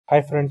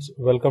Hi friends,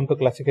 welcome to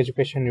classic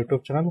education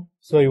YouTube channel.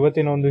 So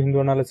ಇವತ್ತಿನ ಒಂದು Hindu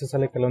analysis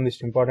ಅಲ್ಲಿ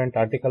ಕೆಲವೊಂದಿಷ್ಟು ಇಂಪಾರ್ಟೆಂಟ್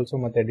ಆರ್ಟಿಕಲ್ಸ್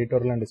ಮತ್ತೆ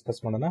ಎಡಿಟೋರಿಯಲ್ ಡಿಸ್ಕಸ್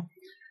ಮಾಡೋಣ.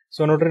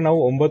 ಸೊ ನೋಡ್ರಿ, ನಾವು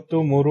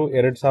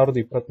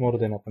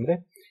 9/3/2023 ಏನಪ್ಪ ಅಂದ್ರೆ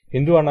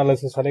ಹಿಂದೂ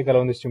ಅನಾಲಿಸಿಸ್ ಅಲ್ಲಿ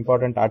ಕೆಲವೊಂದಿಷ್ಟು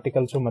ಇಂಪಾರ್ಟೆಂಟ್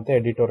ಆರ್ಟಿಕಲ್ಸ್ ಮತ್ತೆ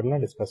ಎಡಿಟೋರಿಯಲ್ ನ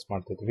ಡಿಸ್ಕಸ್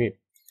ಮಾಡ್ತಿದ್ವಿ.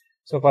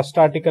 ಸೊ ಫಸ್ಟ್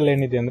ಆರ್ಟಿಕಲ್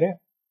ಏನಿದೆ ಅಂದ್ರೆ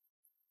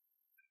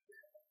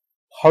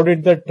how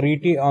did the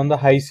treaty on the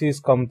high seize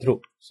come through.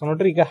 So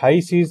ನೋಡ್ರಿ, ಈಗ ಹೈ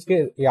ಸೀಸ್ ಗೆ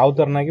ಯಾವ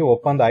ತರನಾಗಿ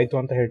ಒಪ್ಪಂದ ಆಯ್ತು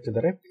ಅಂತ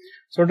ಹೇಳ್ತಿದ್ದಾರೆ.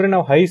 ಸೊ ನೋಡ್ರಿ,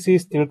 ನಾವು ಹೈ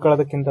ಸೀಸ್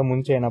ತಿಳ್ಕೊಳ್ಳೋದಕ್ಕಿಂತ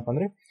ಮುಂಚೆ ಏನಪ್ಪಾ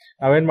ಅಂದ್ರೆ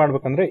ನಾವೇನ್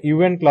ಮಾಡ್ಬೇಕಂದ್ರೆ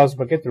UN ಕ್ಲಾಸ್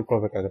ಬಗ್ಗೆ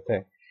ತಿಳ್ಕೊಳ್ಬೇಕಾಗತ್ತೆ.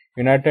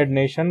 United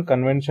nation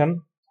convention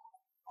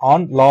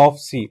on law of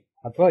C,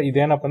 ಅಥವಾ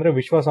ಇದೇನಪ್ಪ ಅಂದ್ರೆ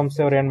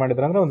ವಿಶ್ವಸಂಸ್ಥೆಯವರು ಏನ್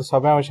ಮಾಡಿದ್ರು ಅಂದ್ರೆ ಒಂದು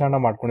ಸಮಾವೇಶವನ್ನ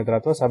ಮಾಡ್ಕೊಂಡಿದ್ರು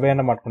ಅಥವಾ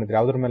ಸಭೆಯನ್ನ ಮಾಡ್ಕೊಂಡಿದ್ರು.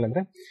 ಯಾವ್ದ್ರ ಮೇಲೆ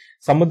ಅಂದ್ರೆ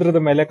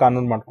ಸಮುದ್ರದ ಮೇಲೆ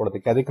ಕಾನೂನು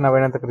ಮಾಡ್ಕೊಡೋದಕ್ಕೆ. ಅದಕ್ಕೆ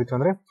ನಾವೇನಂತ ಕರಿತೀವಿ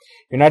ಅಂದ್ರೆ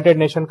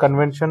United nation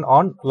convention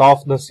on law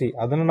of the C,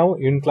 ಅದನ್ನ ನಾವು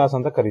UN ಕ್ಲಾಸ್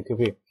ಅಂತ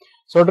ಕರಿತೀವಿ.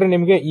 ಸೊ ನೋಡ್ರಿ,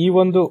 ನಿಮ್ಗೆ ಈ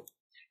ಒಂದು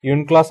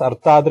UN ಕ್ಲಾಸ್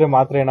ಅರ್ಥ ಆದ್ರೆ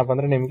ಮಾತ್ರ ಏನಪ್ಪಾ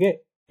ಅಂದ್ರೆ ನಿಮ್ಗೆ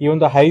ಈ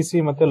ಒಂದು ಹೈ ಸಿ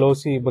ಮತ್ತೆ ಲೋ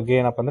ಸಿ ಬಗ್ಗೆ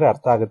ಏನಪ್ಪಾ ಅಂದ್ರೆ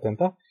ಅರ್ಥ ಆಗುತ್ತೆ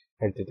ಅಂತ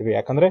ಹೇಳ್ತಿದ್ವಿ.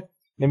 ಯಾಕಂದ್ರೆ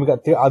ನಿಮ್ಗೆ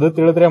ಅದು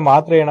ತಿಳಿದ್ರೆ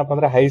ಮಾತ್ರ ಏನಪ್ಪಾ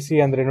ಅಂದ್ರೆ ಹೈ ಸಿ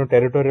ಅಂದ್ರೇನು,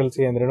 ಟೆರಿಟೋರಿಯಲ್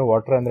ಸಿ ಅಂದ್ರೇನು,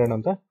 ವಾಟರ್ ಅಂದ್ರೇನು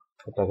ಅಂತ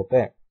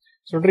ಗೊತ್ತಾಗುತ್ತೆ.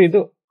 ಸೊ ನೋಡ್ರಿ, ಇದು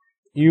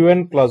UN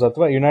ಕ್ಲಾಸ್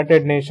ಅಥವಾ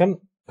United nation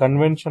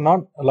convention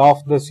on law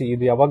of the C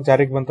ಇದು ಯಾವಾಗ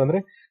ಜಾರಿಗೆ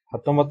ಬಂತಂದ್ರೆ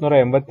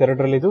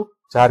 1982ರಲ್ಲಿ ಇದು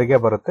ಜಾರಿಗೆ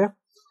ಬರುತ್ತೆ.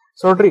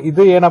 ಸೊ ನೋಡ್ರಿ,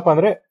 ಇದು ಏನಪ್ಪಾ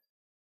ಅಂದ್ರೆ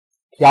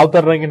ಯಾವ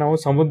ತರನಾಗಿ ನಾವು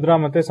ಸಮುದ್ರ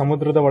ಮತ್ತೆ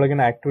ಸಮುದ್ರದ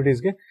ಒಳಗಿನ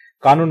ಆಕ್ಟಿವಿಟೀಸ್ಗೆ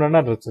ಕಾನೂನನ್ನ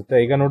ರಚಿಸುತ್ತೆ.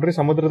 ಈಗ ನೋಡ್ರಿ,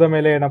 ಸಮುದ್ರದ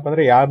ಮೇಲೆ ಏನಪ್ಪಾ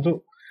ಅಂದ್ರೆ ಯಾರ್ದು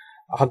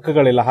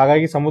ಹಕ್ಕುಗಳಿಲ್ಲ.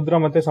 ಹಾಗಾಗಿ ಸಮುದ್ರ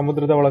ಮತ್ತೆ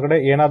ಸಮುದ್ರದ ಒಳಗಡೆ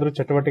ಏನಾದ್ರೂ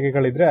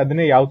ಚಟುವಟಿಕೆಗಳಿದ್ರೆ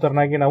ಅದನ್ನೇ ಯಾವ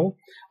ತರನಾಗಿ ನಾವು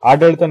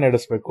ಆಡಳಿತ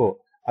ನಡೆಸಬೇಕು,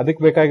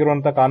 ಅದಕ್ಕೆ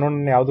ಬೇಕಾಗಿರುವಂತ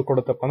ಕಾನೂನನ್ನ ಯಾವ್ದು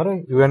ಕೊಡುತ್ತಪ್ಪ ಅಂದ್ರೆ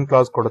UN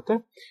ಕ್ಲಾಸ್ ಕೊಡುತ್ತೆ.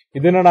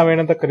 ಇದನ್ನ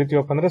ನಾವೇನಂತ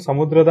ಕರಿತೀವಪ್ಪ ಅಂದ್ರೆ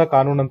ಸಮುದ್ರದ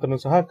ಕಾನೂನು ಅಂತಾನೂ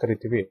ಸಹ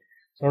ಕರಿತೀವಿ.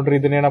 ನೋಡ್ರಿ,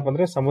 ಇದನ್ನೇನಪ್ಪ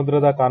ಅಂದ್ರೆ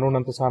ಸಮುದ್ರದ ಕಾನೂನು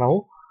ಅಂತ ಸಹ ನಾವು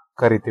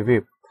ಕರಿತೀವಿ.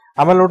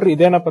 ಆಮೇಲೆ ನೋಡ್ರಿ,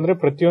 ಇದೇನಪ್ಪ ಅಂದ್ರೆ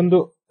ಪ್ರತಿಯೊಂದು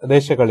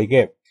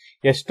ದೇಶಗಳಿಗೆ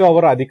ಎಷ್ಟು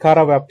ಅವರ ಅಧಿಕಾರ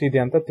ವ್ಯಾಪ್ತಿ ಇದೆ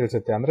ಅಂತ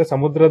ತಿಳಿಸುತ್ತೆ. ಅಂದ್ರೆ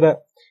ಸಮುದ್ರದ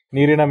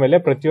ನೀರಿನ ಮೇಲೆ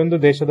ಪ್ರತಿಯೊಂದು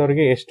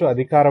ದೇಶದವರಿಗೆ ಎಷ್ಟು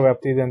ಅಧಿಕಾರ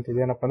ವ್ಯಾಪ್ತಿ ಇದೆ ಅಂತ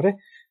ಇದೇನಪ್ಪ ಅಂದ್ರೆ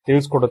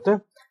ತಿಳಿಸ್ಕೊಡುತ್ತೆ.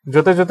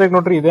 ಜೊತೆಗೆ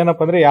ನೋಡ್ರಿ,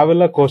 ಇದೇನಪ್ಪ ಅಂದ್ರೆ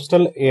ಯಾವೆಲ್ಲ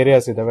ಕೋಸ್ಟಲ್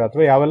ಏರಿಯಾಸ್ ಇದಾವೆ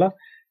ಅಥವಾ ಯಾವೆಲ್ಲ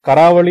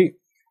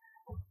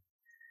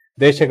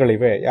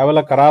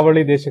ಕರಾವಳಿ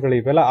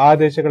ದೇಶಗಳಿವೆಲ್ಲ ಆ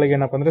ದೇಶಗಳಿಗೆ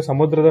ಏನಪ್ಪಾ ಅಂದ್ರೆ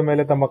ಸಮುದ್ರದ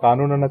ಮೇಲೆ ತಮ್ಮ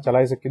ಕಾನೂನನ್ನ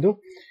ಚಲಾಯಿಸಕ್ಕಿದ್ದು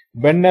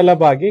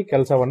ಬೆನ್ನೆಲುಬಾಗಿ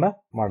ಕೆಲಸವನ್ನ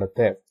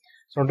ಮಾಡುತ್ತೆ.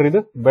 ನೋಡ್ರಿ,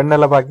 ಇದು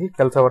ಬೆನ್ನೆಲುಬಾಗಿ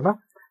ಕೆಲಸವನ್ನ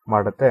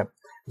ಮಾಡುತ್ತೆ.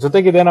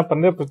 ಜೊತೆಗೆ ಇದೇನಪ್ಪ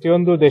ಅಂದ್ರೆ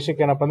ಪ್ರತಿಯೊಂದು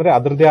ದೇಶಕ್ಕೆ ಏನಪ್ಪಾ ಅಂದ್ರೆ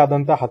ಅದರದೇ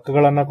ಆದಂತಹ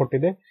ಹಕ್ಕುಗಳನ್ನ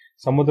ಕೊಟ್ಟಿದೆ.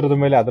 ಸಮುದ್ರದ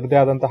ಮೇಲೆ ಅದರದೇ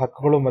ಆದಂತಹ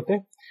ಹಕ್ಕುಗಳು ಮತ್ತೆ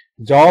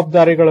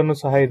ಜವಾಬ್ದಾರಿಗಳನ್ನು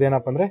ಸಹ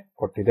ಇದೇನಪ್ಪ ಅಂದ್ರೆ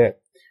ಕೊಟ್ಟಿದೆ.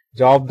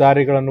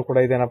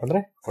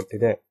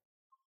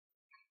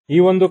 ಈ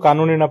ಒಂದು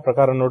ಕಾನೂನಿನ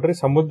ಪ್ರಕಾರ ನೋಡ್ರಿ,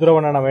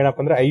 ಸಮುದ್ರವನ್ನ ನಾವೇನಪ್ಪ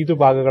ಅಂದ್ರೆ 5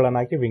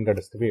 ಭಾಗಗಳನ್ನಾಗಿ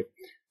ವಿಂಗಡಿಸ್ತೀವಿ.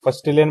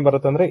 ಫಸ್ಟ್ ಇಲ್ಲಿ ಏನ್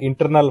ಬರುತ್ತೆ ಅಂದ್ರೆ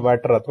ಇಂಟರ್ನಲ್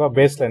ವಾಟರ್ ಅಥವಾ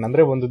ಬೇಸ್ ಲೈನ್,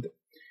 ಅಂದ್ರೆ ಒಂದು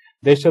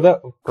ದೇಶದ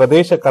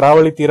ಪ್ರದೇಶ,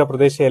 ಕರಾವಳಿ ತೀರ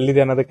ಪ್ರದೇಶ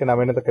ಎಲ್ಲಿದೆ ಅನ್ನೋದಕ್ಕೆ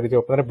ನಾವೇನಂತ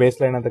ಕರಿತೀವಿ ಅಂದ್ರೆ ಬೇಸ್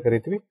ಲೈನ್ ಅಂತ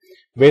ಕರಿತೀವಿ.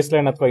 ಬೇಸ್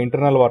ಲೈನ್ ಅಥವಾ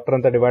ಇಂಟರ್ನಲ್ ವಾಟರ್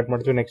ಅಂತ ಡಿವೈಡ್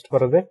ಮಾಡ್ತೀವಿ. ನೆಕ್ಸ್ಟ್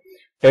ಬರುತ್ತೆ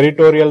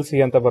ಟೆರಿಟೋರಿಯಲ್ ಸಿ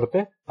ಅಂತ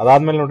ಬರುತ್ತೆ.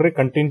 ಅದಾದ್ಮೇಲೆ ನೋಡ್ರಿ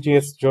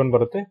ಕಂಟಿಂಜಿಯಸ್ ಝೋನ್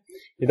ಬರುತ್ತೆ.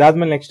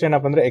 ಇದಾದ್ಮೇಲೆ ನೆಕ್ಸ್ಟ್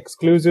ಏನಪ್ಪ ಅಂದ್ರೆ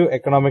ಎಕ್ಸ್ಕ್ಲೂಸಿವ್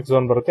ಎಕನಾಮಿಕ್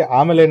ಝೋನ್ ಬರುತ್ತೆ.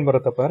 ಆಮೇಲೆ ಏನ್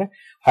ಬರುತ್ತಪ್ಪ ಅಂದ್ರೆ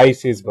ಹೈ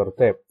ಸೀಸ್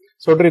ಬರುತ್ತೆ.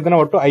 ಸೊ ನೋಡ್ರಿ, ಇದನ್ನ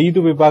ಒಟ್ಟು 5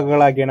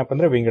 ವಿಭಾಗಗಳಾಗಿ ಏನಪ್ಪ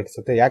ಅಂದ್ರೆ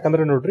ವಿಂಗಡಿಸುತ್ತೆ.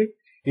 ಯಾಕಂದ್ರೆ ನೋಡ್ರಿ,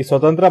 ಈ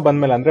ಸ್ವತಂತ್ರ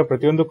ಬಂದ್ಮೇಲೆ ಅಂದ್ರೆ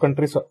ಪ್ರತಿಯೊಂದು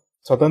ಕಂಟ್ರಿ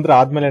ಸ್ವತಂತ್ರ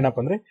ಆದ್ಮೇಲೆ ಏನಪ್ಪ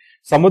ಅಂದ್ರೆ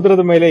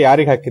ಸಮುದ್ರದ ಮೇಲೆ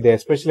ಯಾರಿಗೆ ಹಾಕಿದೆ,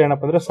 ಎಸ್ಪೆಷಲಿ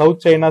ಏನಪ್ಪ ಅಂದ್ರೆ ಸೌತ್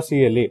ಚೈನಾ ಸಿ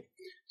ಅಲ್ಲಿ.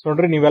 ಸೊ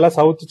ನೋಡ್ರಿ, ನೀವೆಲ್ಲ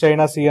ಸೌತ್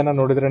ಚೈನಾ ಸಿ ಅನ್ನ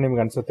ನೋಡಿದ್ರೆ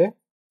ನಿಮ್ಗೆ ಅನ್ಸುತ್ತೆ.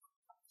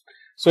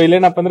 ಸೊ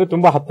ಇಲ್ಲೇನಪ್ಪ ಅಂದ್ರೆ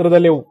ತುಂಬಾ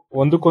ಹತ್ತಿರದಲ್ಲಿ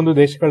ಒಂದಕ್ಕೊಂದು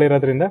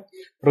ದೇಶಗಳಿರೋದ್ರಿಂದ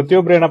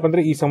ಪ್ರತಿಯೊಬ್ರು ಏನಪ್ಪ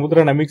ಅಂದ್ರೆ ಈ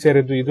ಸಮುದ್ರ ನಮಿಗ್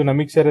ಸೇರಿದ್ದು, ಇದು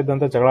ನಮಿಗ್ ಸೇರಿದ್ದು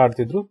ಅಂತ ಜಗಳ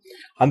ಆಡ್ತಿದ್ರು.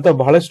 ಅಂತ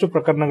ಬಹಳಷ್ಟು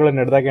ಪ್ರಕರಣಗಳು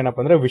ನಡೆದಾಗ ಏನಪ್ಪ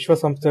ಅಂದ್ರೆ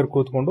ವಿಶ್ವಸಂಸ್ಥೆಯವರು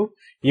ಕೂತ್ಕೊಂಡು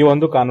ಈ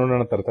ಒಂದು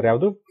ಕಾನೂನನ್ನು ತರ್ತಾರೆ.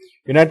 ಯಾವುದು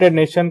United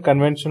nation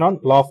convention on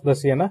law of the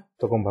C ಅನ್ನ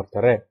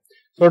ತಗೊಂಡ್ಬರ್ತಾರೆ.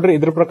 ಸೊ ನೋಡ್ರಿ,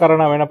 ಇದ್ರ ಪ್ರಕಾರ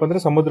ನಾವೇನಪ್ಪ ಅಂದ್ರೆ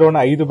ಸಮುದ್ರವನ್ನ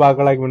 5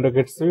 ಭಾಗಗಳಾಗಿ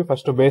ವಿಂಗಡಿಸ್ತೀವಿ.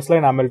 ಫಸ್ಟ್ ಬೇಸ್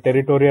ಲೈನ್, ಆಮೇಲೆ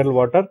ಟೆರಿಟೋರಿಯಲ್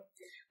ವಾಟರ್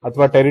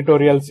ಅಥವಾ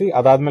ಟೆರಿಟೋರಿಯಲ್ ಸಿ,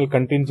 ಅದಾದ್ಮೇಲೆ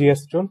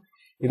ಕಂಟಿಂಜಿಯಸ್ ಝೋನ್,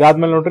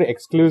 ಇದಾದ್ಮೇಲೆ ನೋಡ್ರಿ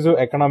ಎಕ್ಸ್ಕ್ಲೂಸಿವ್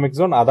ಎಕನಾಮಿಕ್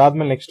ಝೋನ್,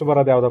 ಅದಾದ್ಮೇಲೆ ನೆಕ್ಸ್ಟ್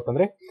ಬರೋದು ಯಾವ್ದಪ್ಪ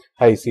ಅಂದ್ರೆ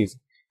ಹೈ ಸೀಸ್.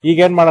 ಈಗ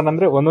ಏನ್ ಮಾಡೋಣ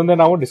ಅಂದ್ರೆ ಒಂದೊಂದೇ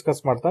ನಾವು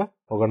ಡಿಸ್ಕಸ್ ಮಾಡ್ತಾ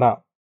ಹೋಗೋಣ.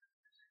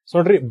 ಸೊ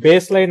ನೋಡ್ರಿ,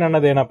 ಬೇಸ್ ಲೈನ್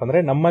ಅನ್ನೋದು ಏನಪ್ಪ ಅಂದ್ರೆ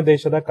ನಮ್ಮ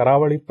ದೇಶದ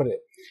ಕರಾವಳಿ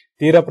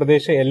ತೀರ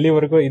ಪ್ರದೇಶ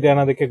ಎಲ್ಲಿವರೆಗೂ ಇದೆ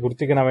ಅನ್ನೋದಕ್ಕೆ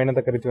ಗುರುತಿಗೆ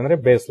ನಾವೇನಂತ ಕರಿತೀವಿ ಅಂದ್ರೆ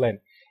ಬೇಸ್ ಲೈನ್.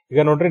 ಈಗ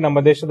ನೋಡ್ರಿ, ನಮ್ಮ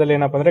ದೇಶದಲ್ಲಿ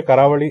ಏನಪ್ಪ ಅಂದ್ರೆ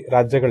ಕರಾವಳಿ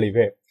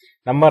ರಾಜ್ಯಗಳಿವೆ.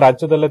 ನಮ್ಮ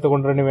ರಾಜ್ಯದಲ್ಲೇ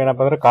ತಗೊಂಡ್ರೆ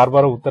ನೀವೇನಪ್ಪ ಅಂದ್ರೆ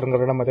ಕಾರವಾರ, ಉತ್ತರ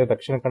ಕನ್ನಡ ಮತ್ತೆ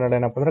ದಕ್ಷಿಣ ಕನ್ನಡ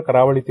ಏನಪ್ಪ ಅಂದ್ರೆ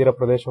ಕರಾವಳಿ ತೀರ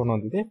ಪ್ರದೇಶವನ್ನು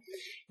ಹೊಂದಿದೆ.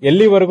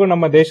 ಎಲ್ಲಿವರೆಗೂ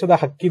ನಮ್ಮ ದೇಶದ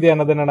ಹಕ್ಕಿದೆ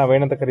ಅನ್ನೋದನ್ನ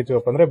ನಾವೇನಂತ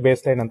ಕರಿತೀವಪ್ಪ ಅಂದ್ರೆ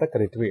ಬೇಸ್ ಲೈನ್ ಅಂತ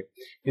ಕರಿತೀವಿ.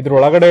 ಇದ್ರ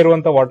ಒಳಗಡೆ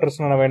ಇರುವಂತ ವಾಟರ್ಸ್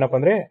ನಾವೇನಪ್ಪ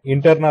ಅಂದ್ರೆ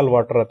ಇಂಟರ್ನಲ್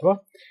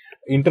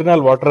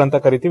ವಾಟರ್ ಅಂತ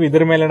ಕರಿತೀವಿ.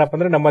 ಇದ್ರ ಮೇಲೆ ಏನಪ್ಪ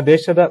ಅಂದ್ರೆ ನಮ್ಮ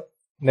ದೇಶದ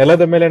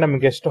ನೆಲದ ಮೇಲೆ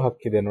ನಮ್ಗೆ ಎಷ್ಟು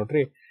ಹಕ್ಕಿದೆ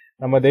ನೋಡ್ರಿ,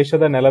 ನಮ್ಮ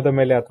ದೇಶದ ನೆಲದ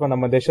ಮೇಲೆ ಅಥವಾ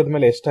ನಮ್ಮ ದೇಶದ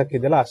ಮೇಲೆ ಎಷ್ಟು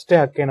ಹಕ್ಕಿದೆಯಲ್ಲ ಅಷ್ಟೇ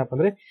ಹಕ್ಕು ಏನಪ್ಪ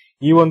ಅಂದ್ರೆ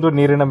ಈ ಒಂದು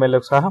ನೀರಿನ ಮೇಲೆ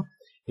ಸಹ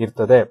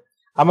ಇರ್ತದೆ.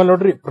 ಆಮೇಲೆ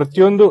ನೋಡ್ರಿ,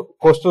 ಪ್ರತಿಯೊಂದು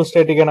ಕೋಸ್ಟಲ್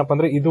ಸ್ಟೇಟಿಗೆ ಏನಪ್ಪ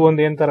ಅಂದ್ರೆ ಇದು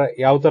ಒಂದು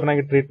ಯಾವ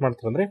ತರನಾಗಿ ಟ್ರೀಟ್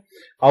ಮಾಡ್ತಾರೆ ಅಂದ್ರೆ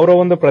ಅವರ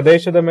ಒಂದು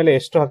ಪ್ರದೇಶದ ಮೇಲೆ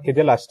ಎಷ್ಟು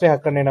ಹಕ್ಕಿದೆಯಲ್ಲ ಅಷ್ಟೇ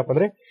ಹಕ್ಕನ್ನ ಏನಪ್ಪ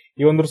ಅಂದ್ರೆ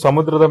ಈ ಒಂದು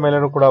ಸಮುದ್ರದ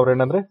ಮೇಲೆನೂ ಕೂಡ ಅವ್ರು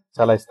ಏನಂದ್ರೆ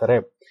ಚಲಾಯಿಸ್ತಾರೆ.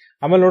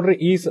 ಆಮೇಲೆ ನೋಡ್ರಿ,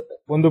 ಈ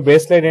ಒಂದು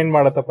ಬೇಸ್ ಲೈನ್ ಏನ್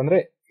ಮಾಡತ್ತಪ್ಪ ಅಂದ್ರೆ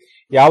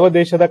ಯಾವ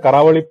ದೇಶದ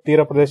ಕರಾವಳಿ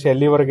ತೀರ ಪ್ರದೇಶ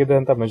ಎಲ್ಲಿವರೆಗಿದೆ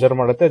ಅಂತ ಮೆಜರ್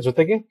ಮಾಡುತ್ತೆ.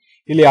 ಜೊತೆಗೆ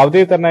ಇಲ್ಲಿ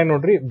ಯಾವುದೇ ತರನಾಗಿ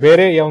ನೋಡ್ರಿ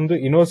ಬೇರೆ ಒಂದು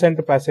ಇನ್ನೋಸೆಂಟ್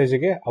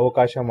ಪ್ಯಾಸೇಜ್ಗೆ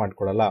ಅವಕಾಶ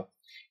ಮಾಡ್ಕೊಡಲ್ಲ.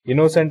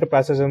 ಇನ್ನೋಸೆಂಟ್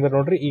ಪ್ಯಾಸೇಜ್ ಅಂದ್ರೆ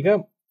ನೋಡ್ರಿ, ಈಗ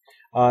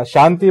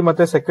ಶಾಂತಿ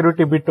ಮತ್ತೆ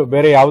ಸೆಕ್ಯೂರಿಟಿ ಬಿಟ್ಟು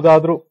ಬೇರೆ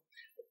ಯಾವ್ದಾದ್ರು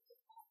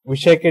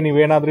ವಿಷಯಕ್ಕೆ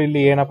ನೀವೇನಾದ್ರೂ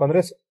ಇಲ್ಲಿ ಏನಪ್ಪಾ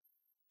ಅಂದ್ರೆ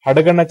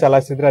ಹಡಗನ್ನ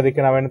ಚಲಾಯಿಸಿದ್ರೆ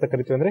ಅದಕ್ಕೆ ನಾವೇನಂತ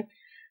ಕರಿತೀವಿ ಅಂದ್ರೆ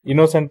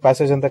ಇನ್ನೋಸೆಂಟ್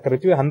ಪ್ಯಾಸೇಜ್ ಅಂತ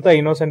ಕರಿತೀವಿ. ಅಂತ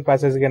ಇನ್ನೋಸೆಂಟ್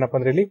ಪ್ಯಾಸೇಜ್ಗೆ ಏನಪ್ಪಾ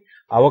ಅಂದ್ರೆ ಇಲ್ಲಿ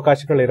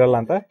ಅವಕಾಶಗಳು ಇರಲ್ಲ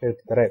ಅಂತ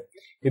ಹೇಳ್ತಿದ್ದಾರೆ.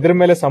 ಇದ್ರ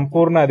ಮೇಲೆ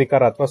ಸಂಪೂರ್ಣ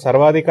ಅಧಿಕಾರ ಅಥವಾ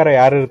ಸರ್ವಾಧಿಕಾರ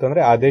ಯಾರು ಇರುತ್ತೆ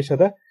ಅಂದ್ರೆ ಆ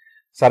ದೇಶದ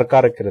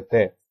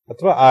ಸರ್ಕಾರಕ್ಕಿರುತ್ತೆ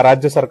ಅಥವಾ ಆ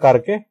ರಾಜ್ಯ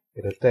ಸರ್ಕಾರಕ್ಕೆ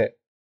ಇರುತ್ತೆ.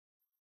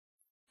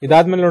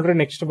 ಇದಾದ್ಮೇಲೆ ನೋಡ್ರಿ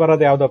ನೆಕ್ಸ್ಟ್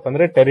ಬರೋದು ಯಾವ್ದಪ್ಪ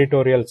ಅಂದ್ರೆ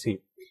ಟೆರಿಟೋರಿಯಲ್ ಸಿ.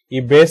 ಈ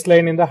ಬೇಸ್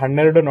ಲೈನ್ ಇಂದ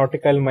 12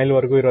 ನಾಟಿಕಲ್ ಮೈಲ್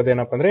ವರೆಗೂ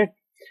ಇರೋದೇನಪ್ಪ ಅಂದ್ರೆ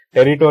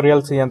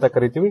ಟೆರಿಟೋರಿಯಲ್ ಸಿ ಅಂತ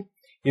ಕರಿತೀವಿ.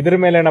 ಇದ್ರ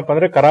ಮೇಲೆ ಏನಪ್ಪಾ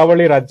ಅಂದ್ರೆ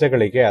ಕರಾವಳಿ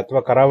ರಾಜ್ಯಗಳಿಗೆ ಅಥವಾ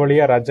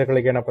ಕರಾವಳಿಯ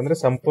ರಾಜ್ಯಗಳಿಗೆ ಏನಪ್ಪಾ ಅಂದ್ರೆ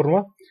ಸಂಪೂರ್ಣ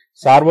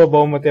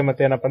ಸಾರ್ವಭೌಮತೆ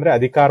ಮತ್ತೆ ಏನಪ್ಪಾ ಅಂದ್ರೆ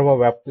ಅಧಿಕಾರ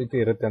ವ್ಯಾಪ್ತಿ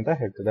ಇರುತ್ತೆ ಅಂತ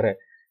ಹೇಳ್ತಿದ್ದಾರೆ.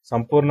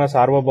 ಸಂಪೂರ್ಣ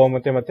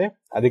ಸಾರ್ವಭೌಮತೆ ಮತ್ತೆ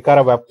ಅಧಿಕಾರ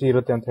ವ್ಯಾಪ್ತಿ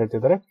ಇರುತ್ತೆ ಅಂತ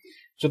ಹೇಳ್ತಿದ್ದಾರೆ.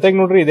 ಜೊತೆಗೆ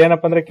ನೋಡ್ರಿ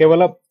ಇದೇನಪ್ಪ ಅಂದ್ರೆ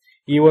ಕೇವಲ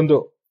ಈ ಒಂದು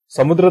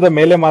ಸಮುದ್ರದ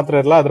ಮೇಲೆ ಮಾತ್ರ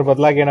ಇರಲ್ಲ, ಅದ್ರ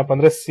ಬದಲಾಗಿ ಏನಪ್ಪಾ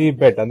ಅಂದ್ರೆ ಸಿ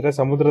ಬೆಡ್ ಅಂದ್ರೆ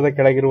ಸಮುದ್ರದ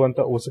ಕೆಳಗಿರುವಂತ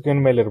ಉಸುಕಿನ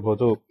ಮೇಲೆ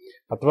ಇರ್ಬೋದು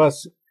ಅಥವಾ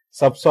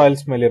ಸಬ್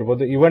ಸಾಯಿಲ್ಸ್ ಮೇಲೆ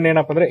ಇರ್ಬೋದು. ಇವನ್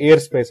ಏನಪ್ಪಾ ಅಂದ್ರೆ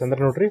ಏರ್ ಸ್ಪೇಸ್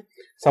ಅಂದ್ರೆ ನೋಡ್ರಿ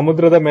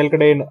ಸಮುದ್ರದ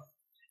ಮೇಲ್ಗಡೆ ಏನು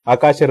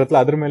ಆಕಾಶ ಇರುತ್ತಲ್ಲ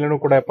ಅದ್ರ ಮೇಲೂ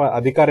ಕೂಡ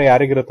ಅಧಿಕಾರ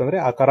ಯಾರಿಗಿರುತ್ತೆ ಅಂದ್ರೆ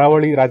ಆ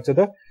ಕರಾವಳಿ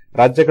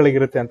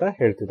ರಾಜ್ಯಗಳಿಗಿರುತ್ತೆ ಅಂತ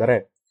ಹೇಳ್ತಿದ್ದಾರೆ.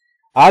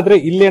 ಆದ್ರೆ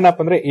ಇಲ್ಲಿ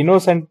ಏನಪ್ಪಾ ಅಂದ್ರೆ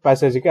ಇನ್ನೋಸೆಂಟ್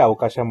ಪ್ಯಾಸೇಜ್ಗೆ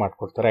ಅವಕಾಶ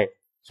ಮಾಡ್ಕೊಡ್ತಾರೆ.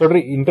 ಸೊ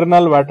ನೋಡ್ರಿ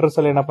ಇಂಟರ್ನಲ್ ವಾಟರ್ಸ್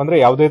ಅಲ್ಲಿ ಏನಪ್ಪಾ ಅಂದ್ರೆ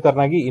ಯಾವುದೇ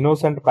ತರನಾಗಿ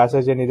ಇನ್ನೋಸೆಂಟ್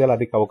ಪ್ಯಾಸೇಜ್ ಏನಿದೆಯಲ್ಲ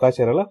ಅದಕ್ಕೆ ಅವಕಾಶ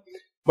ಇರಲ್ಲ.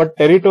 ಬಟ್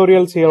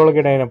ಟೆರಿಟೋರಿಯಲ್ ಸಿ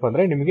ಒಳಗಡೆ ಏನಪ್ಪಾ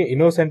ಅಂದ್ರೆ ನಿಮಗೆ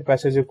ಇನ್ನೋಸೆಂಟ್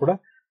ಪ್ಯಾಸೇಜ್ ಕೂಡ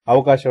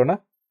ಅವಕಾಶವನ್ನ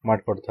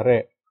ಮಾಡ್ಕೊಡ್ತಾರೆ.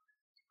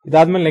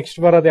 ಇದಾದ್ಮೇಲೆ ನೆಕ್ಸ್ಟ್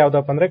ಬರೋದು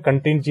ಯಾವ್ದಪ್ಪ ಅಂದ್ರೆ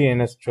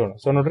ಕಂಟಿಂಜಿಯಸ್ ಝೋನ್.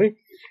 ಸೊ ನೋಡ್ರಿ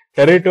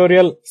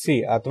ಟೆರಿಟೋರಿಯಲ್ ಸಿ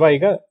ಅಥವಾ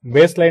ಈಗ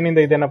ಬೇಸ್ ಲೈನ್ ಇಂದ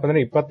ಇದೇನಪ್ಪ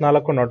ಅಂದ್ರೆ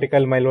 24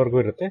 ನಾಟಿಕಲ್ ಮೈಲ್ ವರೆಗೂ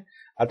ಇರುತ್ತೆ.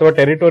 ಅಥವಾ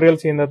ಟೆರಿಟೋರಿಯಲ್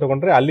ಸಿ ಇಂದ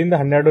ತಗೊಂಡ್ರೆ ಅಲ್ಲಿಂದ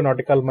 12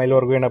 ನಾಟಿಕಲ್ ಮೈಲ್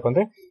ವರೆಗೂ ಏನಪ್ಪಾ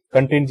ಅಂದ್ರೆ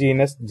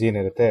ಕಂಟಿಂಜಿಯಸ್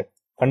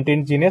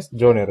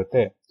ಝೋನ್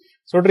ಇರುತ್ತೆ.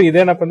 ಸೊ ನೋಡ್ರಿ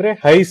ಇದೇನಪ್ಪ ಅಂದ್ರೆ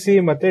ಹೈ ಸಿ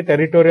ಮತ್ತೆ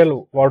ಟೆರಿಟೋರಿಯಲ್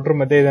ವಾಟರ್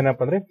ಮಧ್ಯೆ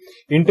ಇದೇನಪ್ಪ ಅಂದ್ರೆ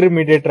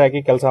ಇಂಟರ್ಮೀಡಿಯೇಟರ್ ಆಗಿ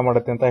ಕೆಲಸ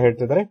ಮಾಡುತ್ತೆ ಅಂತ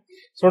ಹೇಳ್ತಿದ್ದಾರೆ.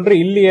 ಸೊ ನೋಡ್ರಿ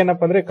ಇಲ್ಲಿ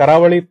ಏನಪ್ಪಾ ಅಂದ್ರೆ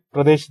ಕರಾವಳಿ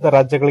ಪ್ರದೇಶದ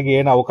ರಾಜ್ಯಗಳಿಗೆ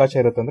ಏನು ಅವಕಾಶ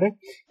ಇರುತ್ತೆ ಅಂದ್ರೆ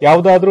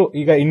ಯಾವ್ದಾದ್ರು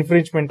ಈಗ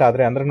ಇನ್ಫ್ರಿಂಚ್ಮೆಂಟ್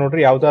ಆದ್ರೆ ಅಂದ್ರೆ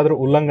ನೋಡ್ರಿ ಯಾವ್ದಾದ್ರು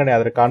ಉಲ್ಲಂಘನೆ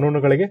ಆದ್ರೆ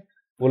ಕಾನೂನುಗಳಿಗೆ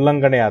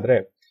ಉಲ್ಲಂಘನೆ ಆದ್ರೆ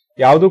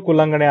ಯಾವ್ದಕ್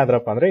ಉಲ್ಲಂಘನೆ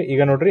ಆದ್ರಪ್ಪ ಅಂದ್ರೆ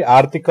ಈಗ ನೋಡ್ರಿ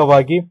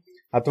ಆರ್ಥಿಕವಾಗಿ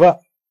ಅಥವಾ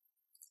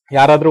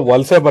ಯಾರಾದ್ರೂ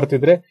ವಲಸೆ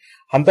ಬರ್ತಿದ್ರೆ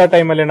ಅಂತ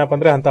ಟೈಮಲ್ಲಿ ಏನಪ್ಪಾ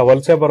ಅಂದ್ರೆ ಅಂತ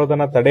ವಲಸೆ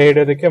ಬರೋದನ್ನ ತಡೆ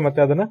ಹಿಡಿಯೋದಕ್ಕೆ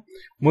ಮತ್ತೆ ಅದನ್ನ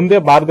ಮುಂದೆ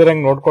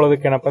ಬಾರ್ದಿರಂಗ್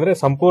ನೋಡ್ಕೊಳ್ಳೋದಕ್ಕೆ ಏನಪ್ಪಾ ಅಂದ್ರೆ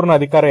ಸಂಪೂರ್ಣ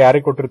ಅಧಿಕಾರ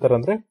ಯಾರಿಗೆ ಕೊಟ್ಟಿರ್ತಾರೆ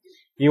ಅಂದ್ರೆ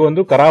ಈ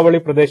ಒಂದು ಕರಾವಳಿ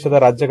ಪ್ರದೇಶದ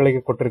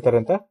ರಾಜ್ಯಗಳಿಗೆ ಕೊಟ್ಟಿರ್ತಾರೆ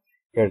ಅಂತ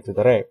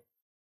ಹೇಳ್ತಿದ್ದಾರೆ.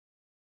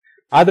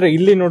 ಆದ್ರೆ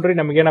ಇಲ್ಲಿ ನೋಡ್ರಿ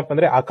ನಮಗೇನಪ್ಪ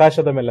ಅಂದ್ರೆ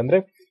ಆಕಾಶದ ಮೇಲೆ ಅಂದ್ರೆ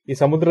ಈ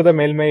ಸಮುದ್ರದ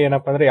ಮೇಲ್ಮೈ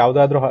ಏನಪ್ಪಾ ಅಂದ್ರೆ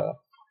ಯಾವ್ದಾದ್ರು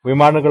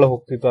ವಿಮಾನಗಳು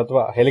ಹೋಗ್ತಿತ್ತು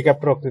ಅಥವಾ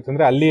ಹೆಲಿಕಾಪ್ಟರ್ ಹೋಗ್ತಿತ್ತು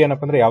ಅಂದ್ರೆ ಅಲ್ಲಿ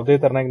ಏನಪ್ಪಾ ಅಂದ್ರೆ ಯಾವುದೇ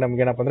ತರನಾಗಿ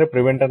ನಮ್ಗೆ ಏನಪ್ಪಾ ಅಂದ್ರೆ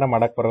ಪ್ರಿವೆಂಟ್ ಅನ್ನ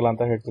ಮಾಡಕ್ ಬರಲ್ಲ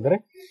ಅಂತ ಹೇಳ್ತಿದ್ದಾರೆ.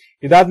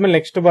 ಇದಾದ್ಮೇಲೆ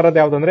ನೆಕ್ಸ್ಟ್ ಬರೋದು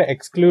ಯಾವ್ದಂದ್ರೆ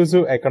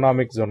ಎಕ್ಸ್ಕ್ಲೂಸಿವ್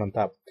ಎಕನಾಮಿಕ್ ಝೋನ್ ಅಂತ.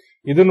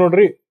 ಇದು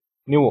ನೋಡ್ರಿ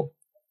ನೀವು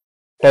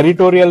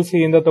ಟೆರಿಟೋರಿಯಲ್ ಸಿ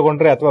ಇಂದ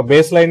ತಗೊಂಡ್ರೆ ಅಥವಾ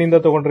ಬೇಸ್ ಲೈನ್ ಇಂದ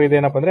ತಗೊಂಡ್ರೆ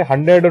ಇದೇನಪ್ಪ ಅಂದ್ರೆ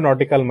 12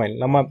 ನಾಟಿಕಲ್ ಮೈಲ್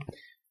ನಮ್ಮ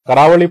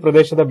ಕರಾವಳಿ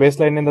ಪ್ರದೇಶದ ಬೇಸ್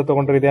ಲೈನ್ ಇಂದ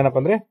ತಗೊಂಡ್ರೆ ಇದೇನಪ್ಪ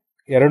ಅಂದ್ರೆ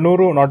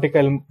 200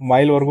 ನಾಟಿಕಲ್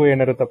ಮೈಲ್ ವರೆಗೂ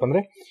ಏನಿರುತ್ತಪ್ಪ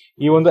ಅಂದ್ರೆ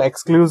ಈ ಒಂದು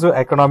ಎಕ್ಸ್ಕ್ಲೂಸಿವ್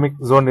ಎಕನಾಮಿಕ್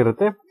ಝೋನ್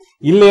ಇರುತ್ತೆ.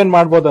 ಇಲ್ಲಿ ಏನ್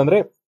ಮಾಡ್ಬೋದು ಅಂದ್ರೆ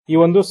ಈ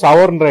ಒಂದು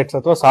ಸಾವರ್ನ್ ರೈಟ್ಸ್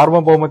ಅಥವಾ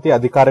ಸಾರ್ವಭೌಮತಿ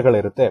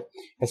ಅಧಿಕಾರಗಳಿರುತ್ತೆ.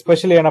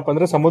 ಎಸ್ಪೆಷಲಿ ಏನಪ್ಪಾ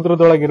ಅಂದ್ರೆ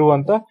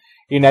ಸಮುದ್ರದೊಳಗಿರುವಂತ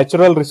ಈ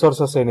ನ್ಯಾಚುರಲ್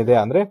ರಿಸೋರ್ಸಸ್ ಏನಿದೆ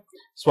ಅಂದ್ರೆ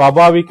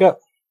ಸ್ವಾಭಾವಿಕ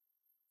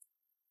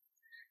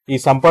ಈ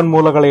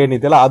ಸಂಪನ್ಮೂಲಗಳು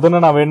ಏನಿದೆಯಲ್ಲ ಅದನ್ನ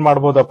ನಾವೇನ್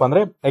ಮಾಡ್ಬೋದಪ್ಪ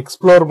ಅಂದ್ರೆ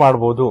ಎಕ್ಸ್ಪ್ಲೋರ್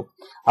ಮಾಡಬಹುದು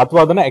ಅಥವಾ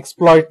ಅದನ್ನ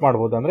ಎಕ್ಸ್ಪ್ಲಾಯ್ಟ್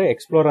ಮಾಡಬಹುದು. ಅಂದ್ರೆ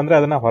ಎಕ್ಸ್ಪ್ಲೋರ್ ಅಂದ್ರೆ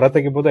ಅದನ್ನ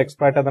ಹೊರತೆಗಿಬಹುದು,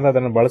 ಎಕ್ಸ್ಪ್ಲಾಯ್ಟ್ ಅಂದ್ರೆ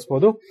ಅದನ್ನ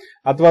ಬಳಸಬಹುದು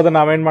ಅಥವಾ ಅದನ್ನ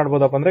ನಾವೇನ್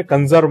ಮಾಡ್ಬೋದಪ್ಪ ಅಂದ್ರೆ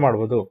ಕನ್ಸರ್ವ್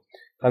ಮಾಡಬಹುದು.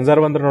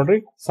 ಕನ್ಸರ್ವ್ ಅಂದ್ರೆ ನೋಡ್ರಿ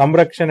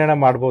ಸಂರಕ್ಷಣೆನ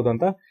ಮಾಡಬಹುದು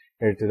ಅಂತ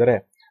ಹೇಳ್ತಿದ್ದಾರೆ.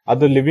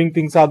 ಅದು ಲಿವಿಂಗ್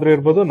ಥಿಂಗ್ಸ್ ಆದ್ರೂ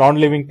ಇರ್ಬೋದು, ನಾನ್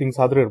ಲಿವಿಂಗ್ ಥಿಂಗ್ಸ್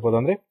ಆದ್ರೂ ಇರ್ಬೋದು.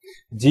 ಅಂದ್ರೆ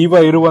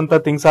ಜೀವ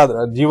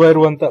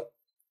ಇರುವಂತ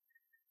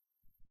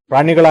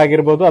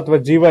ಪ್ರಾಣಿಗಳಾಗಿರ್ಬೋದು ಅಥವಾ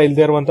ಜೀವ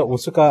ಇಲ್ಲದೆ ಇರುವಂತ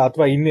ಉಸುಕ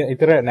ಅಥವಾ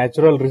ಇತರ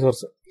ನ್ಯಾಚುರಲ್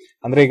ರಿಸೋರ್ಸ್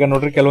ಅಂದ್ರೆ ಈಗ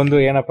ನೋಡ್ರಿ ಕೆಲವೊಂದು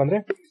ಏನಪ್ಪಾ ಅಂದ್ರೆ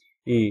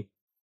ಈ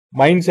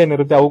ಮೈನ್ಸ್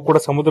ಏನಿರುತ್ತೆ ಅವು ಕೂಡ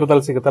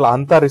ಸಮುದ್ರದಲ್ಲಿ ಸಿಗುತ್ತಲ್ಲ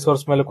ಅಂತ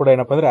ರಿಸೋರ್ಸ್ ಮೇಲೆ ಕೂಡ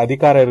ಏನಪ್ಪಾ ಅಂದ್ರೆ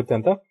ಅಧಿಕಾರ ಇರುತ್ತೆ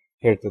ಅಂತ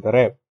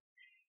ಹೇಳ್ತಿದ್ದಾರೆ.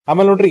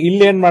 ಆಮೇಲೆ ನೋಡ್ರಿ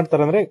ಇಲ್ಲಿ ಏನ್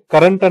ಮಾಡ್ತಾರೆ ಅಂದ್ರೆ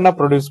ಕರೆಂಟ್ ಅನ್ನ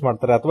ಪ್ರೊಡ್ಯೂಸ್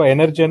ಮಾಡ್ತಾರೆ ಅಥವಾ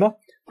ಎನರ್ಜಿಯನ್ನ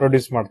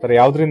ಪ್ರೊಡ್ಯೂಸ್ ಮಾಡ್ತಾರೆ.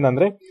 ಯಾವ್ದ್ರಿಂದ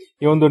ಅಂದ್ರೆ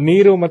ಈ ಒಂದು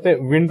ನೀರು ಮತ್ತೆ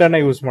ವಿಂಡ್ ಅನ್ನ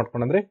ಯೂಸ್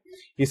ಮಾಡ್ಕೊಂಡು ಅಂದ್ರೆ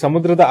ಈ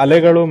ಸಮುದ್ರದ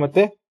ಅಲೆಗಳು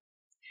ಮತ್ತೆ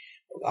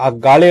ಆ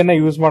ಗಾಳಿಯನ್ನ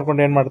ಯೂಸ್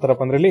ಮಾಡ್ಕೊಂಡು ಏನ್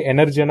ಮಾಡ್ತಾರಪ್ಪ ಅಂದ್ರೆ ಇಲ್ಲಿ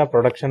ಎನರ್ಜಿಯನ್ನ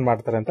ಪ್ರೊಡಕ್ಷನ್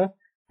ಮಾಡ್ತಾರೆ ಅಂತ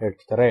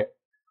ಹೇಳ್ತಿದ್ದಾರೆ.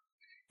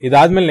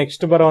 ಇದಾದ್ಮೇಲೆ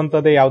ನೆಕ್ಸ್ಟ್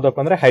ಬರುವಂತದ್ದೇ ಯಾವ್ದಪ್ಪ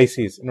ಅಂದ್ರೆ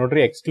ಹೈಸೀಸ್.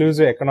 ನೋಡ್ರಿ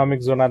ಎಕ್ಸ್ಕ್ಲೂಸಿವ್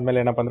ಎಕನಾಮಿಕ್ ಝೋನ್ ಆದ್ಮೇಲೆ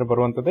ಏನಪ್ಪಾ ಅಂದ್ರೆ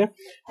ಬರುವಂತದ್ದೇ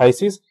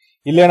ಹೈಸೀಸ್.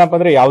 ಇಲ್ಲಿ ಏನಪ್ಪಾ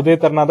ಅಂದ್ರೆ ಯಾವುದೇ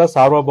ತರನಾದ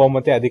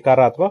ಸಾರ್ವಭೌಮತೆ ಅಧಿಕಾರ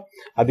ಅಥವಾ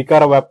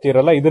ಅಧಿಕಾರ ವ್ಯಾಪ್ತಿ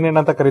ಇರಲ್ಲ.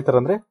 ಇದನ್ನೇನಂತ ಕರೀತಾರೆ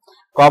ಅಂದ್ರೆ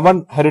common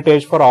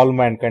heritage for all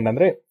man kind.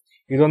 ಅಂದ್ರೆ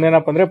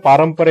ಇದೊಂದೇನಪ್ಪ ಅಂದ್ರೆ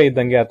ಪಾರಂಪರೆ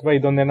ಇದ್ದಂಗೆ ಅಥವಾ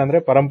ಇದೊಂದೇನಂದ್ರೆ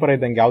ಪರಂಪರೆ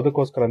ಇದ್ದಂಗೆ.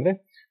 ಯಾವ್ದಕ್ಕೋಸ್ಕರ ಅಂದ್ರೆ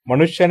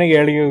ಮನುಷ್ಯನಿಗೆ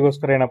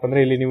ಏಳಿಗೆಗೋಸ್ಕರ ಏನಪ್ಪಾ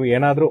ಅಂದ್ರೆ ಇಲ್ಲಿ ನೀವು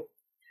ಏನಾದ್ರೂ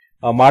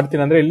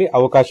ಮಾಡ್ತೀನಿ ಅಂದ್ರೆ ಇಲ್ಲಿ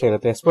ಅವಕಾಶ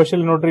ಇರುತ್ತೆ.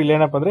 ಎಸ್ಪೆಷಲಿ ನೋಡ್ರಿ ಇಲ್ಲಿ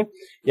ಏನಪ್ಪಾ ಅಂದ್ರೆ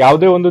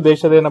ಯಾವುದೇ ಒಂದು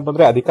ದೇಶದ ಏನಪ್ಪಾ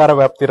ಅಂದ್ರೆ ಅಧಿಕಾರ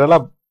ವ್ಯಾಪ್ತಿ ಇರಲ್ಲ.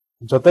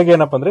 ಜೊತೆಗೆ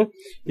ಏನಪ್ಪಾ ಅಂದ್ರೆ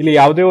ಇಲ್ಲಿ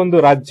ಯಾವುದೇ ಒಂದು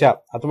ರಾಜ್ಯ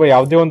ಅಥವಾ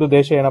ಯಾವುದೇ ಒಂದು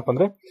ದೇಶ ಏನಪ್ಪಾ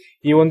ಅಂದ್ರೆ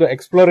ಈ ಒಂದು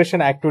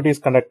ಎಕ್ಸ್ಪ್ಲೋರೇಷನ್ ಆಕ್ಟಿವಿಟೀಸ್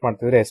ಕಂಡಕ್ಟ್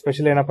ಮಾಡ್ತಿದ್ರೆ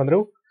ಎಸ್ಪೆಷಲಿ ಏನಪ್ಪಾ ಅಂದ್ರೆ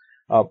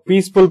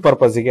ಪೀಸ್ಫುಲ್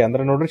ಪರ್ಪಸ್ಗೆ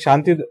ಅಂದ್ರೆ ನೋಡ್ರಿ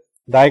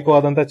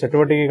ಶಾಂತಿದಾಯಕವಾದಂತ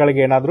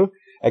ಚಟುವಟಿಕೆಗಳಿಗೆ ಏನಾದ್ರೂ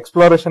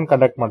ಎಕ್ಸ್ಪ್ಲೋರೇಷನ್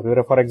ಕಂಡಕ್ಟ್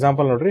ಮಾಡ್ತಿದ್ರೆ. ಫಾರ್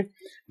ಎಕ್ಸಾಂಪಲ್ ನೋಡ್ರಿ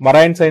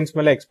ಮರೈನ್ ಸೈನ್ಸ್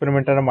ಮೇಲೆ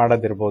ಎಕ್ಸ್ಪೆರಿಮೆಂಟ್ ಅನ್ನ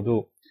ಮಾಡೋದಿರ್ಬೋದು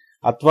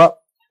ಅಥವಾ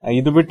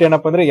ಇದು ಬಿಟ್ಟು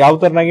ಏನಪ್ಪಾ ಅಂದ್ರೆ ಯಾವ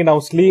ತರನಾಗಿ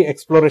ನಾವು ಸ್ಲೀ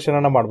ಎಕ್ಸ್ಪ್ಲೋರೇಷನ್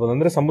ಅನ್ನ ಮಾಡಬಹುದು.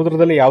 ಅಂದ್ರೆ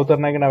ಸಮುದ್ರದಲ್ಲಿ ಯಾವ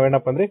ತರನಾಗಿ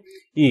ನಾವೇನಪ್ಪ ಅಂದ್ರೆ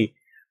ಈ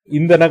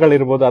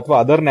ಇಂಧನಗಳಿರ್ಬೋದು ಅಥವಾ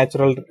ಅದರ್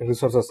ನ್ಯಾಚುರಲ್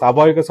ರಿಸೋರ್ಸಸ್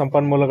ಸ್ವಾಭಾವಿಕ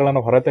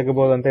ಸಂಪನ್ಮೂಲಗಳನ್ನು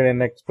ಹೊರತೆಗಬಹುದು ಅಂತ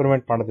ಹೇಳಿ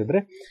ಎಕ್ಸ್ಪೆರಿಮೆಂಟ್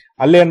ಮಾಡೋದಿದ್ರೆ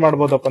ಅಲ್ಲಿ ಏನ್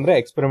ಮಾಡ್ಬೋದಪ್ಪ ಅಂದ್ರೆ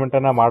ಎಕ್ಸ್ಪೆರಿಮೆಂಟ್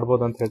ಅನ್ನ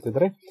ಮಾಡಬಹುದು ಅಂತ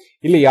ಹೇಳ್ತಿದ್ರೆ.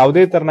 ಇಲ್ಲಿ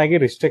ಯಾವುದೇ ತರನಾಗಿ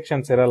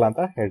ರಿಸ್ಟ್ರಿಕ್ಷನ್ಸ್ ಇರಲ್ಲ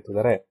ಅಂತ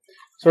ಹೇಳ್ತಿದ್ದಾರೆ.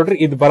 ಸೊ ನೋಡ್ರಿ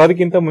ಇದು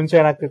ಬರೋದಕ್ಕಿಂತ ಮುಂಚೆ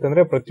ಏನಾಗ್ತಿತ್ತು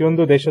ಅಂದ್ರೆ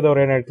ಪ್ರತಿಯೊಂದು ದೇಶದವ್ರು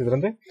ಏನ್ ಹೇಳ್ತಿದ್ರು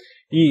ಅಂದ್ರೆ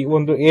ಈ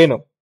ಒಂದು ಏನು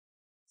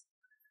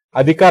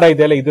ಅಧಿಕಾರ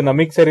ಇದೆಯಲ್ಲ ಇದು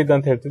ನಮಗ್ ಸೇರಿದ್ದು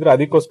ಅಂತ ಹೇಳ್ತಿದ್ರು.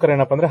 ಅದಕ್ಕೋಸ್ಕರ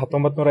ಏನಪ್ಪಾ ಅಂದ್ರೆ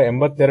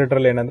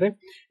 1982ರಲ್ಲಿ ಏನಂದ್ರೆ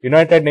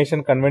United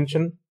nation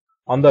convention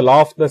on the law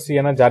of the C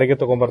ಅನ್ನ ಜಾರಿಗೆ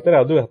ತಗೊಂಡ್ಬರ್ತಾರೆ.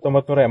 ಅದು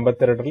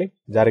 1982ರಲ್ಲಿ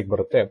ಜಾರಿಗೆ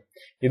ಬರುತ್ತೆ.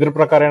 ಇದ್ರ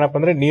ಪ್ರಕಾರ ಏನಪ್ಪಾ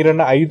ಅಂದ್ರೆ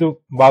ನೀರನ್ನ 5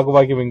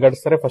 ಭಾಗವಾಗಿ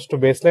ವಿಂಗಡಿಸ್ತಾರೆ. ಫಸ್ಟ್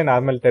ಬೇಸ್ ಲೈನ್,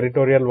 ಆದ್ಮೇಲೆ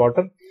ಟೆರಿಟೋರಿಯಲ್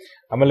ವಾಟರ್,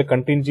 ಆಮೇಲೆ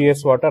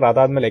ಕಂಟಿಂಜಿಯಸ್ ವಾಟರ್,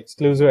 ಅದಾದ್ಮೇಲೆ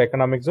ಎಕ್ಸ್ಕ್ಲೂಸಿವ್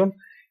ಎಕನಾಮಿಕ್ ಝೋನ್,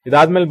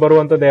 ಇದಾದ್ಮೇಲೆ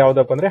ಬರುವಂತದ್ದು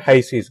ಯಾವ್ದಪ್ಪ ಅಂದ್ರೆ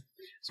ಹೈಸೀಸ್.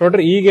 ಸೊ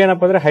ನೋಡ್ರಿ ಈಗ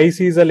ಏನಪ್ಪಾ ಅಂದ್ರೆ ಹೈ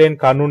ಸೀಸ್ ಅಲ್ಲಿ ಏನ್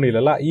ಕಾನೂನು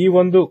ಇಲ್ಲಲ್ಲ, ಈ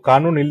ಒಂದು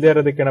ಕಾನೂನು ಇಲ್ಲದೆ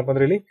ಇರೋದಕ್ಕೆ ಏನಪ್ಪಾ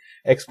ಅಂದ್ರೆ ಇಲ್ಲಿ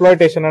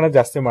ಎಕ್ಸ್ಪ್ಲಾಯ್ಟೇಷನ್ ಅನ್ನ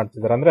ಜಾಸ್ತಿ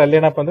ಮಾಡ್ತಿದ್ದಾರೆ. ಅಂದ್ರೆ ಅಲ್ಲಿ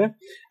ಏನಪ್ಪಾ ಅಂದ್ರೆ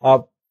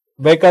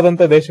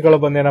ಬೇಕಾದಂತ ದೇಶಗಳು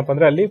ಬಂದ್ ಏನಪ್ಪಾ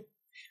ಅಂದ್ರೆ ಅಲ್ಲಿ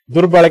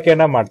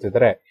ದುರ್ಬಳಕೆಯನ್ನ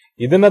ಮಾಡ್ತಿದ್ದಾರೆ.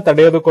 ಇದನ್ನ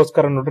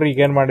ತಡೆಯೋದಕ್ಕೋಸ್ಕರ ನೋಡ್ರಿ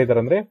ಈಗ ಏನ್ ಮಾಡಿದಾರೆ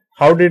ಅಂದ್ರೆ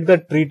how did the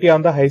treaty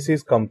on the high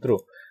seize come through,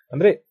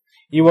 ಅಂದ್ರೆ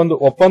ಈ ಒಂದು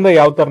ಒಪ್ಪಂದ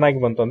ಯಾವ ತರನಾಗಿ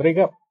ಬಂತು ಅಂದ್ರೆ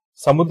ಈಗ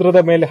ಸಮುದ್ರದ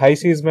ಮೇಲೆ ಹೈ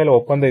ಸೀಸ್ ಮೇಲೆ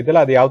ಒಪ್ಪಂದ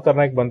ಇದೆಯಲ್ಲ ಅದು ಯಾವ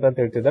ತರನಾಗಿ ಬಂತ ಅಂತ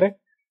ಹೇಳ್ತಿದ್ದಾರೆ.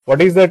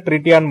 What is the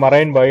treaty on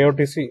marine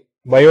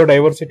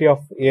biodiversity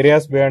of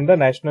areas beyond the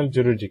national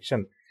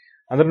jurisdiction.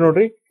 ಅಂದ್ರೆ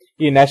ನೋಡ್ರಿ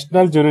ಈ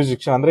ನ್ಯಾಷನಲ್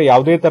ಜುರಿಸ್ಡಿಕ್ಷನ್ ಅಂದ್ರೆ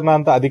ಯಾವುದೇ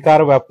ತರನಾದಂತ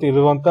ಅಧಿಕಾರ ವ್ಯಾಪ್ತಿ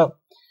ಇರುವಂತ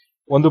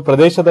ಒಂದು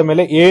ಪ್ರದೇಶದ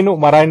ಮೇಲೆ ಏನು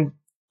ಮರೈನ್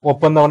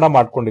ಒಪ್ಪಂದವನ್ನ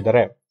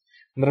ಮಾಡ್ಕೊಂಡಿದ್ದಾರೆ.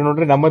 ಅಂದ್ರೆ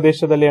ನೋಡ್ರಿ ನಮ್ಮ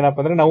ದೇಶದಲ್ಲಿ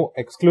ಏನಪ್ಪಾ ಅಂದ್ರೆ ನಾವು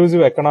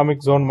ಎಕ್ಸ್ಕ್ಲೂಸಿವ್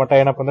ಎಕನಾಮಿಕ್ ಝೋನ್ ಮಟ್ಟ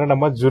ಏನಪ್ಪಾ ಅಂದ್ರೆ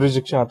ನಮ್ಮ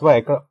ಜುರಿಸ್ಡಿಕ್ಷನ್ ಅಥವಾ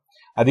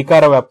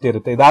ಅಧಿಕಾರ ವ್ಯಾಪ್ತಿ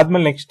ಇರುತ್ತೆ.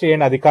 ಇದಾದ್ಮೇಲೆ ನೆಕ್ಸ್ಟ್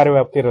ಏನ್ ಅಧಿಕಾರ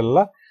ವ್ಯಾಪ್ತಿ ಇರಲ್ಲ,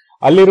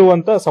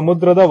 ಅಲ್ಲಿರುವಂತ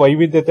ಸಮುದ್ರದ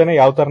ವೈವಿಧ್ಯತೆನ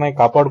ಯಾವ ತರನಾಗಿ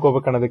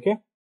ಕಾಪಾಡ್ಕೋಬೇಕು ಅನ್ನೋದಕ್ಕೆ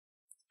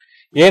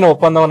ಏನ್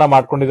ಒಪ್ಪಂದವನ್ನ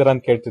ಮಾಡ್ಕೊಂಡಿದ್ದಾರೆ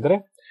ಅಂತ ಕೇಳ್ತಿದ್ರೆ.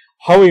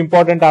 How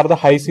important are the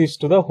high seize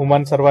to the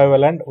human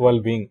survival and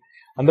well being.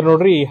 ಅಂದ್ರೆ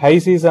ನೋಡ್ರಿ ಈ ಹೈ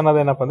ಸೀಸ್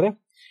ಅನ್ನೋದೇನಪ್ಪ ಅಂದ್ರೆ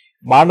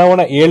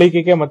ಮಾನವನ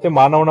ಏಳಿಗೆಗೆ ಮತ್ತೆ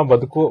ಮಾನವನ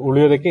ಬದುಕು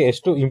ಉಳಿಯೋದಕ್ಕೆ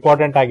ಎಷ್ಟು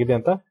ಇಂಪಾರ್ಟೆಂಟ್ ಆಗಿದೆ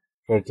ಅಂತ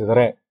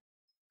ಹೇಳ್ತಿದ್ದಾರೆ.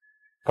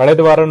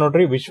 ಕಳೆದ ವಾರ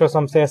ನೋಡ್ರಿ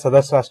ವಿಶ್ವಸಂಸ್ಥೆಯ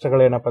ಸದಸ್ಯ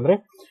ರಾಷ್ಟ್ರಗಳು ಏನಪ್ಪಾ ಅಂದ್ರೆ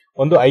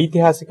ಒಂದು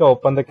ಐತಿಹಾಸಿಕ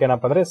ಒಪ್ಪಂದಕ್ಕೆ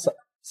ಏನಪ್ಪಾ ಅಂದ್ರೆ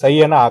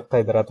ಸಹಿಯನ್ನ ಆಗ್ತಾ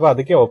ಇದ್ದಾರೆ ಅಥವಾ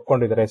ಅದಕ್ಕೆ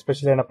ಒಪ್ಕೊಂಡಿದ್ದಾರೆ.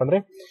 ಎಸ್ಪೆಷಲಿ ಏನಪ್ಪಾ ಅಂದ್ರೆ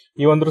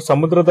ಈ ಒಂದು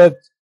ಸಮುದ್ರದ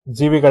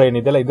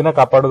ಜೀವಿಗಳೇನಿದೆಯಲ್ಲ ಇದನ್ನ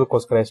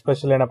ಕಾಪಾಡೋದಕ್ಕೋಸ್ಕರ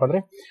ಎಸ್ಪೆಷಲಿ ಏನಪ್ಪಾ ಅಂದ್ರೆ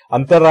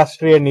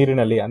ಅಂತಾರಾಷ್ಟ್ರೀಯ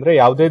ನೀರಿನಲ್ಲಿ ಅಂದ್ರೆ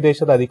ಯಾವುದೇ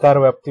ದೇಶದ ಅಧಿಕಾರ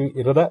ವ್ಯಾಪ್ತಿ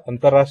ಇರದ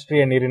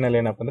ಅಂತಾರಾಷ್ಟ್ರೀಯ ನೀರಿನಲ್ಲಿ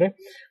ಏನಪ್ಪಾ ಅಂದ್ರೆ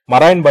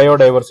ಮರೈನ್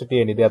ಬಯೋಡೈವರ್ಸಿಟಿ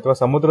ಏನಿದೆ ಅಥವಾ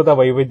ಸಮುದ್ರದ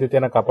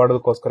ವೈವಿಧ್ಯತೆಯನ್ನ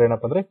ಕಾಪಾಡೋದಕ್ಕೋಸ್ಕರ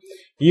ಏನಪ್ಪಾ ಅಂದ್ರೆ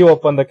ಈ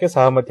ಒಪ್ಪಂದಕ್ಕೆ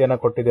ಸಹಮತಿಯನ್ನ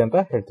ಕೊಟ್ಟಿದೆ ಅಂತ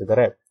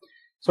ಹೇಳ್ತಿದ್ದಾರೆ.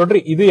 ಸೊ ನೋಡ್ರಿ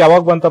ಇದು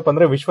ಯಾವಾಗ ಬಂತಪ್ಪ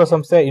ಅಂದ್ರೆ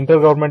ವಿಶ್ವಸಂಸ್ಥೆ ಇಂಟರ್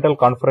ಗವರ್ಮೆಂಟಲ್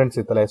ಕಾನ್ಫರೆನ್ಸ್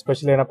ಇತ್ತಲ್ಲ,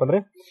 ಎಸ್ಪೆಷಲಿ ಏನಪ್ಪಾ ಅಂದ್ರೆ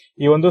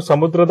ಈ ಒಂದು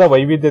ಸಮುದ್ರದ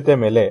ವೈವಿಧ್ಯತೆ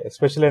ಮೇಲೆ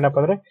ಎಸ್ಪೆಷಲಿ ಏನಪ್ಪಾ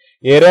ಅಂದ್ರೆ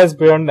ಏರಿಯಾಸ್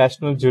ಬಿಯಾಂಡ್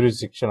ನ್ಯಾಷನಲ್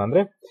ಜುರಿಸ್ಡಿಕ್ಷನ್.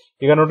 ಅಂದ್ರೆ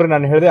ಈಗ ನೋಡ್ರಿ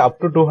ನಾನು ಹೇಳಿದೆ up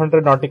to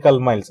 200 nautical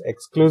miles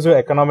exclusive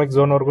economic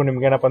zone ವರೆಗೂ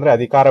ನಿಮ್ಗೆ ಏನಪ್ಪಾ ಅಂದ್ರೆ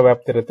ಅಧಿಕಾರ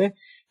ವ್ಯಾಪ್ತಿ ಇರುತ್ತೆ.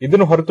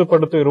 ಇದನ್ನು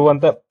ಹೊರತುಪಡಿತು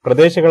ಇರುವಂತ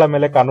ಪ್ರದೇಶಗಳ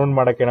ಮೇಲೆ ಕಾನೂನು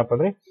ಮಾಡಕ್ಕೆ ಏನಪ್ಪಾ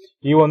ಅಂದ್ರೆ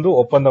ಈ ಒಂದು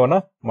ಒಪ್ಪಂದವನ್ನ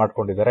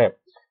ಮಾಡ್ಕೊಂಡಿದ್ದಾರೆ.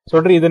 ಸೊ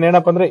ನೋಡ್ರಿ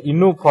ಇದನ್ನೇನಪ್ಪ ಅಂದ್ರೆ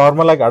ಇನ್ನೂ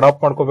ಫಾರ್ಮಲ್ ಆಗಿ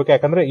ಅಡಾಪ್ಟ್ ಮಾಡ್ಕೋಬೇಕು.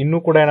 ಯಾಕಂದ್ರೆ ಇನ್ನೂ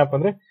ಕೂಡ ಏನಪ್ಪಾ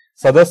ಅಂದ್ರೆ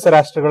ಸದಸ್ಯ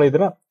ರಾಷ್ಟ್ರಗಳು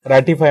ಇದನ್ನ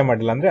ರಾಟಿಫೈ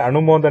ಮಾಡಿಲ್ಲ, ಅಂದ್ರೆ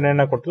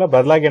ಅನುಮೋದನೆಯನ್ನ ಕೊಟ್ಟಿಲ್ಲ,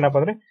 ಬದಲಾಗಿ ಏನಪ್ಪಾ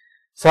ಅಂದ್ರೆ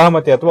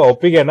ಸಹಮತಿ ಅಥವಾ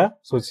ಒಪ್ಪಿಗೆಯನ್ನ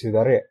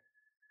ಸೂಚಿಸಿದ್ದಾರೆ.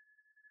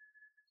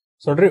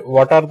 ಸೊ ನೋಡ್ರಿ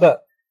what are the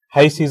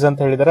high seize ಅಂತ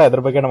ಹೇಳಿದರೆ ಅದ್ರ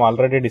ಬಗ್ಗೆ ನಾವು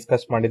ಆಲ್ರೆಡಿ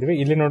ಡಿಸ್ಕಸ್ ಮಾಡಿದ್ವಿ.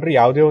 ಇಲ್ಲಿ ನೋಡ್ರಿ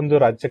ಯಾವುದೇ ಒಂದು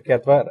ರಾಜ್ಯಕ್ಕೆ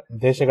ಅಥವಾ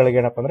ದೇಶಗಳಿಗೆ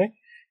ಏನಪ್ಪಾ ಅಂದ್ರೆ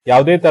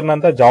ಯಾವುದೇ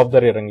ತರನಂತ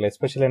ಜವಾಬ್ದಾರಿ ಇರಂಗಿಲ್ಲ.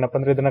 ಎಸ್ಪೆಷಲಿ ಏನಪ್ಪಾ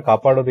ಅಂದ್ರೆ ಇದನ್ನ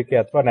ಕಾಪಾಡೋದಕ್ಕೆ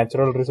ಅಥವಾ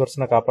ನ್ಯಾಚುರಲ್ ರಿಸೋರ್ಸ್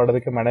ನ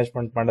ಕಾಪಾಡೋದಕ್ಕೆ,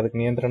 ಮ್ಯಾನೇಜ್ಮೆಂಟ್ ಮಾಡೋದಕ್ಕೆ,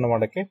 ನಿಯಂತ್ರಣ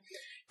ಮಾಡಕ್ಕೆ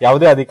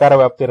ಯಾವುದೇ ಅಧಿಕಾರ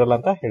ವ್ಯಾಪ್ತಿ ಇರಲ್ಲ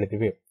ಅಂತ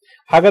ಹೇಳಿದ್ವಿ.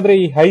 ಹಾಗಾದ್ರೆ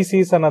ಈ ಹೈ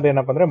ಸೀಸ್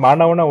ಅನ್ನೋದೇನಪ್ಪ ಅಂದ್ರೆ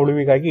ಮಾನವನ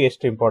ಉಳಿವಿಗಾಗಿ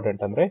ಎಷ್ಟು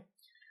ಇಂಪಾರ್ಟೆಂಟ್ ಅಂದ್ರೆ,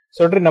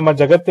 ಸೊ ನೋಡ್ರಿ ನಮ್ಮ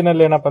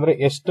ಜಗತ್ತಿನಲ್ಲಿ ಏನಪ್ಪಾ ಅಂದ್ರೆ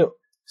ಎಷ್ಟು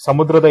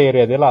ಸಮುದ್ರದ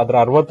ಏರಿಯಾ ಇದೆಯಲ್ಲ ಅದ್ರ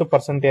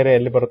 60% ಏರಿಯಾ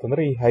ಎಲ್ಲಿ ಬರುತ್ತೆ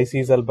ಅಂದ್ರೆ ಈ ಹೈ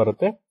ಸೀಸ್ ಅಲ್ಲಿ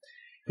ಬರುತ್ತೆ.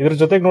 ಇದ್ರ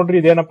ಜೊತೆಗೆ ನೋಡ್ರಿ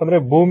ಇದೇನಪ್ಪ ಅಂದ್ರೆ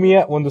ಭೂಮಿಯ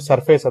ಒಂದು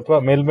ಸರ್ಫೇಸ್ ಅಥವಾ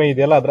ಮೇಲ್ಮೈ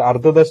ಇದೆಯಲ್ಲ ಅದ್ರ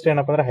ಅರ್ಧದಷ್ಟು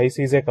ಏನಪ್ಪಾ ಅಂದ್ರೆ ಹೈ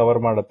ಸೀಸೇ ಕವರ್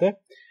ಮಾಡುತ್ತೆ.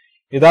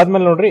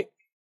 ಇದಾದ್ಮೇಲೆ ನೋಡ್ರಿ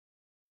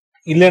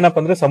ಇಲ್ಲೇನಪ್ಪ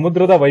ಅಂದ್ರೆ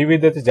ಸಮುದ್ರದ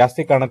ವೈವಿಧ್ಯತೆ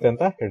ಜಾಸ್ತಿ ಕಾಣುತ್ತೆ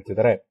ಅಂತ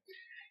ಹೇಳ್ತಿದ್ದಾರೆ.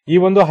 ಈ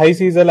ಒಂದು ಹೈ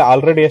ಸೀಸ್ ಅಲ್ಲಿ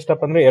ಆಲ್ರೆಡಿ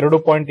ಎಷ್ಟಪ್ಪ ಅಂದ್ರೆ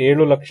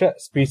 2.7 ಲಕ್ಷ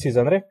ಸ್ಪೀಸೀಸ್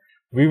ಅಂದ್ರೆ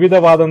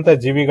ವಿವಿಧವಾದಂತ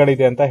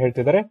ಜೀವಿಗಳಿದೆ ಅಂತ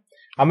ಹೇಳ್ತಿದ್ದಾರೆ.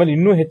 ಆಮೇಲೆ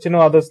ಇನ್ನೂ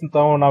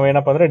ಹೆಚ್ಚಿನವಾದಂತ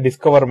ನಾವೇನಪ್ಪ ಅಂದ್ರೆ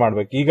ಡಿಸ್ಕವರ್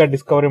ಮಾಡ್ಬೇಕು. ಈಗ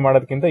ಡಿಸ್ಕವರಿ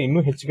ಮಾಡೋದಕ್ಕಿಂತ ಇನ್ನೂ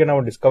ಹೆಚ್ಚಿಗೆ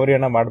ನಾವು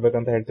ಡಿಸ್ಕವರಿಯನ್ನ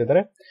ಮಾಡ್ಬೇಕಂತ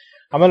ಹೇಳ್ತಿದ್ದಾರೆ.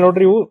 ಆಮೇಲೆ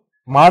ನೋಡ್ರಿ ಇವು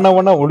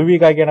ಮಾನವನ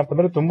ಉಳಿವಿಗಾಗಿ ಏನಪ್ಪ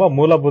ಅಂದ್ರೆ ತುಂಬಾ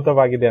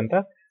ಮೂಲಭೂತವಾಗಿದೆ ಅಂತ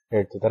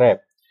ಹೇಳ್ತಿದ್ದಾರೆ.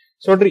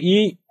 ಸೊ ನೋಡ್ರಿ ಈ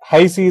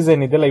ಹೈ ಸೀಸ್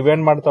ಏನಿದೆಯಲ್ಲ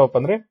ಇವೇನ್ ಮಾಡ್ತಾವಪ್ಪ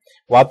ಅಂದ್ರೆ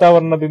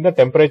ವಾತಾವರಣದಿಂದ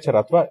ಟೆಂಪರೇಚರ್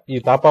ಅಥವಾ ಈ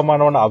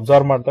ತಾಪಮಾನವನ್ನ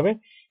ಅಬ್ಸರ್ವ್ ಮಾಡ್ತವೆ.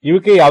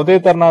 ಇವಕ್ಕೆ ಯಾವುದೇ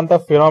ತರನಾದಂತ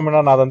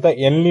ಫಿನಾಮಿನನ್ ಆದಂತ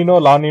ಎಲ್ನಿನೋ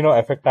ಲಾನಿನೋ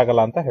ಎಫೆಕ್ಟ್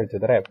ಆಗಲ್ಲ ಅಂತ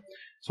ಹೇಳ್ತಿದ್ದಾರೆ.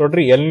 ಸೊ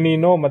ನೋಡ್ರಿ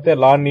ಎಲ್ನಿನೋ ಮತ್ತೆ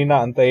ಲಾನಿನಾ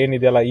ಅಂತ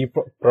ಏನಿದೆಯಲ್ಲ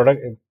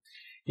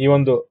ಈ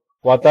ಒಂದು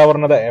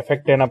ವಾತಾವರಣದ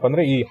ಎಫೆಕ್ಟ್ ಏನಪ್ಪಾ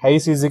ಅಂದ್ರೆ ಈ ಹೈ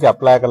ಸೀಸ್ಗೆ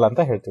ಅಪ್ಲೈ ಆಗಲ್ಲ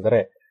ಅಂತ ಹೇಳ್ತಿದ್ದಾರೆ.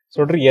 ಸೊ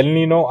ನೋಡ್ರಿ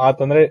ಎಲ್ನಿನೋ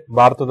ಆತಂದ್ರೆ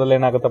ಭಾರತದಲ್ಲಿ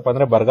ಏನಾಗತ್ತಪ್ಪ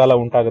ಅಂದ್ರೆ ಬರಗಾಲ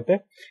ಉಂಟಾಗುತ್ತೆ.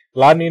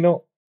 ಲಾನಿನೋ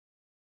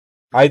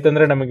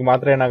ಆಯ್ತಂದ್ರೆ ನಮಗೆ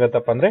ಮಾತ್ರ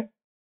ಏನಾಗತ್ತಪ್ಪ ಅಂದ್ರೆ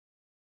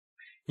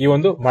ಈ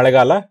ಒಂದು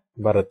ಮಳೆಗಾಲ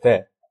ಬರುತ್ತೆ.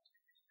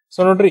 ಸೊ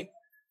ನೋಡ್ರಿ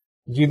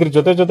ಇದ್ರ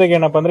ಜೊತೆಗೆ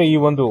ಏನಪ್ಪಾ ಅಂದ್ರೆ ಈ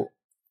ಒಂದು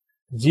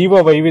ಜೀವ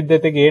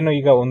ವೈವಿಧ್ಯತೆಗೆ ಏನು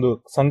ಈಗ ಒಂದು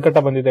ಸಂಕಟ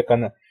ಬಂದಿದೆ,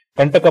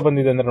 ಕಂಟಕ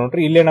ಬಂದಿದೆ ಅಂದ್ರೆ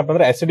ನೋಡ್ರಿ ಇಲ್ಲಿ ಏನಪ್ಪಾ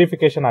ಅಂದ್ರೆ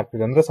ಅಸಿಡಿಫಿಕೇಶನ್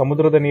ಆಗ್ತಿದೆ. ಅಂದ್ರೆ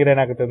ಸಮುದ್ರದ ನೀರ್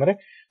ಏನಾಗುತ್ತೆ ಅಂದ್ರೆ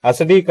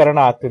ಅಸಿಡೀಕರಣ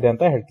ಆಗ್ತಿದೆ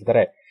ಅಂತ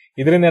ಹೇಳ್ತಿದ್ದಾರೆ.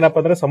 ಇದರಿಂದ ಏನಪ್ಪಾ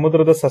ಅಂದ್ರೆ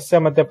ಸಮುದ್ರದ ಸಸ್ಯ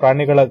ಮತ್ತೆ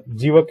ಪ್ರಾಣಿಗಳ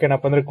ಜೀವಕ್ಕೆ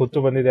ಏನಪ್ಪಾ ಅಂದ್ರೆ ಕುತ್ತು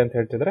ಬಂದಿದೆ ಅಂತ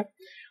ಹೇಳ್ತಿದ್ರೆ.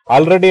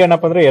 ಆಲ್ರೆಡಿ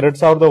ಏನಪ್ಪಾ ಅಂದ್ರೆ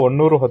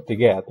 2100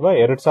 ಹೊತ್ತಿಗೆ ಅಥವಾ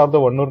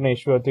 2100ನೇ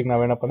ಇಸ್ವಿ ಹೊತ್ತಿಗೆ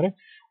ನಾವೇನಪ್ಪಾ ಅಂದ್ರೆ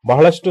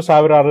ಬಹಳಷ್ಟು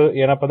ಸಾವಿರಾರು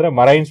ಏನಪ್ಪಾ ಅಂದ್ರೆ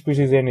ಮರೈನ್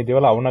ಸ್ಪೀಸೀಸ್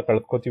ಏನಿದೀವಲ್ಲ ಅವನ್ನ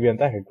ಕಳ್ಕೊತೀವಿ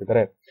ಅಂತ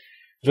ಹೇಳ್ತಿದ್ದಾರೆ.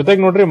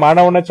 ಜೊತೆಗೆ ನೋಡ್ರಿ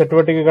ಮಾನವನ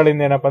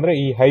ಚಟುವಟಿಕೆಗಳಿಂದ ಏನಪ್ಪಾ ಅಂದ್ರೆ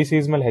ಈ ಹೈ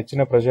ಸೀಸ್ ಮೇಲೆ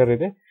ಹೆಚ್ಚಿನ ಪ್ರೆಷರ್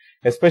ಇದೆ.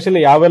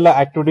 ಎಸ್ಪೆಷಲಿ ಯಾವೆಲ್ಲ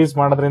ಆಕ್ಟಿವಿಟೀಸ್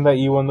ಮಾಡೋದ್ರಿಂದ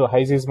ಈ ಒಂದು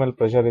ಹೈ ಸೀಸ್ ಮೇಲೆ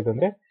ಪ್ರೆಷರ್ ಇದೆ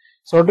ಅಂದ್ರೆ,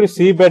 ಸೊ ನೋಡ್ರಿ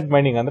ಸೀ ಬೆಡ್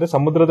ಮೈನಿಂಗ್ ಅಂದ್ರೆ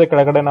ಸಮುದ್ರದ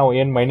ಕೆಳಗಡೆ ನಾವು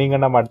ಏನ್ ಮೈನಿಂಗ್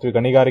ಅನ್ನ ಮಾಡ್ತೀವಿ,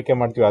 ಗಣಿಗಾರಿಕೆ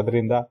ಮಾಡ್ತೀವಿ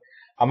ಅದರಿಂದ.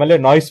 ಆಮೇಲೆ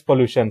ನಾಯ್ಸ್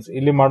ಪೊಲ್ಯೂಷನ್ಸ್,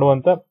 ಇಲ್ಲಿ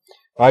ಮಾಡುವಂತ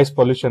ನಾಯ್ಸ್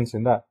ಪೊಲ್ಯೂಷನ್ಸ್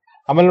ಇಂದ.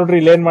 ಆಮೇಲೆ ನೋಡ್ರಿ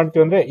ಇಲ್ಲಿ ಏನ್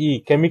ಮಾಡ್ತೀವಿ ಅಂದ್ರೆ ಈ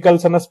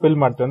ಕೆಮಿಕಲ್ಸ್ ಅನ್ನ ಸ್ಪಿಲ್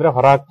ಮಾಡ್ತೀವಿ ಅಂದ್ರೆ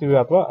ಹೊರ ಹಾಕ್ತಿವಿ,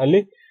 ಅಥವಾ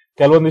ಅಲ್ಲಿ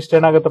ಕೆಲವೊಂದಿಷ್ಟು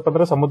ಏನಾಗತ್ತಪ್ಪ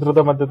ಅಂದ್ರೆ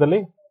ಸಮುದ್ರದ ಮಧ್ಯದಲ್ಲಿ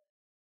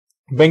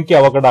ಬೆಂಕಿ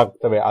ಅವಘಡ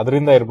ಆಗ್ತವೆ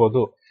ಅದರಿಂದ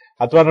ಇರ್ಬೋದು.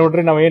 ಅಥವಾ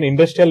ನೋಡ್ರಿ ನಾವ್ ಏನ್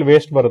ಇಂಡಸ್ಟ್ರಿಯಲ್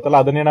ವೇಸ್ಟ್ ಬರುತ್ತಲ್ಲ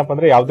ಅದನ್ನೇನಪ್ಪ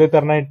ಅಂದ್ರೆ ಯಾವ್ದೇ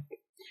ತರನ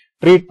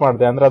ಟ್ರೀಟ್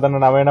ಮಾಡಿದೆ ಅಂದ್ರೆ ಅದನ್ನ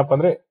ನಾವೇನಪ್ಪ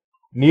ಅಂದ್ರೆ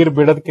ನೀರ್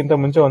ಬಿಡೋದಕ್ಕಿಂತ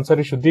ಮುಂಚೆ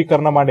ಒಂದ್ಸರಿ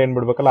ಶುದ್ಧೀಕರಣ ಮಾಡಿ ಏನ್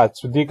ಬಿಡ್ಬೇಕಲ್ಲ, ಆ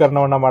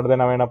ಶುದ್ಧೀಕರಣವನ್ನ ಮಾಡದೆ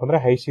ನಾವೇನಪ್ಪ ಅಂದ್ರೆ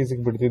ಹೈ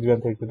ಸೀಸ್ಗೆ ಬಿಡ್ತಿದ್ವಿ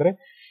ಅಂತ ಹೇಳ್ತಿದ್ರೆ.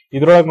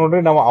 ಇದ್ರೊಳಗೆ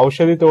ನೋಡ್ರಿ ನಾವು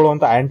ಔಷಧಿ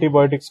ತಗೊಳ್ಳುವಂತ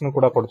ಆಂಟಿಬಯೋಟಿಕ್ಸ್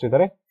ಕೂಡ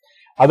ಕೊಡ್ತಿದ್ದಾರೆ.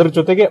 ಅದ್ರ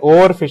ಜೊತೆಗೆ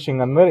ಓವರ್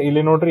ಫಿಶಿಂಗ್ ಅಂದ್ರೆ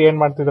ಇಲ್ಲಿ ನೋಡ್ರಿ ಏನ್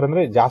ಮಾಡ್ತಿದ್ರೆ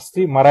ಅಂದ್ರೆ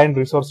ಜಾಸ್ತಿ ಮರೈನ್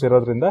ರಿಸೋರ್ಸ್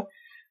ಇರೋದ್ರಿಂದ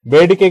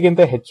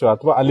ಬೇಡಿಕೆಗಿಂತ ಹೆಚ್ಚು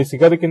ಅಥವಾ ಅಲ್ಲಿ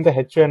ಸಿಗೋದಕ್ಕಿಂತ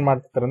ಹೆಚ್ಚು ಏನ್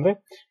ಮಾಡ್ತಿದ್ದಾರೆ ಅಂದ್ರೆ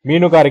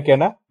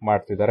ಮೀನುಗಾರಿಕೆಯನ್ನ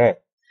ಮಾಡ್ತಿದ್ದಾರೆ.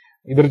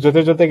 ಇದ್ರ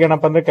ಜೊತೆಗೆ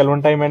ಏನಪ್ಪಾ ಅಂದ್ರೆ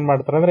ಕೆಲವೊಂದ್ ಟೈಮ್ ಏನ್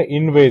ಮಾಡ್ತಾರೆ ಅಂದ್ರೆ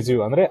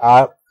ಇನ್ವೇಸಿವ್ ಅಂದ್ರೆ ಆ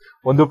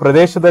ಒಂದು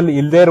ಪ್ರದೇಶದಲ್ಲಿ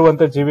ಇಲ್ಲದೆ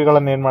ಇರುವಂತ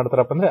ಜೀವಿಗಳನ್ನ ಏನ್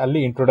ಮಾಡ್ತಾರಪ್ಪ ಅಂದ್ರೆ ಅಲ್ಲಿ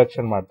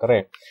ಇಂಟ್ರೊಡಕ್ಷನ್ ಮಾಡ್ತಾರೆ.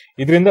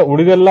 ಇದರಿಂದ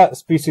ಉಳಿದೆಲ್ಲ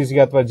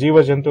ಸ್ಪೀಸೀಸ್ಗೆ ಅಥವಾ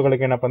ಜೀವ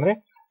ಜಂತುಗಳಿಗೆ ಏನಪ್ಪಾ ಅಂದ್ರೆ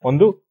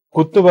ಒಂದು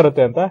ಕುತ್ತು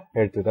ಬರುತ್ತೆ ಅಂತ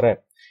ಹೇಳ್ತಿದ್ದಾರೆ.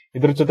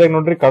 ಇದ್ರ ಜೊತೆಗೆ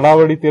ನೋಡ್ರಿ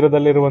ಕರಾವಳಿ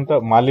ತೀರದಲ್ಲಿರುವಂತ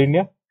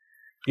ಮಾಲಿನ್ಯ,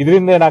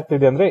 ಇದರಿಂದ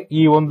ಏನಾಗ್ತಿದೆ ಅಂದ್ರೆ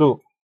ಈ ಒಂದು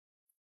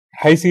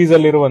ಹೈ ಸೀಸ್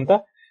ಅಲ್ಲಿರುವಂತ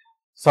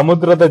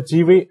ಸಮುದ್ರದ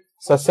ಜೀವಿ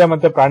ಸಸ್ಯ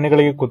ಮತ್ತೆ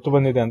ಪ್ರಾಣಿಗಳಿಗೆ ಕುತ್ತು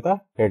ಬಂದಿದೆ ಅಂತ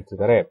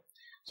ಹೇಳ್ತಿದ್ದಾರೆ.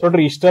 ಸೊ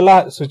ನೋಡ್ರಿ ಇಷ್ಟೆಲ್ಲ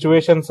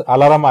ಸಿಚುವೇಶನ್ಸ್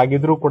ಅಲಾರಾಮ್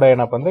ಆಗಿದ್ರು ಕೂಡ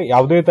ಏನಪ್ಪಾ ಅಂದ್ರೆ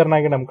ಯಾವುದೇ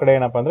ತರನಾಗಿ ನಮ್ ಕಡೆ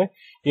ಏನಪ್ಪಾ ಅಂದ್ರೆ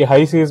ಈ ಹೈ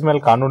ಸೀಸ್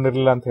ಮೇಲೆ ಕಾನೂನು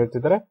ಇರಲಿಲ್ಲ ಅಂತ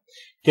ಹೇಳ್ತಿದ್ದಾರೆ.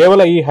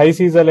 ಕೇವಲ ಈ ಹೈ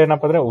ಸೀಸ್ ಅಲ್ಲಿ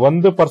ಏನಪ್ಪಾ ಅಂದ್ರೆ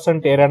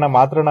 1% ಏರಿಯಾನ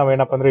ಮಾತ್ರ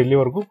ನಾವೇನಪ್ಪಾ ಅಂದ್ರೆ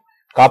ಇಲ್ಲಿವರೆಗೂ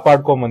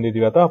ಕಾಪಾಡ್ಕೊಂಡ್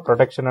ಬಂದಿದೀವಿ ಅಥವಾ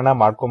ಪ್ರೊಟೆಕ್ಷನ್ ಅನ್ನ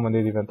ಮಾಡ್ಕೊಂಡ್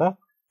ಬಂದಿದೀವಿ ಅಂತ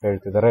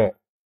ಹೇಳ್ತಿದ್ದಾರೆ.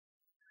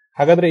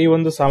 ಹಾಗಾದ್ರೆ ಈ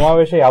ಒಂದು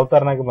ಸಮಾವೇಶ ಯಾವ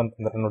ತರನಾಗಿ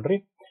ಬಂತಂದ್ರೆ ನೋಡ್ರಿ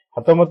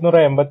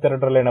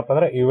 1982 ಏನಪ್ಪಾ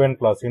ಅಂದ್ರೆ UN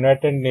class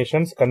United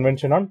Nations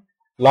convention on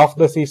law of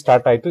the C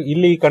start ಆಯ್ತು.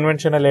 ಇಲ್ಲಿ ಈ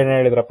ಕನ್ವೆನ್ಷನ್ ಅಲ್ಲಿ ಏನ್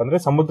ಹೇಳಿದ್ರಪ್ಪ ಅಂದ್ರೆ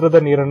ಸಮುದ್ರದ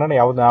ನೀರನ್ನ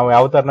ನಾವು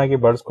ಯಾವ ತರನಾಗಿ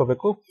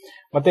ಬಳಸ್ಕೋಬೇಕು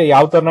ಮತ್ತೆ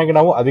ಯಾವ ತರನಾಗಿ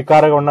ನಾವು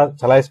ಅಧಿಕಾರಗಳನ್ನ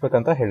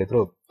ಚಲಾಯಿಸಬೇಕಂತ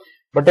ಹೇಳಿದ್ರು.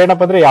 ಬಟ್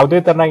ಏನಪ್ಪಾ ಅಂದ್ರೆ ಯಾವುದೇ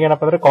ತರನಾಗಿ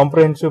ಏನಪ್ಪಾ ಅಂದ್ರೆ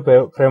ಕಾಂಪ್ರಿಹೆನ್ಸಿವ್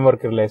ಫ್ರೇಮ್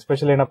ವರ್ಕ್ ಇರಲಿಲ್ಲ,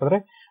 ಎಸ್ಪೆಷಲಿ ಏನಪ್ಪಾ ಅಂದ್ರೆ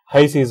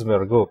ಹೈ ಸೀಸ್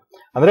ವರ್ಗು.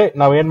 ಅಂದ್ರೆ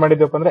ನಾವ್ ಏನ್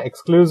ಮಾಡಿದ್ವಪ್ಪ ಅಂದ್ರೆ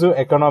ಎಕ್ಸ್ಕ್ಲೂಸಿವ್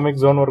ಎಕನಾಮಿಕ್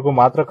ಝೋನ್ ವರ್ಗು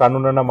ಮಾತ್ರ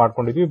ಕಾನೂನನ್ನ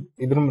ಮಾಡ್ಕೊಂಡಿದ್ವಿ.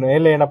 ಇದ್ರ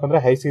ಮೇಲೆ ಏನಪ್ಪಾ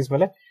ಅಂದ್ರೆ ಹೈ ಸೀಸ್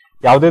ಮೇಲೆ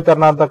ಯಾವುದೇ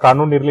ತರನಾದ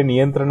ಕಾನೂನು ಇರಲಿ,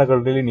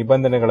 ನಿಯಂತ್ರಣಗಳಿರಲಿ,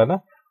 ನಿಬಂಧನೆಗಳನ್ನ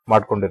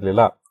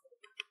ಮಾಡ್ಕೊಂಡಿರ್ಲಿಲ್ಲ.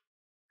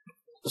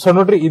 ಸೊ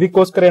ನೋಡ್ರಿ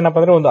ಇದಕ್ಕೋಸ್ಕರ ಏನಪ್ಪಾ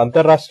ಅಂದ್ರೆ ಒಂದು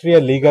ಅಂತಾರಾಷ್ಟ್ರೀಯ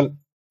ಲೀಗಲ್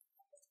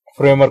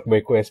ಫ್ರೇಮ್ ವರ್ಕ್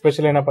ಬೇಕು.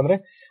 ಎಸ್ಪೆಷಲಿ ಏನಪ್ಪಾ ಅಂದ್ರೆ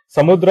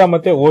ಸಮುದ್ರ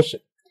ಮತ್ತೆ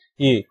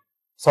ಈ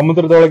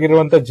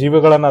ಸಮುದ್ರದೊಳಗಿರುವಂತ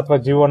ಜೀವಿಗಳನ್ನ ಅಥವಾ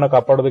ಜೀವವನ್ನ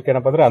ಕಾಪಾಡೋದಕ್ಕೆ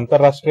ಏನಪ್ಪಾ ಅಂದ್ರೆ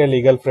ಅಂತಾರಾಷ್ಟ್ರೀಯ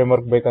ಲೀಗಲ್ ಫ್ರೇಮ್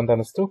ವರ್ಕ್ ಬೇಕಂತ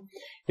ಅನಿಸ್ತು.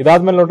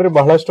 ಇದಾದ್ಮೇಲೆ ನೋಡ್ರಿ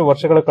ಬಹಳಷ್ಟು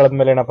ವರ್ಷಗಳ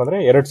ಕಳೆದ್ಮೇಲೆ ಏನಪ್ಪಾ ಅಂದ್ರೆ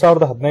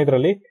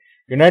 2015ರಲ್ಲಿ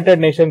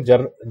ಯುನೈಟೆಡ್ ನೇಷನ್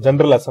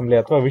ಜನರಲ್ ಅಸೆಂಬ್ಲಿ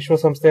ಅಥವಾ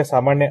ವಿಶ್ವಸಂಸ್ಥೆಯ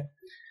ಸಾಮಾನ್ಯ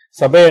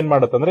ಸಭೆ ಏನ್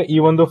ಮಾಡುತ್ತಂದ್ರೆ ಈ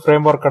ಒಂದು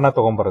ಫ್ರೇಮ್ ವರ್ಕ್ ಅನ್ನ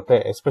ತಗೊಂಡ್ಬರುತ್ತೆ.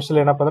 ಎಸ್ಪೆಷಲಿ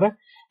ಏನಪ್ಪಾ ಅಂದ್ರೆ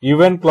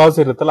ಯುಎನ್ ಕ್ಲಾಸ್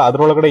ಇರುತ್ತಲ್ಲ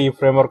ಅದ್ರೊಳಗಡೆ ಈ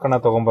ಫ್ರೇಮ್ ವರ್ಕ್ ಅನ್ನ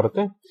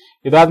ತಗೊಂಡ್ಬರುತ್ತೆ.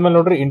 ಇದಾದ್ಮೇಲೆ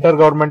ನೋಡ್ರಿ ಇಂಟರ್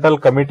ಗವರ್ಮೆಂಟಲ್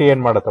ಕಮಿಟಿ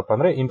ಏನ್ ಮಾಡತ್ತಪ್ಪ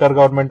ಅಂದ್ರೆ ಇಂಟರ್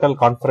ಗವರ್ಮೆಂಟಲ್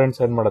ಕಾನ್ಫರೆನ್ಸ್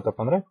ಏನ್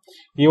ಮಾಡತ್ತಪ್ಪ ಅಂದ್ರೆ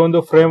ಈ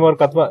ಒಂದು ಫ್ರೇಮ್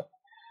ವರ್ಕ್ ಅಥವಾ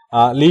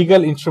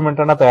ಲೀಗಲ್ ಇನ್ಸ್ಟ್ರೂಮೆಂಟ್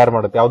ಅನ್ನ ತಯಾರು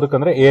ಮಾಡುತ್ತೆ.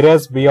 ಯಾವ್ದಕ್ಕಂದ್ರೆ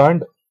areas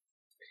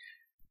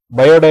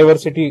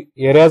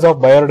of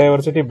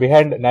biodiversity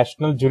behind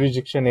national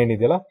jurisdiction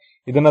ಏನಿದೆಯಲ್ಲ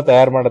ಇದನ್ನ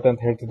ತಯಾರು ಮಾಡುತ್ತೆ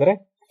ಅಂತ ಹೇಳ್ತಿದ್ದಾರೆ.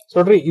 ಸೊ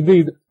ನೋಡ್ರಿ ಇದು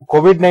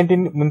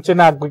ಕೋವಿಡ್-19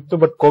 ಮುಂಚೆನೇ ಆಗ್ಬಿತ್ತು,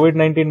 ಬಟ್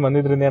ಕೋವಿಡ್-19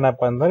 ಬಂದಿದ್ರಿಂದ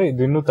ಏನಪ್ಪಾ ಅಂದ್ರೆ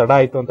ಇದು ಇನ್ನೂ ತಡ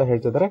ಆಯ್ತು ಅಂತ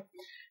ಹೇಳ್ತಿದ್ದಾರೆ.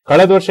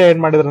 ಕಳೆದ ವರ್ಷ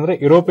ಏನ್ ಮಾಡಿದ್ರು ಅಂದ್ರೆ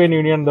ಯುರೋಪಿಯನ್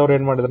ಯೂನಿಯನ್ ದವ್ರು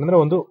ಏನ್ ಮಾಡಿದ್ರು ಅಂದ್ರೆ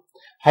ಒಂದು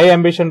ಹೈ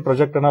ಅಂಬಿಷನ್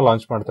ಪ್ರಾಜೆಕ್ಟ್ ಅನ್ನ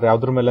ಲಾಂಚ್ ಮಾಡ್ತಾರೆ.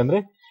 ಯಾವ್ದ್ರ ಮೇಲೆ ಅಂದ್ರೆ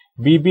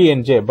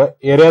BBNJ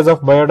areas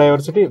of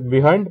biodiversity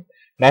behind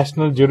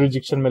national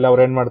jurisdiction ಮೇಲೆ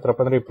ಅವ್ರು ಏನ್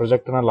ಮಾಡ್ತಾರಪ್ಪ ಅಂದ್ರೆ ಈ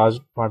ಪ್ರಾಜೆಕ್ಟ್ ಅನ್ನ ಲಾಂಚ್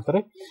ಮಾಡ್ತಾರೆ.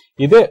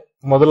 ಇದೇ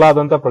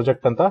ಮೊದಲಾದಂತ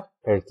ಪ್ರಾಜೆಕ್ಟ್ ಅಂತ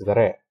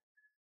ಹೇಳ್ತಿದ್ದಾರೆ.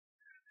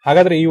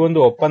 ಹಾಗಾದ್ರೆ ಈ ಒಂದು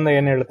ಒಪ್ಪಂದ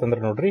ಏನ್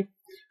ಹೇಳುತ್ತಂದ್ರೆ ನೋಡ್ರಿ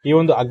ಈ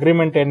ಒಂದು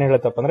ಅಗ್ರಿಮೆಂಟ್ ಏನ್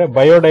ಹೇಳುತ್ತಪ್ಪ ಅಂದ್ರೆ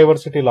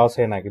ಬಯೋಡೈವರ್ಸಿಟಿ ಲಾಸ್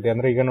ಏನಾಗಿದೆ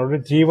ಅಂದ್ರೆ ಈಗ ನೋಡ್ರಿ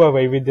ಜೀವ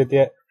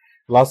ವೈವಿಧ್ಯತೆಯ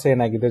ಲಾಸ್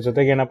ಏನಾಗಿದೆ,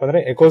 ಜೊತೆಗೆ ಏನಪ್ಪಾ ಅಂದ್ರೆ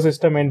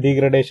ಎಕೋಸಿಸ್ಟಮ್ ಏನ್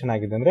ಡಿಗ್ರೇಡೇಷನ್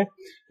ಆಗಿದೆ. ಅಂದ್ರೆ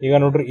ಈಗ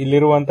ನೋಡ್ರಿ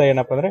ಇಲ್ಲಿರುವಂತ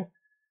ಏನಪ್ಪಾ ಅಂದ್ರೆ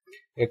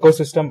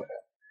ಎಕೋಸಿಸ್ಟಮ್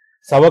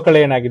ಸವಕಳಿ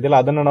ಏನಾಗಿದೆಯಲ್ಲ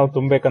ಅದನ್ನ ನಾವು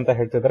ತುಂಬಬೇಕಂತ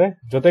ಹೇಳ್ತಿದ್ದಾರೆ.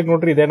 ಜೊತೆಗೆ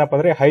ನೋಡ್ರಿ ಇದೇನಪ್ಪ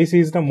ಅಂದ್ರೆ ಹೈ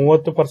ಸೀಸ್ ನ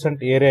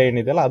 30% ಏರಿಯಾ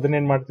ಏನಿದೆಯಲ್ಲ ಅದನ್ನ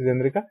ಏನ್ ಮಾಡ್ತಿದೆ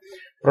ಅಂದ್ರೆ ಈಗ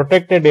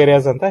ಪ್ರೊಟೆಕ್ಟೆಡ್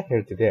ಏರಿಯಾಸ್ ಅಂತ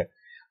ಹೇಳ್ತಿದೆ.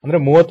 ಅಂದ್ರೆ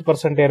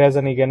 30% ಏರಿಯಾಸ್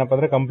ಈಗ ಏನಪ್ಪಾ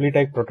ಅಂದ್ರೆ ಕಂಪ್ಲೀಟ್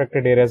ಆಗಿ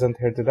ಪ್ರೊಟೆಕ್ಟೆಡ್ ಏರಿಯಾಸ್ ಅಂತ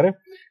ಹೇಳ್ತಿದ್ದಾರೆ.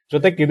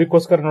 ಜೊತೆಗೆ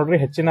ಇದಕ್ಕೋಸ್ಕರ ನೋಡ್ರಿ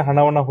ಹೆಚ್ಚಿನ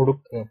ಹಣವನ್ನ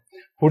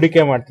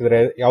ಹೂಡಿಕೆ ಮಾಡ್ತಿದ್ದಾರೆ.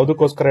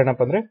 ಯಾವ್ದಕ್ಕೋಸ್ಕರ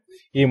ಏನಪ್ಪಾ ಅಂದ್ರೆ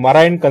ಈ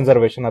ಮರೈನ್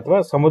ಕನ್ಸರ್ವೇಷನ್ ಅಥವಾ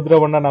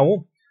ಸಮುದ್ರವನ್ನ ನಾವು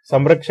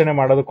ಸಂರಕ್ಷಣೆ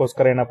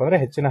ಮಾಡೋದಕ್ಕೋಸ್ಕರ ಏನಪ್ಪಾ ಅಂದ್ರೆ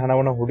ಹೆಚ್ಚಿನ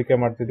ಹಣವನ್ನ ಹೂಡಿಕೆ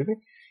ಮಾಡ್ತಿದೀವಿ.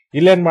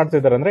 ಇಲ್ಲೇನ್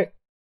ಮಾಡ್ತಿದ್ದಾರೆ ಅಂದ್ರೆ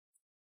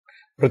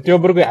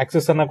ಪ್ರತಿಯೊಬ್ಬರಿಗೂ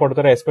ಆಕ್ಸೆಸ್ ಅನ್ನ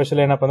ಕೊಡ್ತಾರೆ.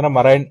 ಎಸ್ಪೆಷಲಿ ಏನಪ್ಪಾ ಅಂದ್ರೆ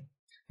ಮರೈನ್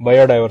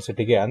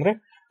ಬಯೋಡೈವರ್ಸಿಟಿಗೆ ಅಂದ್ರೆ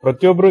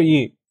ಪ್ರತಿಯೊಬ್ರು ಈ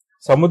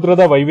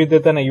ಸಮುದ್ರದ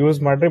ವೈವಿಧ್ಯತೆನ ಯೂಸ್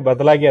ಮಾಡ್ರಿ,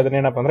 ಬದಲಾಗಿ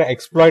ಅದನ್ನೇನಪ್ಪ ಅಂದ್ರೆ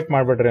ಎಕ್ಸ್ಪ್ಲಾಯ್ಟ್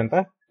ಮಾಡ್ಬಿಡ್ರಿ ಅಂತ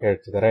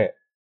ಹೇಳ್ತಿದ್ದಾರೆ.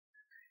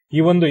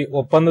 ಈ ಒಂದು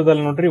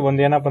ಒಪ್ಪಂದದಲ್ಲಿ ನೋಡ್ರಿ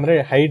ಒಂದೇನಪ್ಪ ಅಂದ್ರೆ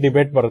ಹೈ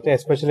ಡಿಬೇಟ್ ಬರುತ್ತೆ.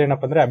 ಎಸ್ಪೆಷಲಿ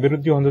ಏನಪ್ಪ ಅಂದ್ರೆ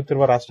ಅಭಿವೃದ್ಧಿ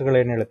ಹೊಂದುತ್ತಿರುವ ರಾಷ್ಟ್ರಗಳು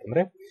ಏನ್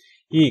ಹೇಳುತ್ತಂದ್ರೆ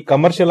ಈ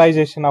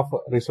ಕಮರ್ಷಿಯಲೈಸೇಷನ್ ಆಫ್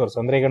ರಿಸೋರ್ಸ್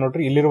ಅಂದ್ರೆ ಈಗ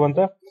ನೋಡ್ರಿ ಇಲ್ಲಿರುವಂತ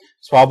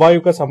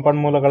ಸ್ವಾಭಾವಿಕ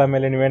ಸಂಪನ್ಮೂಲಗಳ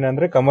ಮೇಲೆ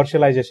ನೀವೇನಂದ್ರೆ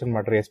ಕಮರ್ಷಿಯಲೈಸೇಷನ್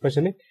ಮಾಡ್ರಿ,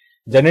 ಎಸ್ಪೆಷಲಿ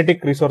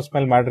ಜೆನೆಟಿಕ್ ರಿಸೋರ್ಸ್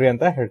ಮೇಲೆ ಮಾಡ್ರಿ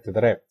ಅಂತ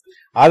ಹೇಳ್ತಿದ್ದಾರೆ.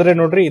 ಆದ್ರೆ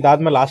ನೋಡ್ರಿ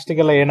ಇದಾದ್ಮೇಲೆ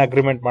ಲಾಸ್ಟಿಗೆಲ್ಲ ಏನ್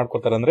ಅಗ್ರಿಮೆಂಟ್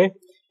ಮಾಡ್ಕೋತಾರೆ ಅಂದ್ರೆ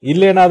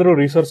ಇಲ್ಲೇನಾದ್ರೂ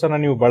ರಿಸೋರ್ಸ್ ಅನ್ನ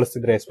ನೀವು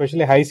ಬಳಸಿದ್ರೆ,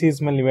 ಎಸ್ಪೆಷಲಿ ಹೈ ಸೀಸ್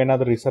ಮೇಲೆ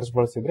ನೀವೇನಾದ್ರೂ ರಿಸೋರ್ಸ್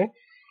ಬಳಸಿದ್ರೆ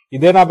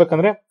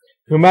ಇದೇನಾಗಬೇಕಂದ್ರೆ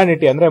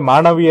ಹ್ಯುಮ್ಯಾನಿಟಿ ಅಂದ್ರೆ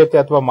ಮಾನವೀಯತೆ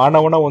ಅಥವಾ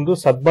ಮಾನವನ ಒಂದು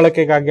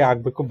ಸದ್ಬಳಕೆಗಾಗಿ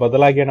ಆಗ್ಬೇಕು.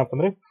 ಬದಲಾಗಿ ಏನಪ್ಪ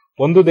ಅಂದ್ರೆ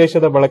ಒಂದು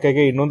ದೇಶದ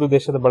ಬಳಕೆಗೆ ಇನ್ನೊಂದು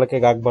ದೇಶದ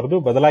ಬಳಕೆಗೆ ಆಗ್ಬಾರ್ದು.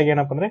 ಬದಲಾಗಿ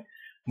ಏನಪ್ಪ ಅಂದ್ರೆ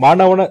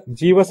ಮಾನವನ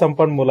ಜೀವ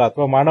ಸಂಪನ್ಮೂಲ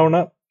ಅಥವಾ ಮಾನವನ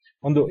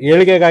ಒಂದು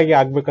ಏಳಿಗೆಗಾಗಿ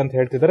ಆಗ್ಬೇಕಂತ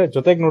ಹೇಳ್ತಿದ್ದಾರೆ.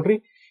 ಜೊತೆಗೆ ನೋಡ್ರಿ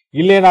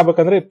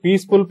ಇಲ್ಲೇನಾಗಬೇಕಂದ್ರೆ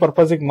ಪೀಸ್ಫುಲ್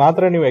ಪರ್ಪಸ್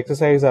ಮಾತ್ರ ನೀವು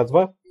ಎಕ್ಸರ್ಸೈಸ್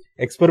ಅಥವಾ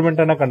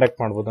ಎಕ್ಸ್ಪೆರಿಮೆಂಟ್ ಅನ್ನ ಕಂಡಕ್ಟ್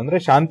ಮಾಡಬಹುದು. ಅಂದ್ರೆ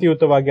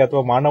ಶಾಂತಿಯುತವಾಗಿ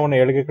ಅಥವಾ ಮಾನವನ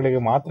ಏಳಿಗೆ ಕಡೆಗೆ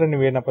ಮಾತ್ರ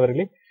ನೀವೇನಪ್ಪ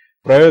ಅದರಲ್ಲಿ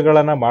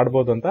ಪ್ರಯೋಗಗಳನ್ನ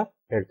ಮಾಡಬಹುದು ಅಂತ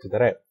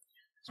ಹೇಳ್ತಿದ್ದಾರೆ.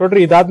 ಸೊ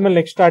ನೋಡ್ರಿ ಇದಾದ್ಮೇಲೆ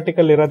ನೆಕ್ಸ್ಟ್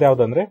ಆರ್ಟಿಕಲ್ ಇರೋದು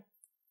ಯಾವ್ದಂದ್ರೆ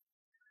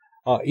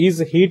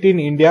is heat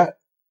in India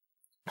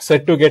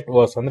set to get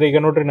verse ಅಂದ್ರೆ ಈಗ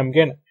ನೋಡ್ರಿ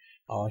ನಮ್ಗೆ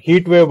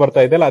ಹೀಟ್ ವೇವ್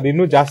ಬರ್ತಾ ಇದೆಯಲ್ಲ ಅದು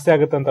ಇನ್ನೂ ಜಾಸ್ತಿ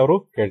ಆಗುತ್ತೆ ಅಂತ ಅವರು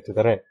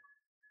ಕೇಳ್ತಿದ್ದಾರೆ.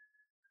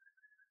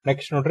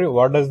 ನೆಕ್ಸ್ಟ್ ನೋಡ್ರಿ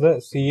what does the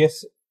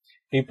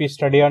CSTP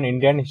study on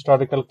Indian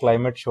historical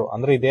climate show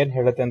ಅಂದ್ರೆ ಇದೇನ್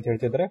ಹೇಳುತ್ತೆ ಅಂತ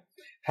ಹೇಳ್ತಿದ್ರೆ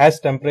has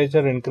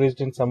temperature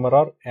increased in summer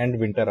and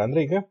winter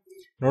ಅಂದ್ರೆ ಈಗ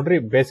ನೋಡ್ರಿ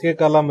ಬೇಸಿಗೆ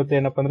ಕಾಲ ಮತ್ತೆ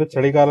ಏನಪ್ಪಾ ಅಂದ್ರೆ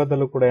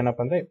ಚಳಿಗಾಲದಲ್ಲೂ ಕೂಡ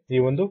ಏನಪ್ಪಾ ಅಂದ್ರೆ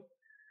ಈ ಒಂದು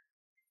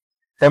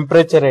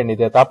ಟೆಂಪರೇಚರ್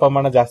ಏನಿದೆ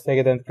ತಾಪಮಾನ ಜಾಸ್ತಿ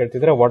ಆಗಿದೆ ಅಂತ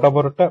ಕೇಳ್ತಿದ್ರೆ ವಾಟ್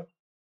ಅಬೌಟ್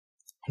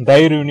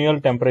ಡೈರ್ಯೂನಿಯಲ್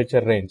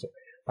ಟೆಂಪರೇಚರ್ ರೇಂಜ್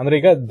ಅಂದ್ರೆ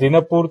ಈಗ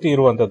ದಿನಪೂರ್ತಿ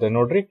ಇರುವಂತದ್ದು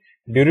ನೋಡ್ರಿ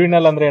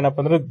ಡ್ಯೂರಿನಲ್ ಅಂದ್ರೆ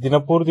ಏನಪ್ಪಾ ಅಂದ್ರೆ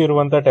ದಿನಪೂರ್ತಿ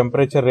ಇರುವಂತ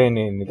ಟೆಂಪರೇಚರ್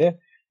ಏನಿದೆ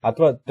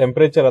ಅಥವಾ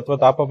ಟೆಂಪರೇಚರ್ ಅಥವಾ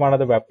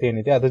ತಾಪಮಾನದ ವ್ಯಾಪ್ತಿ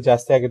ಏನಿದೆ ಅದು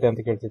ಜಾಸ್ತಿ ಆಗಿದೆ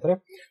ಅಂತ ಕೇಳ್ತಿದ್ರೆ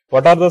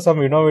what are the sum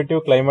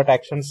innovative climate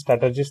action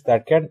strategies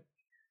that can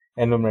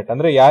ಎನ್ಯುಮಿನೇಟ್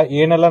ಅಂದ್ರೆ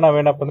ಏನೆಲ್ಲ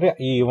ನಾವೇನಪ್ಪ ಅಂದ್ರೆ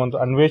ಈ ಒಂದು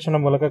ಅನ್ವೇಷಣೆ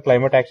ಮೂಲಕ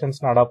ಕ್ಲೈಮೇಟ್ ಆಕ್ಷನ್ಸ್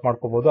ನ ಅಡಾಪ್ಟ್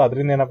ಮಾಡ್ಕೋಬಹುದು,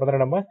 ಅದರಿಂದ ಏನಪ್ಪ ಅಂದ್ರೆ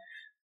ನಮ್ಮ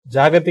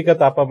ಜಾಗತಿಕ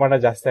ತಾಪಮಾನ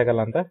ಜಾಸ್ತಿ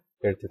ಆಗಲ್ಲ ಅಂತ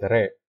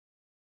ಹೇಳ್ತಿದ್ದಾರೆ.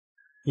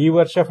 ಈ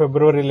ವರ್ಷ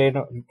ಫೆಬ್ರವರಿಲಿ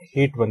ಏನು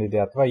ಹೀಟ್ ಬಂದಿದೆ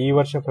ಅಥವಾ ಈ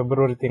ವರ್ಷ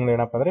ಫೆಬ್ರವರಿ ತಿಂಗಳು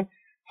ಏನಪ್ಪ ಅಂದ್ರೆ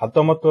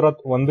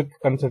 1901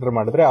 ಕನ್ಸಿಡರ್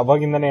ಮಾಡಿದ್ರೆ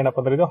ಅವಾಗಿಂದಾನೆ ಏನಪ್ಪ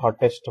ಅಂದ್ರೆ ಇದು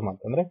ಹಾಟೆಸ್ಟ್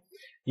ಮಂತ್. ಅಂದ್ರೆ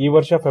ಈ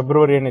ವರ್ಷ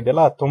ಫೆಬ್ರವರಿ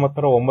ಏನಿದೆಯಲ್ಲ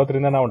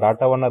 1909ರಿಂದ ನಾವು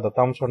ಡಾಟಾವನ್ನ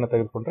ದತ್ತಾಂಶವನ್ನ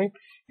ತೆಗೆದುಕೊಂಡ್ರೆ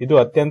ಇದು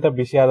ಅತ್ಯಂತ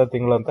ಬಿಸಿಯಾದ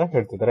ತಿಂಗಳು ಅಂತ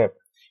ಹೇಳ್ತಿದ್ದಾರೆ.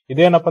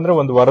 ಇದೇನಪ್ಪ ಅಂದ್ರೆ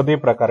ಒಂದು ವರದಿ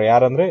ಪ್ರಕಾರ,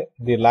 ಯಾರಂದ್ರೆ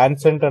ದಿ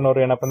ಲ್ಯಾನ್ಸೆಂಟ್ ಅನ್ನೋರು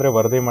ಏನಪ್ಪ ಅಂದ್ರೆ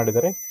ವರದಿ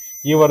ಮಾಡಿದ್ದಾರೆ.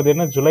 ಈ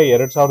ವರದಿನ ಜುಲೈ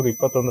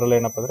 2021ರಲ್ಲಿ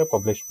ಏನಪ್ಪ ಅಂದ್ರೆ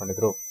ಪಬ್ಲಿಷ್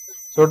ಮಾಡಿದ್ರು.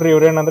 ಸೊ ನೋಡ್ರಿ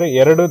ಇವ್ರೇನಂದ್ರೆ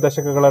 2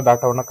 ದಶಕಗಳ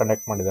ಡಾಟಾವನ್ನ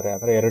ಕಂಡಕ್ಟ್ ಮಾಡಿದ್ದಾರೆ.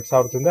 ಅಂದ್ರೆ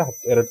 2000ದಿಂದ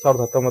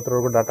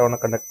 2019ವರೆಗೂ ಡಾಟಾವನ್ನ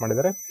ಕಂಡಕ್ಟ್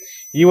ಮಾಡಿದ್ದಾರೆ.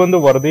 ಈ ಒಂದು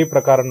ವರದಿ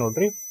ಪ್ರಕಾರ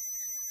ನೋಡ್ರಿ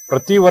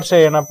ಪ್ರತಿ ವರ್ಷ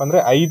ಏನಪ್ಪ ಅಂದ್ರೆ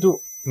 5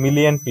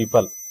 ಮಿಲಿಯನ್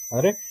ಪೀಪಲ್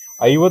ಅಂದ್ರೆ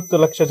 50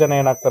 ಲಕ್ಷ ಜನ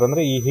ಏನಾಗ್ತಾರೆ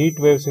ಅಂದ್ರೆ ಈ ಹೀಟ್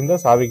ವೇವ್ಸ್ ಇಂದ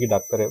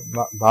ಸಾವಿಗೀಡಾಗ್ತಾರೆ.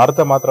 ಭಾರತ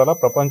ಮಾತ್ರ ಅಲ್ಲ,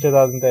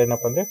 ಪ್ರಪಂಚದಾದ್ಯಂತ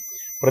ಏನಪ್ಪ ಅಂದ್ರೆ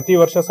ಪ್ರತಿ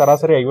ವರ್ಷ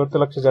ಸರಾಸರಿ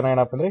 50 ಲಕ್ಷ ಜನ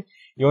ಏನಪ್ಪ ಅಂದ್ರೆ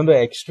ಈ ಒಂದು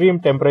ಎಕ್ಸ್ಟ್ರೀಮ್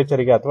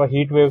ಟೆಂಪರೇಚರ್ ಗೆ ಅಥವಾ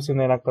ಹೀಟ್ ವೇವ್ಸ್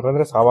ಇಂದ ಏನಾಗ್ತಾರೆ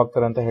ಅಂದ್ರೆ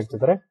ಸಾವಾಗ್ತಾರೆ ಅಂತ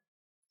ಹೇಳ್ತಿದ್ದಾರೆ.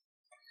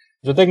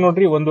 ಜೊತೆಗೆ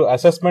ನೋಡ್ರಿ ಒಂದು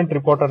ಅಸೆಸ್ಮೆಂಟ್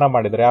ರಿಪೋರ್ಟ್ ಅನ್ನ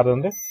ಮಾಡಿದ್ರೆ ಯಾರು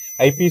ಅಂದ್ರೆ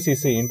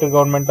IPCC inter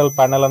governmental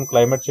panel on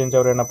climate change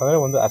ಅವರು ಏನಪ್ಪ ಅಂದ್ರೆ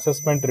ಒಂದು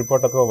ಅಸೆಸ್ಮೆಂಟ್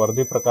ರಿಪೋರ್ಟ್ ಅಥವಾ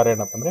ವರದಿ ಪ್ರಕಾರ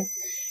ಏನಪ್ಪ ಅಂದ್ರೆ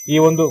ಈ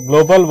ಒಂದು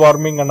ಗ್ಲೋಬಲ್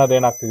ವಾರ್ಮಿಂಗ್ ಅನ್ನೋದು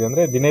ಏನಾಗ್ತಿದೆ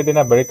ಅಂದ್ರೆ ದಿನೇ ದಿನ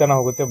ಬೆಳಿತಾನೆ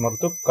ಹೋಗುತ್ತೆ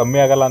ಹೊರತು ಕಮ್ಮಿ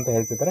ಆಗಲ್ಲ ಅಂತ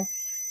ಹೇಳ್ತಿದ್ದಾರೆ.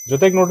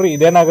 ಜೊತೆಗೆ ನೋಡ್ರಿ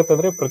ಇದೇನಾಗುತ್ತೆ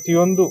ಅಂದ್ರೆ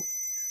ಪ್ರತಿಯೊಂದು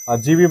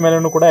ಜೀವಿ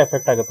ಮೇಲೂ ಕೂಡ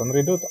ಎಫೆಕ್ಟ್ ಆಗುತ್ತೆ. ಅಂದ್ರೆ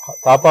ಇದು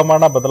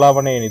ತಾಪಮಾನ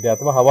ಬದಲಾವಣೆ ಏನಿದೆ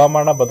ಅಥವಾ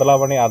ಹವಾಮಾನ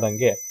ಬದಲಾವಣೆ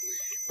ಆದಂಗೆ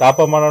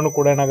ತಾಪಮಾನನು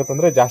ಕೂಡ ಏನಾಗುತ್ತೆ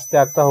ಅಂದ್ರೆ ಜಾಸ್ತಿ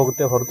ಆಗ್ತಾ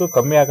ಹೋಗುತ್ತೆ ಹೊರತು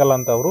ಕಮ್ಮಿ ಆಗಲ್ಲ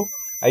ಅಂತ ಅವರು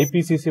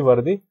IPCC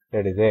ವರದಿ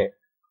ಹೇಳಿದೆ.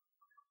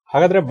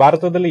 ಹಾಗಾದ್ರೆ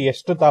ಭಾರತದಲ್ಲಿ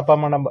ಎಷ್ಟು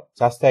ತಾಪಮಾನ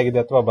ಜಾಸ್ತಿ ಆಗಿದೆ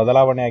ಅಥವಾ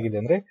ಬದಲಾವಣೆ ಆಗಿದೆ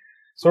ಅಂದ್ರೆ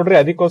ನೋಡ್ರಿ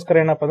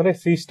ಅದಕ್ಕೋಸ್ಕರ ಏನಪ್ಪಾ ಅಂದ್ರೆ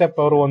ಸ್ಟೆಪ್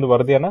ಅವರು ಒಂದು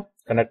ವರದಿಯನ್ನ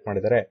ಕಂಡಕ್ಟ್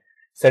ಮಾಡಿದ್ದಾರೆ.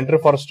 Centre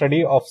for study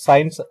of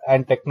science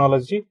and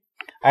technology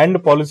and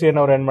policy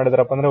ಅನ್ನೋರು ಏನ್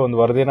ಮಾಡಿದಾರಪ್ಪ ಅಂದ್ರೆ ಒಂದು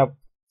ವರದಿಯನ್ನ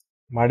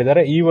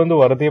ಮಾಡಿದ್ದಾರೆ. ಈ ಒಂದು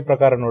ವರದಿಯ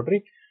ಪ್ರಕಾರ ನೋಡ್ರಿ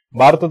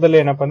ಭಾರತದಲ್ಲಿ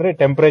ಏನಪ್ಪಾ ಅಂದ್ರೆ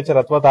ಟೆಂಪರೇಚರ್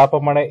ಅಥವಾ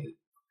ತಾಪಮಾನ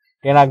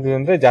ಏನಾಗಿದೆ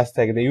ಅಂದ್ರೆ ಜಾಸ್ತಿ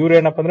ಆಗಿದೆ. ಇವ್ರು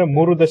ಏನಪ್ಪಾ ಅಂದ್ರೆ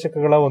 3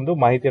 ದಶಕಗಳ ಒಂದು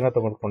ಮಾಹಿತಿಯನ್ನ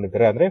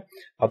ತೆಗೆದುಕೊಂಡಿದ್ದಾರೆ. ಅಂದ್ರೆ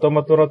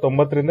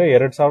 1990ರಿಂದ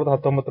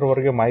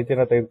 2019ರವರೆಗೆ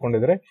ಮಾಹಿತಿಯನ್ನ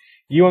ತೆಗೆದುಕೊಂಡಿದ್ದಾರೆ.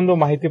 ಈ ಒಂದು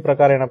ಮಾಹಿತಿ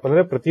ಪ್ರಕಾರ ಏನಪ್ಪಾ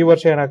ಅಂದ್ರೆ ಪ್ರತಿ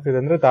ವರ್ಷ ಏನಾಗ್ತಿದೆ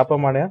ಅಂದ್ರೆ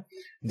ತಾಪಮಾನ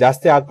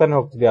ಜಾಸ್ತಿ ಆಗ್ತಾನೆ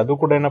ಹೋಗ್ತಿದೆ. ಅದು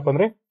ಕೂಡ ಏನಪ್ಪಾ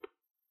ಅಂದ್ರೆ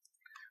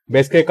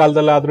ಬೇಸಿಗೆ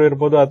ಕಾಲದಲ್ಲಿ ಆದ್ರೂ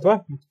ಇರ್ಬೋದು ಅಥವಾ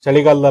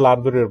ಚಳಿಗಾಲದಲ್ಲಿ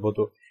ಆದ್ರೂ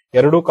ಇರ್ಬೋದು,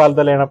 ಎರಡೂ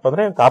ಕಾಲದಲ್ಲಿ ಏನಪ್ಪಾ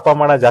ಅಂದ್ರೆ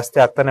ತಾಪಮಾನ ಜಾಸ್ತಿ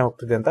ಆಗ್ತಾನೆ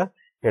ಹೋಗ್ತಿದೆ ಅಂತ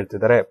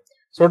ಹೇಳ್ತಿದ್ದಾರೆ.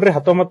 ಸೊ ನೋಡ್ರಿ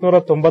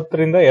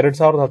 1990ರಿಂದ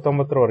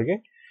 2019ರವರೆಗೆ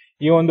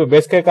ಈ ಒಂದು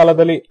ಬೇಸಿಗೆ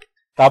ಕಾಲದಲ್ಲಿ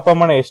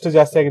ತಾಪಮಾನ ಎಷ್ಟು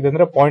ಜಾಸ್ತಿ ಆಗಿದೆ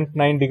ಅಂದ್ರೆ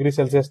 0.9 ಡಿಗ್ರಿ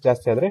ಸೆಲ್ಸಿಯಸ್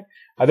ಜಾಸ್ತಿ ಆದ್ರೆ,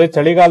 ಅದೇ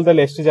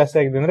ಚಳಿಗಾಲದಲ್ಲಿ ಎಷ್ಟು ಜಾಸ್ತಿ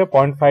ಆಗಿದೆ ಅಂದ್ರೆ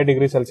 0.5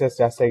 ಡಿಗ್ರಿ ಸೆಲ್ಸಿಯಸ್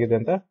ಜಾಸ್ತಿ ಆಗಿದೆ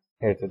ಅಂತ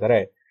ಹೇಳ್ತಿದ್ದಾರೆ.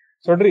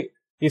 ಸೊ ನೋಡ್ರಿ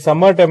ಈ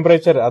ಸಮ್ಮರ್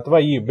ಟೆಂಪರೇಚರ್ ಅಥವಾ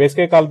ಈ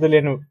ಬೇಸಿಗೆ ಕಾಲದಲ್ಲಿ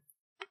ಏನು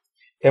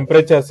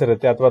ಟೆಂಪರೇಚರ್ಸ್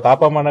ಇರುತ್ತೆ ಅಥವಾ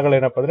ತಾಪಮಾನಗಳು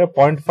ಏನಪ್ಪಾ ಅಂದ್ರೆ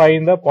 0.5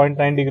 ಇಂದ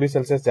 0.9 ಡಿಗ್ರಿ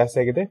ಸೆಲ್ಸಿಯಸ್ ಜಾಸ್ತಿ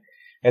ಆಗಿದೆ.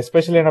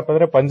 ಎಸ್ಪೆಷಲಿ ಏನಪ್ಪಾ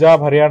ಅಂದ್ರೆ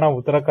ಪಂಜಾಬ್, ಹರಿಯಾಣ,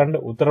 ಉತ್ತರಾಖಂಡ್,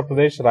 ಉತ್ತರ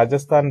ಪ್ರದೇಶ್,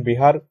 ರಾಜಸ್ಥಾನ್,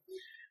 ಬಿಹಾರ್,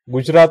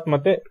 ಗುಜರಾತ್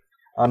ಮತ್ತೆ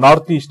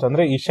ನಾರ್ತ್ ಈಸ್ಟ್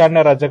ಅಂದ್ರೆ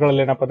ಈಶಾನ್ಯ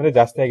ರಾಜ್ಯಗಳಲ್ಲಿ ಏನಪ್ಪಾ ಅಂದ್ರೆ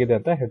ಜಾಸ್ತಿ ಆಗಿದೆ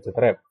ಅಂತ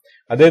ಹೇಳ್ತಿದ್ದಾರೆ.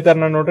 ಅದೇ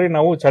ತರ ನೋಡ್ರಿ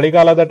ನಾವು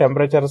ಚಳಿಗಾಲದ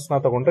ಟೆಂಪರೇಚರ್ಸ್ ನ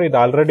ತಗೊಂಡ್ರೆ ಇದು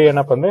ಆಲ್ರೆಡಿ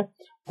ಏನಪ್ಪಾ ಅಂದ್ರೆ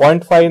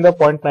 0.5 ಇಂದ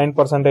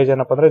 0.9%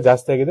 ಏನಪ್ಪಾ ಅಂದ್ರೆ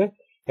ಜಾಸ್ತಿ ಆಗಿದೆ.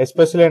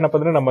 ಎಸ್ಪೆಷಲಿ ಏನಪ್ಪಾ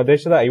ಅಂದ್ರೆ ನಮ್ಮ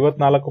ದೇಶದ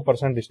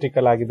 54% ಡಿಸ್ಟಿಕ್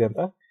ಅಲ್ಲಿ ಆಗಿದೆ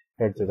ಅಂತ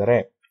ಹೇಳ್ತಿದ್ದಾರೆ.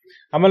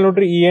 ಆಮೇಲೆ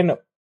ನೋಡ್ರಿ ಈ ಏನು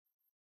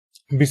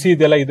ಬಿಸಿ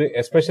ಇದೆಯಲ್ಲ ಇದು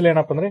ಎಸ್ಪೆಷಲಿ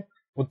ಏನಪ್ಪಾ ಅಂದ್ರೆ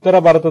ಉತ್ತರ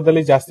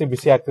ಭಾರತದಲ್ಲಿ ಜಾಸ್ತಿ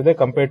ಬಿಸಿ ಆಗ್ತಿದೆ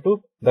ಕಂಪೇರ್ ಟು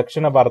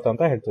ದಕ್ಷಿಣ ಭಾರತ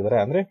ಅಂತ ಹೇಳ್ತಿದ್ದಾರೆ.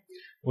 ಅಂದ್ರೆ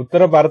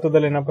ಉತ್ತರ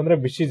ಭಾರತದಲ್ಲಿ ಏನಪ್ಪಾ ಅಂದ್ರೆ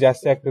ಬಿಸಿ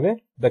ಜಾಸ್ತಿ ಆಗ್ತಿದೆ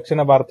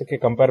ದಕ್ಷಿಣ ಭಾರತಕ್ಕೆ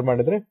ಕಂಪೇರ್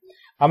ಮಾಡಿದ್ರೆ.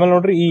 ಆಮೇಲೆ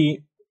ನೋಡ್ರಿ ಈ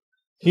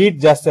ಹೀಟ್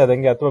ಜಾಸ್ತಿ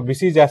ಆದಂಗೆ ಅಥವಾ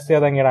ಬಿಸಿ ಜಾಸ್ತಿ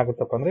ಆದಂಗೆ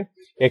ಏನಾಗುತ್ತಪ್ಪ ಅಂದ್ರೆ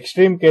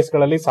ಎಕ್ಸ್ಟ್ರೀಮ್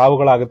ಕೇಸ್ಗಳಲ್ಲಿ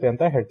ಸಾವುಗಳಾಗುತ್ತೆ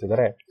ಅಂತ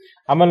ಹೇಳ್ತಿದ್ದಾರೆ.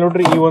 ಆಮೇಲೆ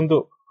ನೋಡ್ರಿ ಈ ಒಂದು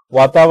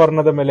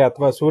ವಾತಾವರಣದ ಮೇಲೆ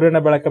ಅಥವಾ ಸೂರ್ಯನ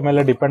ಬೆಳಕ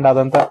ಮೇಲೆ ಡಿಪೆಂಡ್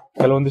ಆದಂತ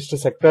ಕೆಲವೊಂದಿಷ್ಟು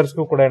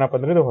ಸೆಕ್ಟರ್ಸ್ಗೂ ಕೂಡ ಏನಪ್ಪಾ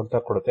ಅಂದ್ರೆ ಇದು ಹೊಡೆತ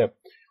ಕೊಡುತ್ತೆ.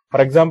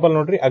 ಫಾರ್ ಎಕ್ಸಾಂಪಲ್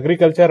ನೋಡ್ರಿ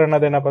ಅಗ್ರಿಕಲ್ಚರ್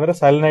ಅನ್ನೋದೇನಪ್ಪ ಅಂದ್ರೆ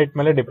ಸನ್ಲೈಟ್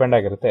ಮೇಲೆ ಡಿಪೆಂಡ್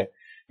ಆಗಿರುತ್ತೆ.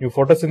 ನೀವು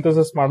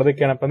ಫೋಟೋಸಿಂಥಸಿಸ್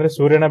ಮಾಡೋದಕ್ಕೆ ಏನಪ್ಪಾ ಅಂದ್ರೆ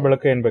ಸೂರ್ಯನ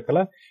ಬೆಳಕು ಏನ್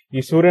ಬೇಕಲ್ಲ,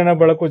 ಈ ಸೂರ್ಯನ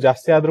ಬೆಳಕು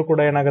ಜಾಸ್ತಿ ಆದ್ರೂ ಕೂಡ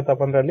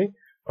ಏನಾಗತ್ತಪ್ಪ ಅಂದ್ರೆ ಅಲ್ಲಿ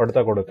ಹೊಡೆತ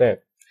ಕೊಡುತ್ತೆ.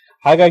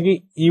 ಹಾಗಾಗಿ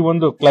ಈ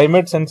ಒಂದು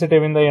ಕ್ಲೈಮೇಟ್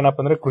ಸೆನ್ಸಿಟಿವ್ ಇಂದ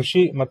ಏನಪ್ಪಾ ಅಂದ್ರೆ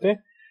ಕೃಷಿ ಮತ್ತೆ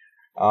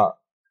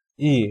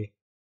ಈ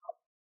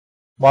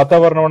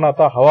ವಾತಾವರಣವನ್ನ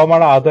ಅಥವಾ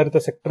ಹವಾಮಾನ ಆಧಾರಿತ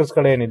ಸೆಕ್ಟರ್ಸ್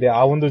ಗಳೇನಿದೆ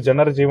ಆ ಒಂದು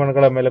ಜನರ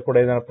ಜೀವನಗಳ ಮೇಲೆ ಕೂಡ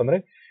ಏನಪ್ಪಾ ಅಂದ್ರೆ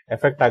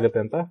ಎಫೆಕ್ಟ್ ಆಗುತ್ತೆ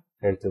ಅಂತ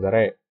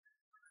ಹೇಳ್ತಿದ್ದಾರೆ.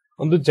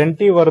 ಒಂದು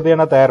ಜಂಟಿ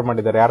ವರದಿಯನ್ನ ತಯಾರು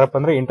ಮಾಡಿದ್ದಾರೆ. ಯಾರಪ್ಪ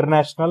ಅಂದ್ರೆ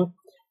international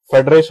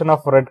federation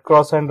of red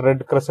cross and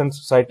red Crescent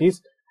societies,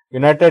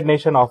 United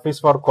nation office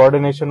for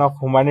coordination of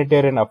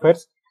humanitarian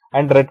affairs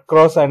and red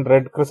cross and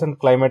red Crescent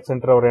climate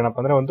centre ಅವರು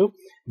ಏನಪ್ಪಾ ಅಂದ್ರೆ ಒಂದು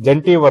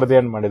ಜಂಟಿ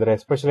ವರದಿಯನ್ನು ಮಾಡಿದ್ದಾರೆ.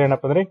 ಎಸ್ಪೆಷಲಿ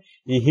ಏನಪ್ಪಾ ಅಂದ್ರೆ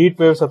ಈ ಹೀಟ್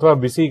ವೇವ್ಸ್ ಅಥವಾ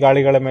ಬಿಸಿ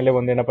ಗಾಳಿಗಳ ಮೇಲೆ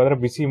ಒಂದೇನಪ್ಪಾ ಅಂದ್ರೆ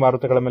ಬಿಸಿ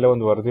ಮಾರುತಗಳ ಮೇಲೆ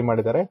ಒಂದು ವರದಿ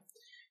ಮಾಡಿದ್ದಾರೆ.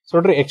 ಸೊ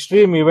ನೋಡ್ರಿ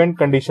ಎಕ್ಸ್ಟ್ರೀಮ್ ಇವೆಂಟ್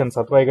ಕಂಡೀಷನ್ಸ್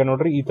ಅಥವಾ ಈಗ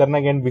ನೋಡ್ರಿ ಈ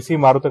ತರನಾಗ ಏನ್ ಬಿಸಿ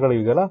ಮಾರುತಗಳು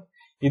ಇದೆಯಲ್ಲ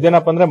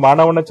ಇದೇನಪ್ಪ ಅಂದ್ರೆ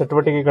ಮಾನವನ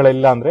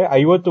ಚಟುವಟಿಕೆಗಳಿಲ್ಲ ಅಂದ್ರೆ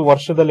 50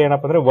 ವರ್ಷದಲ್ಲಿ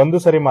ಏನಪ್ಪಾ ಅಂದ್ರೆ ಒಂದು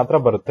ಸರಿ ಮಾತ್ರ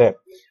ಬರುತ್ತೆ.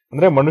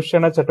 ಅಂದ್ರೆ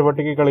ಮನುಷ್ಯನ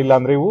ಚಟುವಟಿಕೆಗಳಿಲ್ಲ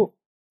ಅಂದ್ರೆ ಇವು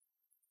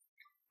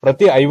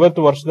ಪ್ರತಿ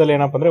 50 ವರ್ಷದಲ್ಲಿ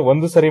ಏನಪ್ಪಾ ಅಂದ್ರೆ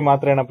ಒಂದು ಸರಿ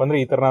ಮಾತ್ರ ಏನಪ್ಪಾ ಅಂದ್ರೆ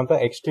ಈ ತರನಂತ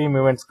ಎಕ್ಸ್ಟ್ರೀಮ್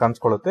ಇವೆಂಟ್ಸ್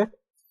ಕಾಣಿಸ್ಕೊಳ್ಳುತ್ತೆ.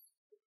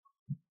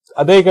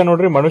 ಅದೇ ಈಗ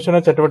ನೋಡ್ರಿ ಮನುಷ್ಯನ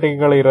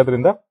ಚಟುವಟಿಕೆಗಳು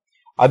ಇರೋದ್ರಿಂದ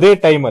ಅದೇ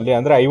ಟೈಮ್ ಅಲ್ಲಿ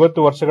ಅಂದ್ರೆ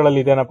 50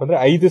 ವರ್ಷಗಳಲ್ಲಿ ಇದೇನಪ್ಪ ಅಂದ್ರೆ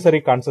 5 ಸರಿ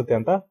ಕಾಣಿಸುತ್ತೆ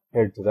ಅಂತ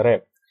ಹೇಳ್ತಿದ್ದಾರೆ.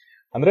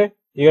 ಅಂದ್ರೆ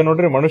ಈಗ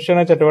ನೋಡ್ರಿ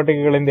ಮನುಷ್ಯನ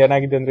ಚಟುವಟಿಕೆಗಳಿಂದ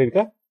ಏನಾಗಿದೆ ಅಂದ್ರೆ ಈಗ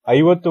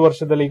 50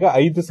 ವರ್ಷದಲ್ಲಿ ಈಗ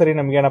 5 ಸರಿ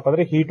ನಮ್ಗೆ ಏನಪ್ಪಾ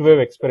ಅಂದ್ರೆ ಹೀಟ್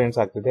ವೇವ್ ಎಕ್ಸ್ಪೀರಿಯನ್ಸ್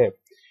ಆಗ್ತಿದೆ.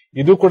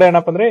 ಇದು ಕೂಡ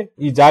ಏನಪ್ಪಾ ಅಂದ್ರೆ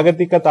ಈ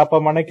ಜಾಗತಿಕ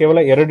ತಾಪಮಾನ ಕೇವಲ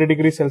 2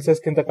 ಡಿಗ್ರಿ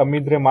ಸೆಲ್ಸಿಯಸ್ ಗಿಂತ ಕಮ್ಮಿ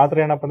ಇದ್ರೆ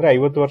ಮಾತ್ರ ಏನಪ್ಪಾ ಅಂದ್ರೆ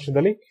 50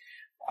 ವರ್ಷದಲ್ಲಿ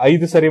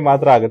 5 ಸರಿ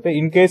ಮಾತ್ರ ಆಗುತ್ತೆ.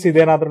 ಇನ್ ಕೇಸ್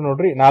ಇದೇನಾದ್ರೂ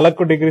ನೋಡ್ರಿ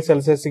 4 ಡಿಗ್ರಿ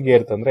ಸೆಲ್ಸಿಯಸ್ ಗೆ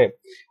ಏರ್ತಂದ್ರೆ,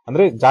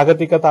 ಅಂದ್ರೆ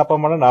ಜಾಗತಿಕ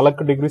ತಾಪಮಾನ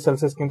 4 ಡಿಗ್ರಿ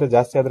ಸೆಲ್ಸಿಯಸ್ ಗಿಂತ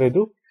ಜಾಸ್ತಿ ಆದ್ರೆ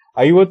ಇದು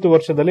 50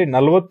 ವರ್ಷದಲ್ಲಿ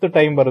 40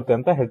 ಟೈಮ್ ಬರುತ್ತೆ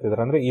ಅಂತ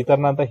ಹೇಳ್ತಿದ್ದಾರೆ. ಅಂದ್ರೆ ಈ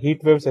ತರನಂತ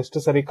ಹೀಟ್ ವೇವ್ಸ್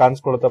ಎಷ್ಟು ಸರಿ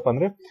ಕಾಣಿಸ್ಕೊಳುತ್ತಪ್ಪ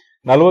ಅಂದ್ರೆ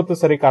 40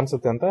 ಸರಿ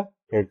ಕಾಣಿಸುತ್ತೆ ಅಂತ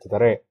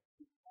ಹೇಳ್ತಿದ್ದಾರೆ.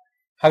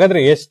 ಹಾಗಾದ್ರೆ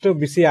ಎಷ್ಟು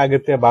ಬಿಸಿ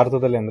ಆಗುತ್ತೆ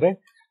ಭಾರತದಲ್ಲಿ ಅಂದ್ರೆ,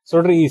 ಸೊ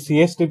ನೋಡ್ರಿ ಈ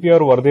CSTP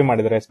ಅವರು ವರದಿ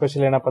ಮಾಡಿದ್ದಾರೆ.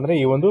 ಎಸ್ಪೆಷಲಿ ಏನಪ್ಪಾ ಅಂದ್ರೆ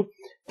ಈ ಒಂದು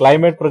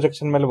ಕ್ಲೈಮೇಟ್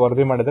ಪ್ರೊಜೆಕ್ಷನ್ ಮೇಲೆ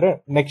ವರದಿ ಮಾಡಿದ್ರೆ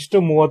ನೆಕ್ಸ್ಟ್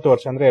 30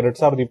 ವರ್ಷ ಅಂದ್ರೆ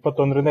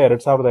 2021ರಿಂದ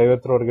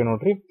 2050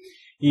 ನೋಡ್ರಿ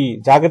ಈ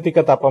ಜಾಗತಿಕ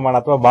ತಾಪಮಾನ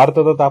ಅಥವಾ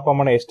ಭಾರತದ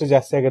ತಾಪಮಾನ ಎಷ್ಟು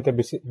ಜಾಸ್ತಿ ಆಗುತ್ತೆ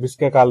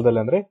ಬಿಸಿಗೆ ಕಾಲದಲ್ಲಿ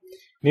ಅಂದ್ರೆ,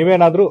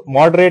 ನೀವೇನಾದ್ರೂ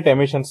ಮಾಡರೇಟ್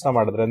ಎಮಿಷನ್ಸ್ ನ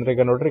ಮಾಡಿದ್ರೆ, ಅಂದ್ರೆ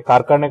ಈಗ ನೋಡ್ರಿ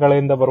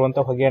ಕಾರ್ಖಾನೆಗಳಿಂದ ಬರುವಂತ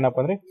ಹೊಗೆ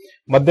ಏನಪ್ಪಾ ಅಂದ್ರೆ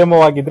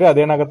ಮಧ್ಯಮವಾಗಿದ್ರೆ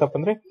ಅದೇನಾಗತ್ತಪ್ಪ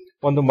ಅಂದ್ರೆ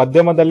ಒಂದು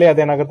ಮಧ್ಯಮದಲ್ಲಿ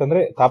ಅದೇನಾಗತ್ತೆ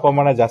ಅಂದ್ರೆ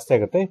ತಾಪಮಾನ ಜಾಸ್ತಿ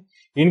ಆಗುತ್ತೆ.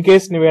 ಇನ್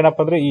ಕೇಸ್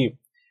ನೀವೇನಪ್ಪ ಅಂದ್ರೆ ಈ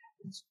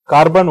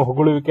ಕಾರ್ಬನ್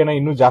ಹೊಗಳುವಿಕೆನ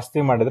ಇನ್ನೂ ಜಾಸ್ತಿ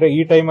ಮಾಡಿದ್ರೆ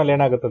ಈ ಟೈಮ್ ಅಲ್ಲಿ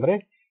ಏನಾಗುತ್ತೆ ಅಂದ್ರೆ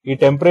ಈ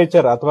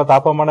ಟೆಂಪರೇಚರ್ ಅಥವಾ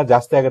ತಾಪಮಾನ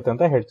ಜಾಸ್ತಿ ಆಗುತ್ತೆ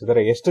ಅಂತ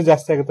ಹೇಳ್ತಿದ್ದಾರೆ. ಎಷ್ಟು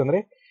ಜಾಸ್ತಿ ಆಗುತ್ತೆ ಅಂದ್ರೆ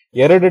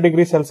 2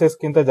 ಡಿಗ್ರಿ ಸೆಲ್ಸಿಯಸ್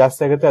ಗಿಂತ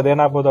ಜಾಸ್ತಿ ಆಗುತ್ತೆ.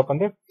 ಅದೇನಾಗಬಹುದಪ್ಪ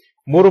ಅಂದ್ರೆ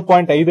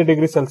 3.5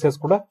 ಡಿಗ್ರಿ ಸೆಲ್ಸಿಯಸ್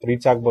ಕೂಡ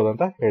ರೀಚ್ ಆಗಬಹುದು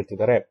ಅಂತ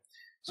ಹೇಳ್ತಿದ್ದಾರೆ.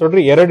 ಸೊ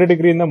ನೋಡ್ರಿ 2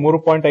 ಡಿಗ್ರಿಯಿಂದ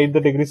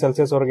 3.5 ಡಿಗ್ರಿ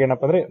ಸೆಲ್ಸಿಯಸ್ ವರೆಗೆ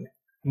ಏನಪ್ಪಾ ಅಂದ್ರೆ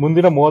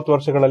ಮುಂದಿನ 30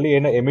 ವರ್ಷಗಳಲ್ಲಿ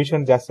ಏನು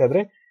ಎಮಿಷನ್ ಜಾಸ್ತಿ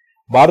ಆದ್ರೆ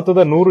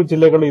ಭಾರತದ 100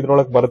 ಜಿಲ್ಲೆಗಳು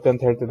ಇದ್ರೊಳಗೆ ಬರುತ್ತೆ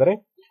ಅಂತ ಹೇಳ್ತಿದ್ದಾರೆ.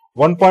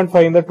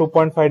 1.5 ಇಂದ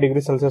 2.5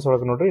 ಡಿಗ್ರಿ ಸೆಲ್ಸಿಯಸ್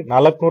ಒಳಗೆ ನೋಡ್ರಿ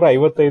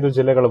 455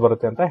 ಜಿಲ್ಲೆಗಳು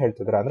ಬರುತ್ತೆ ಅಂತ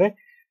ಹೇಳ್ತಿದ್ದಾರೆ. ಅಂದ್ರೆ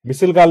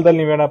ಬಿಸಿಲುಗಾಲದಲ್ಲಿ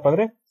ನೀವೇನಪ್ಪ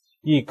ಅಂದ್ರೆ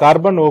ಈ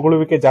ಕಾರ್ಬನ್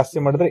ಹೊಗಳುವಿಕೆ ಜಾಸ್ತಿ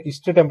ಮಾಡಿದ್ರೆ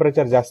ಇಷ್ಟು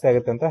ಟೆಂಪರೇಚರ್ ಜಾಸ್ತಿ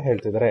ಆಗುತ್ತೆ ಅಂತ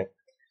ಹೇಳ್ತಿದ್ದಾರೆ.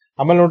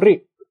 ಆಮೇಲೆ ನೋಡ್ರಿ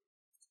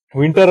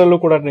ವಿಂಟರ್ ಅಲ್ಲೂ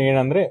ಕೂಡ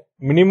ಏನಂದ್ರೆ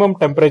ಮಿನಿಮಮ್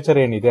ಟೆಂಪರೇಚರ್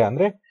ಏನಿದೆ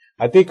ಅಂದ್ರೆ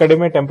ಅತಿ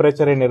ಕಡಿಮೆ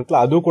ಟೆಂಪರೇಚರ್ ಏನಿರುತ್ತಲ್ಲ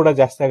ಅದು ಕೂಡ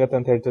ಜಾಸ್ತಿ ಆಗುತ್ತೆ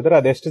ಅಂತ ಹೇಳ್ತಿದ್ದಾರೆ.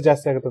 ಅದೆಷ್ಟು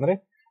ಜಾಸ್ತಿ ಆಗುತ್ತೆ ಅಂದ್ರೆ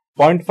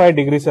 0.5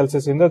 ಡಿಗ್ರಿ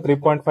ಸೆಲ್ಸಿಯಸ್ ಇಂದ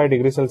 3.5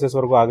 ಡಿಗ್ರಿ ಸೆಲ್ಸಿಯಸ್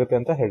ವರೆಗೂ ಆಗುತ್ತೆ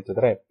ಅಂತ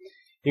ಹೇಳ್ತಿದ್ದಾರೆ.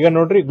 ಈಗ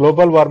ನೋಡ್ರಿ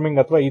ಗ್ಲೋಬಲ್ ವಾರ್ಮಿಂಗ್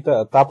ಅಥವಾ ಈ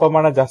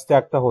ತಾಪಮಾನ ಜಾಸ್ತಿ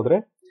ಆಗ್ತಾ ಹೋದ್ರೆ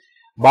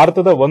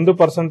ಭಾರತದ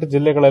 1%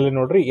 ಜಿಲ್ಲೆಗಳಲ್ಲಿ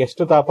ನೋಡ್ರಿ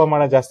ಎಷ್ಟು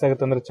ತಾಪಮಾನ ಜಾಸ್ತಿ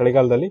ಆಗುತ್ತೆ ಅಂದ್ರೆ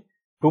ಚಳಿಗಾಲದಲ್ಲಿ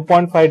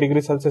 2.5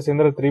 ಡಿಗ್ರಿ ಸೆಲ್ಸಿಯಸ್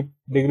ಇಂದ 3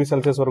 ಡಿಗ್ರಿ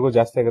ಸೆಲ್ಸಿಯಸ್ ವರೆಗೂ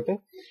ಜಾಸ್ತಿ ಆಗುತ್ತೆ.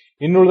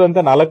 ಇನ್ನುಳಿದಂತ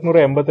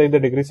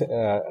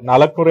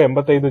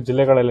 485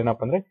 ಜಿಲ್ಲೆಗಳಲ್ಲಿ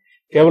ಏನಪ್ಪಾ ಅಂದ್ರೆ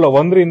ಕೇವಲ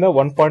 1 ರಿಂದ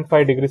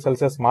 1.5 ಡಿಗ್ರಿ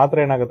ಸೆಲ್ಸಿಯಸ್ ಮಾತ್ರ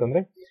ಏನಾಗುತ್ತೆ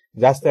ಅಂದ್ರೆ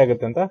ಜಾಸ್ತಿ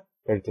ಆಗುತ್ತೆ ಅಂತ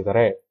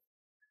ಹೇಳ್ತಿದ್ದಾರೆ.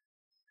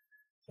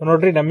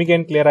 ನೋಡ್ರಿ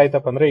ನಮಗೇನ್ ಕ್ಲಿಯರ್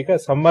ಆಯ್ತಪ್ಪ ಅಂದ್ರೆ ಈಗ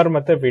ಸಮ್ಮರ್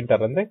ಮತ್ತೆ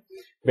ವಿಂಟರ್ ಅಂದ್ರೆ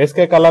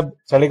ಬೇಸಿಗೆ ಕಾಲ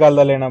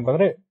ಚಳಿಗಾಲದಲ್ಲಿ ಏನಪ್ಪ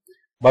ಅಂದ್ರೆ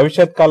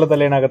ಭವಿಷ್ಯತ್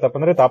ಕಾಲದಲ್ಲಿ ಏನಾಗತ್ತಪ್ಪ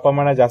ಅಂದ್ರೆ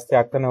ತಾಪಮಾನ ಜಾಸ್ತಿ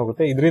ಆಗ್ತಾನೆ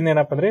ಹೋಗುತ್ತೆ. ಇದರಿಂದ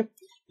ಏನಪ್ಪ ಅಂದ್ರೆ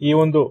ಈ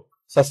ಒಂದು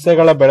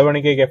ಸಸ್ಯಗಳ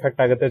ಬೆಳವಣಿಗೆಗೆ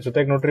ಎಫೆಕ್ಟ್ ಆಗುತ್ತೆ.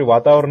 ಜೊತೆಗೆ ನೋಡ್ರಿ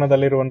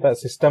ವಾತಾವರಣದಲ್ಲಿರುವಂತಹ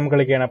ಸಿಸ್ಟಮ್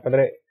ಗಳಿಗೆ ಏನಪ್ಪ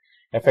ಅಂದ್ರೆ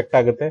ಎಫೆಕ್ಟ್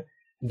ಆಗುತ್ತೆ.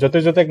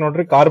 ಜೊತೆಗೆ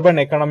ನೋಡ್ರಿ ಕಾರ್ಬನ್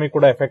ಎಕಾನಮಿ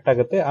ಕೂಡ ಎಫೆಕ್ಟ್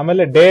ಆಗುತ್ತೆ.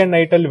 ಆಮೇಲೆ ಡೇ ಅಂಡ್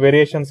ನೈಟ್ ಅಲ್ಲಿ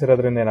ವೇರಿಯೇಷನ್ಸ್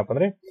ಇರೋದ್ರಿಂದ ಏನಪ್ಪ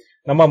ಅಂದ್ರೆ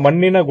ನಮ್ಮ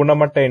ಮಣ್ಣಿನ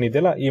ಗುಣಮಟ್ಟ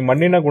ಏನಿದೆಯಲ್ಲ ಈ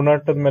ಮಣ್ಣಿನ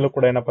ಗುಣಮಟ್ಟದ ಮೇಲೂ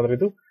ಕೂಡ ಏನಪ್ಪ ಅಂದ್ರೆ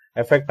ಇದು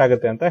ಎಫೆಕ್ಟ್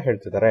ಆಗುತ್ತೆ ಅಂತ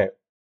ಹೇಳ್ತಿದ್ದಾರೆ.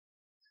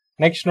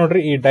 ನೆಕ್ಸ್ಟ್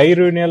ನೋಡ್ರಿ ಈ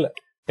ಡೈರ್ಯೂನಿಯಲ್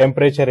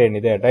ಟೆಂಪರೇಚರ್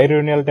ಏನಿದೆ,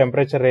 ಡೈರ್ಯೂನಿಯಲ್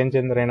ಟೆಂಪರೇಚರ್ ರೇಂಜ್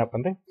ಅಂದ್ರೆ ಏನಪ್ಪ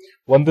ಅಂದ್ರೆ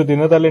ಒಂದು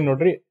ದಿನದಲ್ಲಿ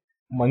ನೋಡ್ರಿ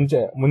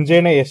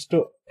ಮುಂಜಾನೆ ಎಷ್ಟು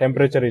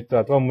ಟೆಂಪರೇಚರ್ ಇತ್ತು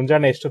ಅಥವಾ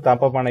ಮುಂಜಾನೆ ಎಷ್ಟು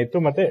ತಾಪಮಾನ ಇತ್ತು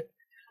ಮತ್ತೆ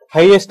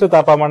ಹೈಯೆಸ್ಟ್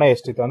ತಾಪಮಾನ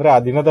ಎಷ್ಟಿತ್ತು ಅಂದ್ರೆ ಆ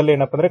ದಿನದಲ್ಲಿ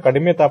ಏನಪ್ಪ ಅಂದ್ರೆ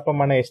ಕಡಿಮೆ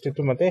ತಾಪಮಾನ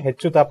ಎಷ್ಟಿತ್ತು ಮತ್ತೆ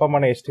ಹೆಚ್ಚು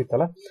ತಾಪಮಾನ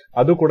ಎಷ್ಟಿತ್ತಲ್ಲ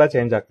ಅದು ಕೂಡ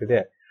ಚೇಂಜ್ ಆಗ್ತಿದೆ.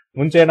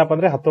 ಮುಂಚೆ ಏನಪ್ಪ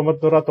ಅಂದ್ರೆ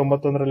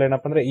 1991ರಲ್ಲಿ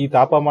ಏನಪ್ಪ ಅಂದ್ರೆ ಈ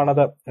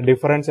ತಾಪಮಾನದ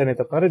ಡಿಫರೆನ್ಸ್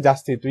ಏನಿತ್ತಪ್ಪ ಅಂದ್ರೆ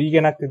ಜಾಸ್ತಿ ಇತ್ತು. ಈಗ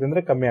ಏನಾಗ್ತಿದೆ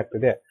ಅಂದ್ರೆ ಕಮ್ಮಿ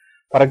ಆಗ್ತಿದೆ.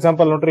 ಫಾರ್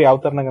ಎಕ್ಸಾಂಪಲ್ ನೋಡ್ರಿ ಯಾವ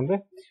ತರನಾಗಂದ್ರೆ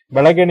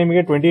ಬೆಳಗ್ಗೆ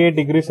ನಿಮಗೆ 28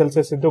 ಡಿಗ್ರಿ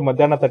ಸೆಲ್ಸಿಯಸ್ ಇದ್ದು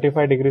ಮಧ್ಯಾಹ್ನ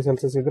 35 ಡಿಗ್ರಿ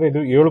ಸೆಲ್ಸಿಯಸ್ ಇದ್ರೆ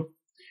ಇದು 7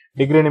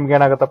 ಡಿಗ್ರಿ ನಿಮ್ಗೆ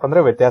ಏನಾಗತ್ತಪ್ಪ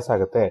ಅಂದ್ರೆ ವ್ಯತ್ಯಾಸ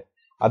ಆಗುತ್ತೆ.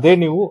 ಅದೇ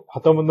ನೀವು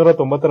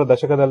 1990ರ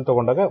ದಶಕದಲ್ಲಿ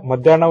ತಗೊಂಡಾಗ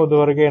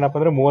ಮಧ್ಯಾಹ್ನದವರೆಗೆ ಏನಪ್ಪ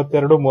ಅಂದ್ರೆ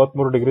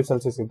 32-33 ಡಿಗ್ರಿ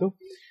ಸೆಲ್ಸಿಯಸ್ ಇದ್ದು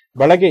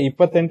ಬೆಳಗ್ಗೆ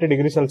 28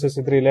 ಡಿಗ್ರಿ ಸೆಲ್ಸಿಯಸ್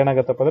ಇದ್ರೆ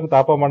ಇಲ್ಲೇನಾಗತ್ತಪ್ಪ ಅಂದ್ರೆ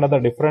ತಾಪಮಾನದ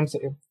ಡಿಫರೆನ್ಸ್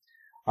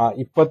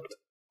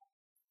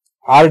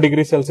 26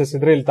 ಡಿಗ್ರಿ ಸೆಲ್ಸಿಯಸ್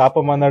ಇದ್ರೆ ಇಲ್ಲಿ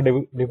ತಾಪಮಾನ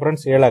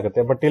ಡಿಫರೆನ್ಸ್ 7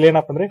 ಆಗುತ್ತೆ. ಬಟ್ ಇಲ್ಲಿ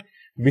ಏನಪ್ಪ ಅಂದ್ರೆ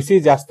ಬಿಸಿ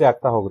ಜಾಸ್ತಿ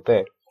ಆಗ್ತಾ ಹೋಗುತ್ತೆ.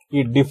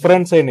 ಈ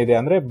ಡಿಫರೆನ್ಸ್ ಏನಿದೆ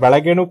ಅಂದ್ರೆ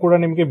ಬೆಳಗ್ಗೆನೂ ಕೂಡ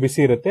ನಿಮ್ಗೆ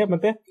ಬಿಸಿ ಇರುತ್ತೆ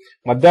ಮತ್ತೆ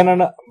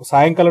ಮಧ್ಯಾಹ್ನ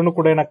ಸಾಯಂಕಾಲನೂ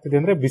ಕೂಡ ಏನಾಗ್ತಿದೆ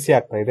ಅಂದ್ರೆ ಬಿಸಿ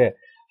ಆಗ್ತಾ ಇದೆ.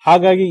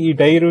 ಹಾಗಾಗಿ ಈ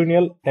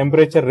ಡೈರ್ಯೂನಿಯಲ್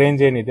ಟೆಂಪರೇಚರ್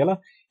ರೇಂಜ್ ಏನಿದೆಯಲ್ಲ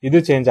ಇದು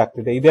ಚೇಂಜ್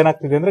ಆಗ್ತಿದೆ.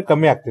 ಇದೇನಾಗ್ತಿದೆ ಅಂದ್ರೆ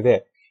ಕಮ್ಮಿ ಆಗ್ತಿದೆ.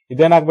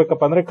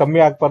 ಇದೇನಾಗ್ಬೇಕಪ್ಪ ಅಂದ್ರೆ ಕಮ್ಮಿ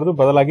ಆಗ್ಬಾರ್ದು,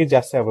 ಬದಲಾಗಿ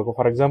ಜಾಸ್ತಿ ಆಗ್ಬೇಕು.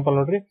 ಫಾರ್ ಎಕ್ಸಾಂಪಲ್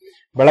ನೋಡ್ರಿ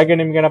ಬೆಳಗ್ಗೆ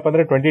ನಿಮ್ಗೆ ಏನಪ್ಪ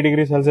ಅಂದ್ರೆ 20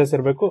 ಡಿಗ್ರಿ ಸೆಲ್ಸಿಯಸ್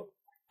ಇರಬೇಕು,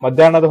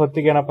 ಮಧ್ಯಾಹ್ನದ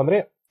ಹೊತ್ತಿಗೆ ಏನಪ್ಪ ಅಂದ್ರೆ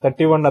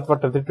 31 ಅಥವಾ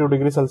 32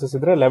 ಡಿಗ್ರಿ ಸೆಲ್ಸಿಯಸ್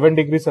ಇದ್ರೆ 11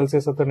 ಡಿಗ್ರಿ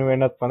ಸೆಲ್ಸಿಯಸ್ ಅಂತ ನೀವು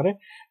ಏನಪ್ಪ ಅಂದ್ರೆ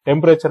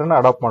ಟೆಂಪರೇಚರ್ ಅನ್ನ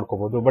ಅಡಾಪ್ಟ್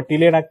ಮಾಡ್ಕೋಬಹುದು. ಬಟ್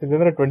ಇಲ್ಲಿ ಏನಾಗ್ತಿದೆ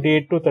ಅಂದ್ರೆ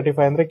 28 to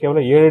 35 ಅಂದ್ರೆ ಕೇವಲ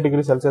 7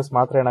 ಡಿಗ್ರಿ ಸೆಲ್ಸಿಯಸ್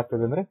ಮಾತ್ರ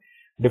ಏನಾಗ್ತಿದೆ ಅಂದ್ರೆ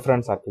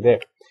ಡಿಫರೆನ್ಸ್ ಆಗ್ತಿದೆ.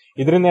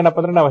 ಇದರಿಂದ ಏನಪ್ಪ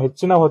ಅಂದ್ರೆ ನಾವು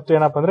ಹೆಚ್ಚಿನ ಹೊತ್ತು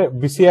ಏನಪ್ಪ ಅಂದ್ರೆ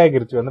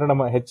ಬಿಸಿಯಾಗಿರ್ತೀವಿ. ಅಂದ್ರೆ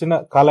ನಮ್ಮ ಹೆಚ್ಚಿನ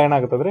ಕಾಲ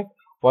ಏನಾಗುತ್ತೆ ಅಂದ್ರೆ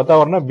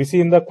ವಾತಾವರಣ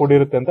ಬಿಸಿಯಿಂದ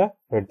ಕೂಡಿರುತ್ತೆ ಅಂತ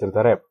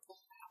ಹೇಳ್ತಿರ್ತಾರೆ.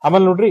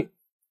 ಆಮೇಲೆ ನೋಡ್ರಿ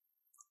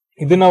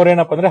ಇದನ್ನ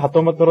ಅವ್ರೇನಪ್ಪ ಅಂದ್ರೆ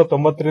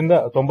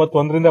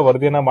 1991ರಿಂದ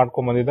ವರದಿಯನ್ನ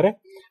ಮಾಡ್ಕೊಂಡ್ ಬಂದಿದ್ದಾರೆ.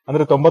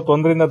 ಅಂದ್ರೆ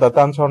 91ರಿಂದ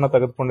ದತ್ತಾಂಶವನ್ನ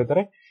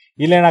ತೆಗೆದುಕೊಂಡಿದ್ದಾರೆ.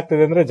 ಇಲ್ಲಿ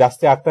ಏನಾಗ್ತಿದೆ ಅಂದ್ರೆ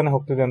ಜಾಸ್ತಿ ಆಗ್ತಾನೆ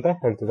ಹೋಗ್ತಿದೆ ಅಂತ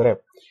ಹೇಳ್ತಿದ್ದಾರೆ.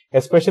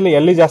 ಎಸ್ಪೆಷಲಿ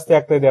ಎಲ್ಲಿ ಜಾಸ್ತಿ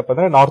ಆಗ್ತಾ ಇದೆಯಪ್ಪ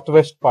ಅಂದ್ರೆ ನಾರ್ತ್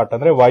ವೆಸ್ಟ್ ಪಾರ್ಟ್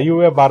ಅಂದ್ರೆ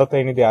ವಾಯುವ್ಯ ಭಾರತ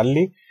ಏನಿದೆ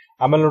ಅಲ್ಲಿ.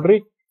 ಆಮೇಲೆ ನೋಡ್ರಿ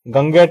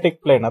ಗಂಗಾಟಿಕ್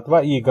ಪ್ಲೇನ್ ಅಥವಾ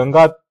ಈ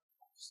ಗಂಗಾ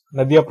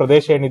ನದಿಯ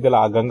ಪ್ರದೇಶ ಏನಿದೆಯಲ್ಲ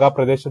ಆ ಗಂಗಾ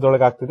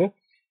ಪ್ರದೇಶದೊಳಗೆ ಆಗ್ತಿದೆ.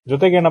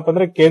 ಜೊತೆಗೆ ಏನಪ್ಪಾ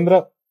ಅಂದ್ರೆ ಕೇಂದ್ರ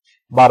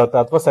ಭಾರತ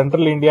ಅಥವಾ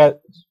ಸೆಂಟ್ರಲ್ ಇಂಡಿಯಾ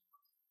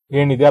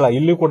ಏನಿದೆಯಲ್ಲ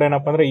ಇಲ್ಲಿ ಕೂಡ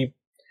ಏನಪ್ಪಾ ಅಂದ್ರೆ ಈ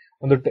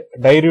ಒಂದು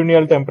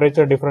ಡೈರ್ಯೂನಿಯಲ್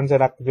ಟೆಂಪರೇಚರ್ ಡಿಫರೆನ್ಸ್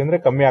ಏನಾಗ್ತಿದೆ ಅಂದ್ರೆ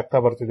ಕಮ್ಮಿ ಆಗ್ತಾ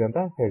ಬರ್ತಿದೆ ಅಂತ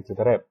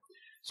ಹೇಳ್ತಿದ್ದಾರೆ.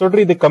 ಸೊ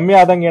ನೋಡ್ರಿ ಇದು ಕಮ್ಮಿ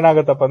ಆದಂಗೆ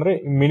ಏನಾಗುತ್ತಪ್ಪ ಅಂದ್ರೆ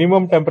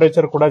ಮಿನಿಮಮ್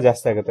ಟೆಂಪರೇಚರ್ ಕೂಡ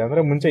ಜಾಸ್ತಿ ಆಗುತ್ತೆ.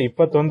 ಅಂದ್ರೆ ಮುಂಚೆ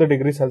 21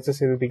 ಡಿಗ್ರಿ ಸೆಲ್ಸಿಯಸ್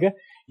ಇರೋದಿಗೆ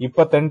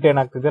 28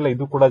 ಏನಾಗ್ತಿದೆ ಅಲ್ಲ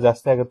ಇದು ಕೂಡ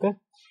ಜಾಸ್ತಿ ಆಗುತ್ತೆ.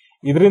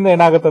 ಇದರಿಂದ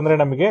ಏನಾಗುತ್ತೆ ಅಂದ್ರೆ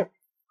ನಮಗೆ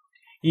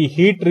ಈ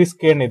ಹೀಟ್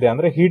ರಿಸ್ಕ್ ಏನಿದೆ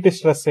ಅಂದ್ರೆ ಹೀಟ್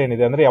ಸ್ಟ್ರೆಸ್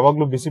ಏನಿದೆ ಅಂದ್ರೆ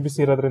ಯಾವಾಗ್ಲೂ ಬಿಸಿ ಬಿಸಿ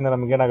ಇರೋದ್ರಿಂದ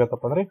ನಮ್ಗೆ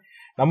ಏನಾಗುತ್ತಪ್ಪ ಅಂದ್ರೆ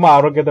ನಮ್ಮ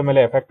ಆರೋಗ್ಯದ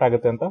ಮೇಲೆ ಎಫೆಕ್ಟ್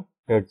ಆಗುತ್ತೆ ಅಂತ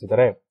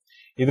ಹೇಳ್ತಿದ್ದಾರೆ.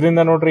 ಇದರಿಂದ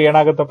ನೋಡ್ರಿ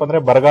ಏನಾಗುತ್ತಪ್ಪ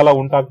ಅಂದ್ರೆ ಬರಗಾಲ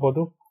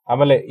ಉಂಟಾಗಬಹುದು,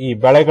 ಆಮೇಲೆ ಈ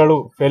ಬೆಳೆಗಳು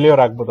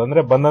ಫೇಲ್ಯೂರ್ ಆಗ್ಬೋದು,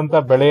 ಅಂದ್ರೆ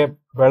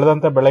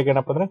ಬೆಳೆದಂತ ಬೆಳೆಗೆ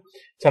ಏನಪ್ಪಾ ಅಂದ್ರೆ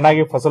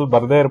ಚೆನ್ನಾಗಿ ಫಸಲ್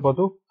ಬರದೇ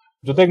ಇರ್ಬೋದು.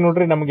 ಜೊತೆಗೆ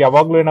ನೋಡ್ರಿ ನಮ್ಗೆ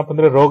ಯಾವಾಗ್ಲೂ ಏನಪ್ಪಾ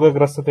ಅಂದ್ರೆ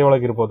ರೋಗಗ್ರಸ್ತತೆ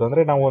ಒಳಗಿರ್ಬೋದು,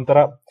 ಅಂದ್ರೆ ನಾವು ಒಂಥರ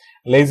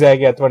ಲೇಜಿ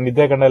ಆಗಿ ಅಥವಾ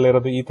ನಿದ್ದೆಗಣ್ಣಲ್ಲಿ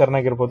ಇರೋದು ಈ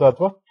ತರನಾಗಿರ್ಬೋದು,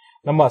 ಅಥವಾ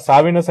ನಮ್ಮ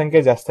ಸಾವಿನ ಸಂಖ್ಯೆ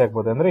ಜಾಸ್ತಿ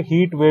ಆಗ್ಬೋದು. ಅಂದ್ರೆ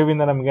ಹೀಟ್ ವೇವ್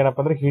ಇಂದ ನಮ್ಗೆ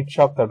ಏನಪ್ಪಾ ಅಂದ್ರೆ ಹೀಟ್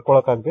ಶಾಕ್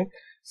ತಡ್ಕೊಳಕಾಗದೆ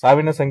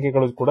ಸಾವಿನ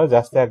ಸಂಖ್ಯೆಗಳು ಕೂಡ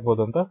ಜಾಸ್ತಿ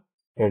ಆಗ್ಬೋದು ಅಂತ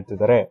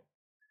ಹೇಳ್ತಿದ್ದಾರೆ.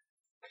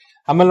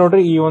 ಆಮೇಲೆ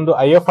ನೋಡ್ರಿ ಈ ಒಂದು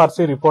IFRC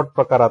ರಿಪೋರ್ಟ್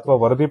ಪ್ರಕಾರ ಅಥವಾ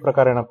ವರದಿ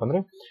ಪ್ರಕಾರ ಏನಪ್ಪಾ ಅಂದ್ರೆ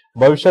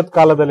ಭವಿಷ್ಯತ್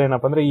ಕಾಲದಲ್ಲಿ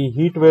ಏನಪ್ಪಾ ಅಂದ್ರೆ ಈ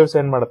ಹೀಟ್ ವೇವ್ಸ್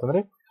ಏನ್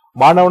ಮಾಡತ್ತಂದ್ರೆ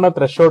ಮಾನವನ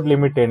ಥ್ರೆಶೋಲ್ಡ್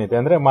ಲಿಮಿಟ್ ಏನಿದೆ,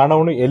 ಅಂದ್ರೆ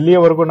ಮಾನವನು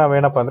ಎಲ್ಲಿಯವರೆಗೂ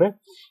ನಾವೇನಪ್ಪಾ ಅಂದ್ರೆ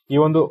ಈ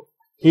ಒಂದು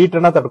ಹೀಟ್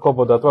ಅನ್ನ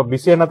ತಡ್ಕೋಬಹುದು ಅಥವಾ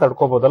ಬಿಸಿಯನ್ನ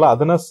ತಡ್ಕೋಬಹುದಲ್ಲ,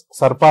 ಅದನ್ನ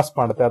ಸರ್ಪಾಸ್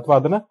ಮಾಡುತ್ತೆ ಅಥವಾ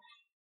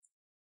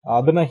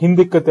ಅದನ್ನ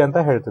ಹಿಂದಿಕ್ಕುತ್ತೆ ಅಂತ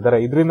ಹೇಳ್ತಿದ್ದಾರೆ.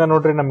 ಇದರಿಂದ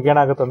ನೋಡ್ರಿ ನಮ್ಗೆ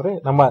ಏನಾಗುತ್ತಂದ್ರೆ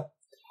ನಮ್ಮ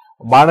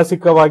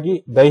ಮಾನಸಿಕವಾಗಿ,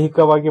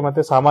 ದೈಹಿಕವಾಗಿ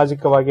ಮತ್ತೆ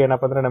ಸಾಮಾಜಿಕವಾಗಿ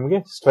ಏನಪ್ಪಾ ಅಂದ್ರೆ ನಮಗೆ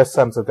ಸ್ಟ್ರೆಸ್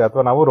ಅನ್ಸುತ್ತೆ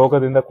ಅಥವಾ ನಾವು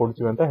ರೋಗದಿಂದ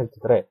ಕೂಡ್ತೀವಿ ಅಂತ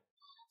ಹೇಳ್ತಿದ್ದಾರೆ.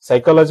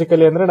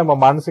 ಸೈಕಾಲಜಿಕಲಿ ಅಂದ್ರೆ ನಮ್ಮ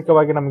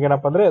ಮಾನಸಿಕವಾಗಿ ನಮ್ಗೆ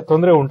ಏನಪ್ಪಾ ಅಂದ್ರೆ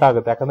ತೊಂದರೆ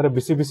ಉಂಟಾಗುತ್ತೆ. ಯಾಕಂದ್ರೆ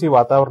ಬಿಸಿ ಬಿಸಿ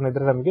ವಾತಾವರಣ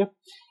ಇದ್ರೆ ನಮಗೆ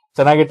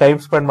ಚೆನ್ನಾಗಿ ಟೈಮ್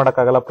ಸ್ಪೆಂಡ್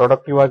ಮಾಡಕ್ಕಾಗಲ್ಲ,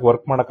 ಪ್ರೊಡಕ್ಟಿವ್ ಆಗಿ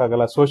ವರ್ಕ್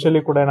ಮಾಡಕ್ಕಾಗಲ್ಲ,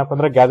 ಸೋಷಿಯಲಿ ಕೂಡ ಏನಪ್ಪಾ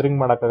ಅಂದ್ರೆ ಗ್ಯಾದರಿಂಗ್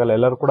ಮಾಡಕ್ಕಾಗಲ್ಲ.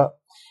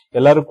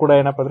 ಎಲ್ಲರೂ ಕೂಡ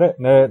ಏನಪ್ಪಾ ಅಂದ್ರೆ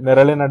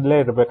ನೆರಳಿನಲ್ಲೇ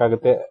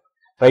ಇರ್ಬೇಕಾಗುತ್ತೆ.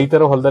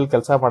 ರೈತರು ಹೊಲದಲ್ಲಿ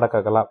ಕೆಲಸ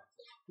ಮಾಡಕ್ಕಾಗಲ್ಲ.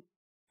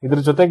 ಇದ್ರ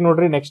ಜೊತೆಗೆ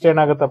ನೋಡ್ರಿ ನೆಕ್ಸ್ಟ್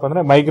ಏನಾಗತ್ತಪ್ಪ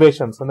ಅಂದ್ರೆ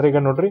ಮೈಗ್ರೇಷನ್ಸ್, ಅಂದ್ರೆ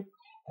ಈಗ ನೋಡ್ರಿ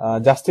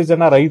ಜಾಸ್ತಿ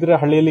ಜನ ರೈತರ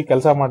ಹಳ್ಳಿಯಲ್ಲಿ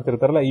ಕೆಲಸ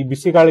ಮಾಡ್ತಿರ್ತಾರಲ್ಲ, ಈ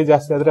ಬಿಸಿ ಗಾಳಿ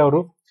ಜಾಸ್ತಿ ಆದ್ರೆ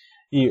ಅವರು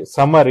ಈ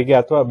ಸಮ್ಮರ್ಗೆ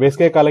ಅಥವಾ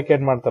ಬೇಸಿಗೆ ಕಾಲಕ್ಕೆ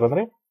ಏನ್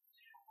ಮಾಡ್ತಾರಂದ್ರೆ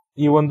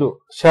ಈ ಒಂದು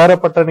ಶಹರ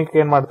ಪಟ್ಟಣಕ್ಕೆ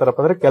ಏನ್ ಮಾಡ್ತಾರಪ್ಪ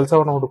ಅಂದ್ರೆ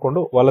ಕೆಲಸವನ್ನು ಹುಡುಕೊಂಡು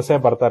ವಲಸೆ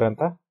ಬರ್ತಾರೆ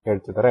ಅಂತ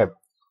ಹೇಳ್ತಿದ್ದಾರೆ.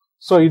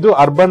 ಸೊ ಇದು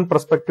ಅರ್ಬನ್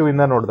ಪರ್ಸ್ಪೆಕ್ಟಿವ್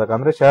ಇಂದ ನೋಡಿದಾಗ,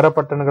 ಅಂದ್ರೆ ಶಹರ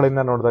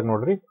ಪಟ್ಟಣಗಳಿಂದ ನೋಡಿದಾಗ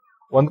ನೋಡ್ರಿ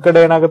ಒಂದ್ ಕಡೆ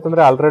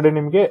ಏನಾಗುತ್ತೆ ಆಲ್ರೆಡಿ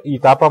ನಿಮ್ಗೆ ಈ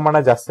ತಾಪಮಾನ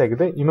ಜಾಸ್ತಿ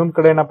ಆಗಿದೆ. ಇನ್ನೊಂದ್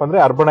ಕಡೆ ಏನಪ್ಪಾ ಅಂದ್ರೆ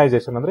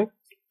ಅರ್ಬನೈಸೇಷನ್, ಅಂದ್ರೆ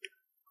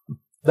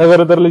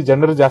ನಗರದಲ್ಲಿ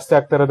ಜನರು ಜಾಸ್ತಿ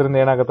ಆಗ್ತಾ ಇರೋದ್ರಿಂದ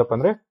ಏನಾಗತ್ತಪ್ಪ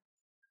ಅಂದ್ರೆ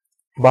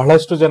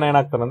ಬಹಳಷ್ಟು ಜನ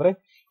ಏನಾಗ್ತಾರೆ ಅಂದ್ರೆ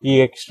ಈ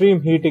ಎಕ್ಸ್ಟ್ರೀಮ್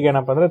ಹೀಟಿಗೆ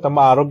ಏನಪ್ಪಾ ಅಂದ್ರೆ ತಮ್ಮ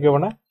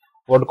ಆರೋಗ್ಯವನ್ನ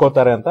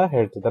ಒಡ್ಕೋತಾರೆ ಅಂತ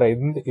ಹೇಳ್ತಿದ್ದಾರೆ.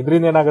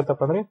 ಇದರಿಂದ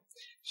ಏನಾಗತ್ತಪ್ಪ ಅಂದ್ರೆ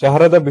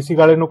ಶಹರದ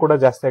ಬಿಸಿಗಾಳಿನೂ ಕೂಡ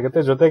ಜಾಸ್ತಿ ಆಗುತ್ತೆ.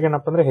 ಜೊತೆಗೆ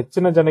ಏನಪ್ಪಾ ಅಂದ್ರೆ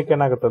ಹೆಚ್ಚಿನ ಜನಕ್ಕೆ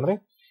ಏನಾಗುತ್ತೆ ಅಂದ್ರೆ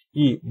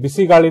ಈ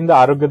ಬಿಸಿಗಾಳಿಯಿಂದ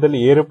ಆರೋಗ್ಯದಲ್ಲಿ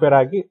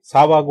ಏರುಪೇರಾಗಿ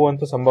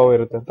ಸಾವಾಗುವಂತ ಸಂಭವ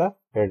ಇರುತ್ತೆ ಅಂತ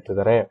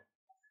ಹೇಳ್ತಿದ್ದಾರೆ.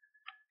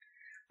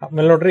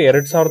 ಆಮೇಲೆ ನೋಡ್ರಿ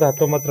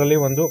 2019ರಲ್ಲಿ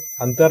ಒಂದು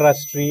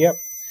ಅಂತಾರಾಷ್ಟ್ರೀಯ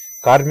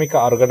ಕಾರ್ಮಿಕ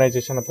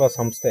ಆರ್ಗನೈಸೇಷನ್ ಅಥವಾ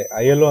ಸಂಸ್ಥೆ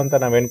ILO ಅಂತ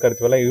ನಾವೇನ್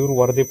ಕರಿತೀವಲ್ಲ, ಇವ್ರ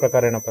ವರದಿ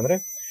ಪ್ರಕಾರ ಏನಪ್ಪಾ ಅಂದ್ರೆ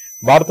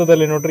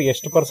ಭಾರತದಲ್ಲಿ ನೋಡ್ರಿ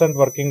ಎಷ್ಟು %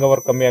 ವರ್ಕಿಂಗ್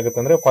ಅವರ್ ಕಮ್ಮಿ ಆಗುತ್ತೆ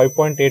ಅಂದ್ರೆ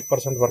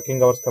 5.8%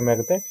 ವರ್ಕಿಂಗ್ ಅವರ್ಸ್ ಕಮ್ಮಿ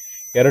ಆಗುತ್ತೆ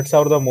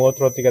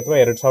 2030 ಅಥವಾ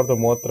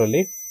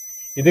 2030ರಲ್ಲಿ.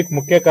 ಇದಕ್ಕೆ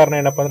ಮುಖ್ಯ ಕಾರಣ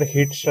ಏನಪ್ಪಾ ಅಂದ್ರೆ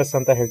ಹೀಟ್ ಸ್ಟ್ರೆಸ್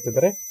ಅಂತ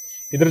ಹೇಳ್ತಿದ್ದಾರೆ.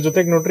 ಇದ್ರ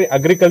ಜೊತೆಗೆ ನೋಡ್ರಿ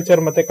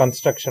ಅಗ್ರಿಕಲ್ಚರ್ ಮತ್ತೆ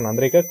ಕನ್ಸ್ಟ್ರಕ್ಷನ್,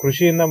 ಅಂದ್ರೆ ಈಗ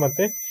ಕೃಷಿಯಿಂದ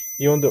ಮತ್ತೆ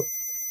ಈ ಒಂದು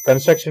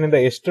ಕನ್ಸ್ಟ್ರಕ್ಷನ್ ಇಂದ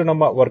ಎಷ್ಟು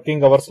ನಮ್ಮ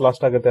ವರ್ಕಿಂಗ್ ಅವರ್ಸ್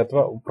ಲಾಸ್ಟ್ ಆಗುತ್ತೆ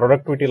ಅಥವಾ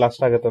ಪ್ರೊಡಕ್ಟಿವಿಟಿ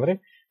ಲಾಸ್ಟ್ ಆಗುತ್ತೆ ಅಂದ್ರೆ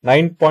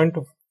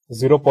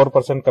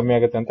 9.04% ಕಮ್ಮಿ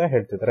ಆಗುತ್ತೆ ಅಂತ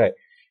ಹೇಳ್ತಿದ್ದಾರೆ.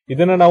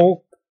 ಇದನ್ನ ನಾವು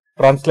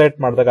ಟ್ರಾನ್ಸ್ಲೇಟ್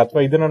ಮಾಡಿದಾಗ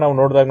ಅಥವಾ ಇದನ್ನ ನಾವು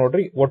ನೋಡಿದಾಗ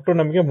ನೋಡ್ರಿ ಒಟ್ಟು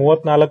ನಮಗೆ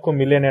 34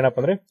 ಮಿಲಿಯನ್ ಏನಪ್ಪಾ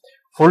ಅಂದ್ರೆ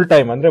ಫುಲ್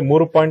ಟೈಮ್, ಅಂದ್ರೆ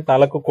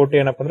 3.4 ಕೋಟಿ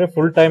ಏನಪ್ಪಾ ಅಂದ್ರೆ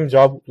ಫುಲ್ ಟೈಮ್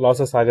ಜಾಬ್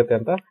ಲಾಸಸ್ ಆಗುತ್ತೆ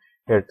ಅಂತ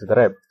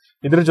ಹೇಳ್ತಿದ್ದಾರೆ.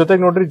 ಇದ್ರ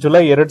ಜೊತೆಗೆ ನೋಡ್ರಿ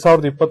ಜುಲೈ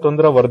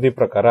 2021ರ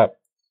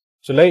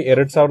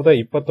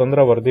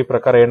ವರದಿ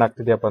ಪ್ರಕಾರ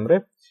ಏನಾಗ್ತಿದೆಯಪ್ಪ ಅಂದ್ರೆ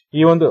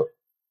ಈ ಒಂದು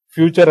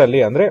ಫ್ಯೂಚರ್ ಅಲ್ಲಿ,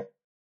 ಅಂದ್ರೆ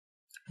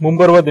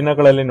ಮುಂಬರುವ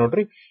ದಿನಗಳಲ್ಲಿ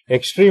ನೋಡ್ರಿ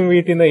ಎಕ್ಸ್ಟ್ರೀಮ್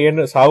ಹೀಟ್ ಇಂದ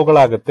ಏನು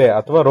ಸಾವುಗಳಾಗುತ್ತೆ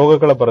ಅಥವಾ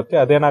ರೋಗಗಳು ಬರುತ್ತೆ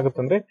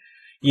ಅದೇನಾಗುತ್ತಂದ್ರೆ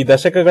ಈ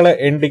ದಶಕಗಳ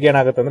ಎಂಡಿಗೆ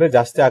ಏನಾಗುತ್ತೆ ಅಂದ್ರೆ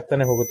ಜಾಸ್ತಿ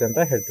ಆಗ್ತಾನೆ ಹೋಗುತ್ತೆ ಅಂತ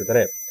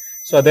ಹೇಳ್ತಿದ್ದಾರೆ.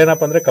 ಸೊ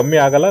ಅದೇನಪ್ಪ ಅಂದ್ರೆ ಕಮ್ಮಿ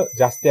ಆಗಲ್ಲ,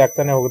 ಜಾಸ್ತಿ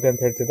ಆಗ್ತಾನೆ ಹೋಗುತ್ತೆ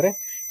ಅಂತ ಹೇಳ್ತಿದ್ರೆ.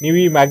 ನೀವು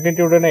ಈ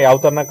ಮ್ಯಾಗ್ನಿಟ್ಯೂಡ್ ಅನ್ನ ಯಾವ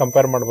ತರ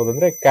ಕಂಪೇರ್ ಮಾಡಬಹುದು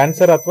ಅಂದ್ರೆ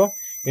ಕ್ಯಾನ್ಸರ್ ಅಥವಾ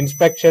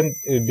ಇನ್ಸ್ಪೆಕ್ಷನ್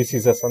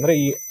ಡಿಸೀಸಸ್, ಅಂದ್ರೆ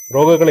ಈ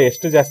ರೋಗಗಳು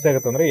ಎಷ್ಟು ಜಾಸ್ತಿ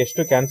ಆಗುತ್ತೆ ಅಂದ್ರೆ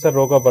ಎಷ್ಟು ಕ್ಯಾನ್ಸರ್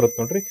ರೋಗ ಬರುತ್ತೆ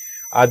ನೋಡ್ರಿ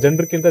ಆ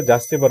ಜನರಿಗಿಂತ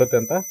ಜಾಸ್ತಿ ಬರುತ್ತೆ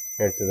ಅಂತ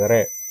ಹೇಳ್ತಿದ್ದಾರೆ.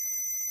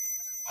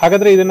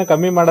 ಹಾಗಾದ್ರೆ ಇದನ್ನ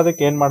ಕಮ್ಮಿ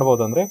ಮಾಡೋದಕ್ಕೆ ಏನ್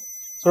ಮಾಡಬಹುದು ಅಂದ್ರೆ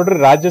ನೋಡ್ರಿ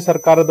ರಾಜ್ಯ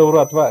ಸರ್ಕಾರದವರು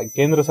ಅಥವಾ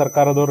ಕೇಂದ್ರ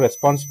ಸರ್ಕಾರದವರು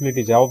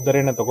ರೆಸ್ಪಾನ್ಸಿಬಿಲಿಟಿ,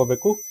 ಜವಾಬ್ದಾರಿಯನ್ನ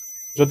ತಗೋಬೇಕು.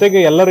 ಜೊತೆಗೆ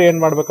ಎಲ್ಲರೂ ಏನ್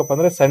ಮಾಡ್ಬೇಕಪ್ಪ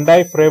ಅಂದ್ರೆ Sendai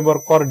frame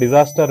work for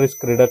disaster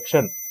risk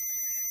reduction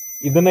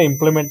ಇದನ್ನ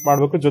ಇಂಪ್ಲಿಮೆಂಟ್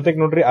ಮಾಡಬೇಕು. ಜೊತೆಗೆ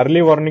ನೋಡ್ರಿ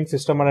ಅರ್ಲಿ ವಾರ್ನಿಂಗ್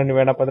ಸಿಸ್ಟಮ್ ಅನ್ನ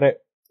ನೀವೇನಪ್ಪ ಅಂದ್ರೆ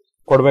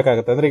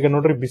ಕೊಡ್ಬೇಕಾಗುತ್ತೆ. ಅಂದ್ರೆ ಈಗ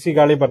ನೋಡ್ರಿ ಬಿಸಿ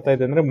ಗಾಳಿ ಬರ್ತಾ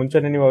ಇದೆ ಅಂದ್ರೆ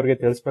ಮುಂಚೆನೆ ನೀವು ಅವರಿಗೆ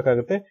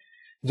ತಿಳಿಸಬೇಕಾಗುತ್ತೆ.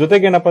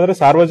 ಜೊತೆಗೆ ಏನಪ್ಪಾ ಅಂದ್ರೆ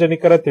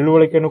ಸಾರ್ವಜನಿಕರ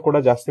ತಿಳುವಳಿಕೆಯನ್ನು ಕೂಡ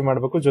ಜಾಸ್ತಿ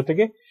ಮಾಡಬೇಕು.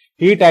 ಜೊತೆಗೆ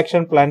ಹೀಟ್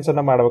ಆಕ್ಷನ್ ಪ್ಲಾನ್ಸ್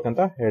ಅನ್ನ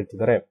ಮಾಡ್ಬೇಕಂತ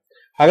ಹೇಳ್ತಿದ್ದಾರೆ.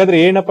 ಹಾಗಾದ್ರೆ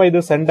ಏನಪ್ಪಾ ಇದು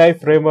Sendai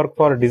frame work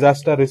for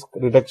disaster risk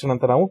reduction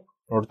ಅಂತ ನಾವು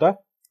ನೋಡ್ತಾ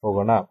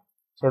ಹೋಗೋಣ.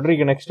 ನೋಡ್ರಿ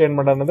ಈಗ ನೆಕ್ಸ್ಟ್ ಏನ್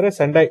ಮಾಡೋಣ ಅಂದ್ರೆ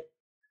Sendai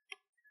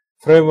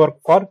frame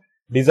work for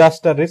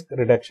disaster risk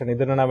reduction,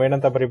 ಇದನ್ನ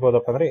ನಾವೇನಂತ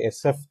ಬರೀಬಹುದಪ್ಪ ಅಂದ್ರೆ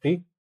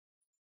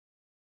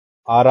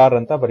SFTRR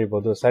ಅಂತ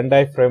ಬರೀಬಹುದು,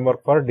 Sendai frame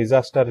work for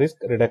disaster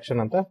risk reduction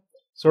ಅಂತ.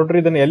 ಸೊ ನೋಡ್ರಿ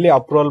ಇದನ್ನ ಎಲ್ಲಿ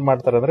ಅಪ್ರೂವಲ್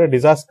ಮಾಡ್ತಾರೆ ಅಂದ್ರೆ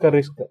ಡಿಸಾಸ್ಟರ್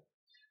ರಿಸ್ಕ್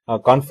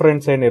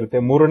ಕಾನ್ಫರೆನ್ಸ್ ಏನಿರುತ್ತೆ,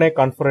 3ನೇ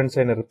ಕಾನ್ಫರೆನ್ಸ್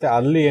ಏನಿರುತ್ತೆ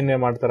ಅಲ್ಲಿ ಏನೇ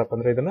ಮಾಡ್ತಾರಪ್ಪ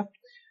ಅಂದ್ರೆ ಇದನ್ನ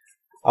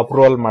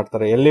ಅಪ್ರೂವಲ್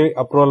ಮಾಡ್ತಾರೆ. ಎಲ್ಲಿ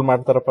ಅಪ್ರೂವಲ್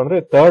ಮಾಡ್ತಾರಪ್ಪ ಅಂದ್ರೆ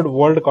 3rd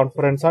world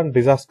conference on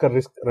disaster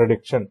risk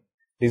reduction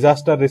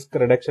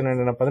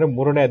ಏನಪ್ಪ ಅಂದ್ರೆ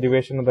 3ನೇ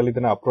ಅಧಿವೇಶನದಲ್ಲಿ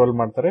ಇದನ್ನ ಅಪ್ರೂವಲ್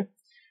ಮಾಡ್ತಾರೆ.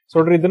 ಸೊ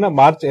ನೋಡ್ರಿ ಇದನ್ನ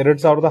ಮಾರ್ಚ್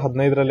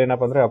 2015ರಲ್ಲಿ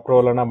ಏನಪ್ಪ ಅಂದ್ರೆ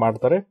ಅಪ್ರೂವಲ್ ಅನ್ನ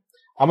ಮಾಡ್ತಾರೆ.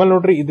 ಆಮೇಲೆ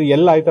ನೋಡ್ರಿ ಇದು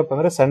ಎಲ್ಲ ಆಯ್ತಪ್ಪ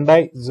ಅಂದ್ರೆ ಸೆಂಡೈ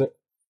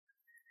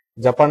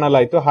ಜಪಾನ್ ಅಲ್ಲಿ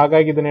ಆಯ್ತು.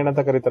 ಹಾಗಾಗಿ ಇದನ್ನ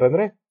ಏನಂತ ಕರೀತಾರೆ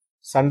ಅಂದ್ರೆ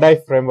ಸೆಂಡೈ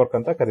ಫ್ರೇಮ್ ವರ್ಕ್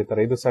ಅಂತ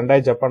ಕರೀತಾರೆ. ಇದು ಸೆಂಡೈ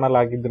ಜಪಾನ್ ಅಲ್ಲಿ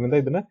ಆಗಿದ್ದರಿಂದ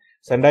ಇದನ್ನ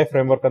ಸೆಂಡೈ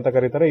ಫ್ರೇಮ್ ವರ್ಕ್ ಅಂತ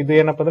ಕರೀತಾರೆ. ಇದು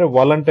ಏನಪ್ಪಾ ಅಂದ್ರೆ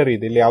ವಾಲಂಟರಿ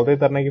ಇದೆ, ಇಲ್ಲಿ ಯಾವುದೇ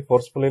ತರನಾಗಿ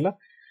ಫೋರ್ಸ್ಫುಲ್ ಇಲ್ಲ.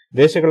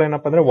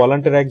 ದೇಶಗಳೇನಪ್ಪ ಅಂದ್ರೆ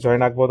ವಾಲಂಟರಿ ಆಗಿ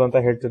ಜಾಯ್ನ್ ಆಗ್ಬೋದು ಅಂತ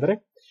ಹೇಳ್ತಿದ್ದಾರೆ.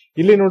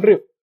 ಇಲ್ಲಿ ನೋಡ್ರಿ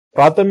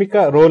ಪ್ರಾಥಮಿಕ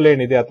ರೋಲ್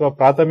ಏನಿದೆ ಅಥವಾ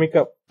ಪ್ರಾಥಮಿಕ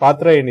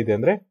ಪಾತ್ರ ಏನಿದೆ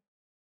ಅಂದ್ರೆ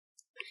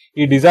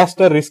ಈ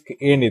ಡಿಸಾಸ್ಟರ್ ರಿಸ್ಕ್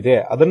ಏನಿದೆ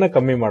ಅದನ್ನ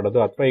ಕಮ್ಮಿ ಮಾಡೋದು.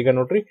 ಅಥವಾ ಈಗ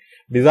ನೋಡ್ರಿ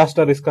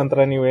ಡಿಸಾಸ್ಟರ್ ರಿಸ್ಕ್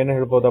ಅಂತ ನೀವು ಏನು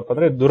ಹೇಳ್ಬೋದಪ್ಪ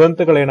ಅಂದ್ರೆ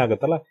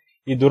ದುರಂತಗಳೇನಾಗತ್ತಲ್ಲ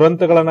ಈ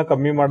ದುರಂತಗಳನ್ನ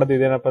ಕಮ್ಮಿ ಮಾಡೋದು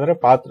ಇದೇನಪ್ಪ ಅಂದ್ರೆ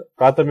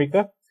ಪ್ರಾಥಮಿಕ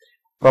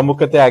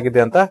ಪ್ರಾಮುಖ್ಯತೆ ಆಗಿದೆ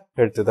ಅಂತ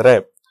ಹೇಳ್ತಿದ್ದಾರೆ.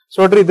 ಸೊ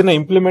ನೋಡ್ರಿ ಇದನ್ನ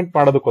ಇಂಪ್ಲಿಮೆಂಟ್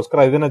ಮಾಡೋದಕ್ಕೋಸ್ಕರ,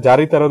 ಇದನ್ನ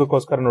ಜಾರಿ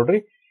ತರೋದಕ್ಕೋಸ್ಕರ ನೋಡ್ರಿ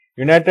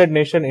United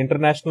nation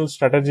international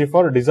strategy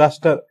for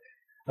disaster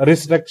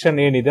ರಿಸ್ಟ್ರಕ್ಷನ್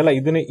ಏನಿದೆಯಲ್ಲ,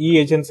 ಇದನ್ನ ಈ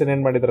ಏಜೆನ್ಸಿ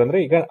ಏನ್ ಮಾಡಿದಾರೆ ಅಂದ್ರೆ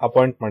ಈಗ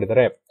ಅಪಾಯಿಂಟ್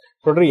ಮಾಡಿದ್ದಾರೆ.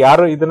 ನೋಡ್ರಿ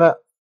ಯಾರು ಇದನ್ನ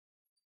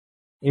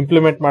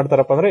ಇಂಪ್ಲಿಮೆಂಟ್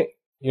ಮಾಡ್ತಾರಪ್ಪ ಅಂದ್ರೆ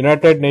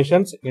United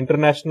Nations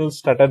international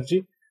strategy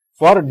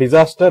for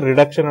disaster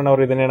reduction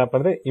ಅನ್ನೋರು ಇದನ್ನೇನಪ್ಪ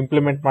ಅಂದ್ರೆ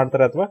ಇಂಪ್ಲಿಮೆಂಟ್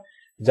ಮಾಡ್ತಾರೆ ಅಥವಾ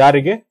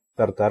ಜಾರಿಗೆ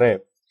ತರ್ತಾರೆ.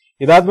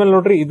 ಇದಾದ್ಮೇಲೆ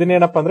ನೋಡ್ರಿ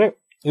ಇದನ್ನೇನಪ್ಪ ಅಂದ್ರೆ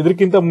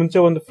ಇದಕ್ಕಿಂತ ಮುಂಚೆ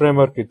ಒಂದು ಫ್ರೇಮ್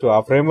ವರ್ಕ್ ಇತ್ತು. ಆ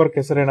ಫ್ರೇಮ್ ವರ್ಕ್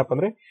ಹೆಸರು ಏನಪ್ಪ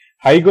ಅಂದ್ರೆ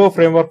ಹೈಗೋ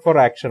ಫ್ರೇಮ್ ವರ್ಕ್ ಫಾರ್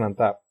ಆಕ್ಷನ್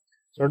ಅಂತ.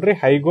 ನೋಡ್ರಿ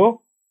ಹೈಗೋ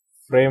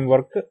ಫ್ರೇಮ್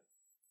ವರ್ಕ್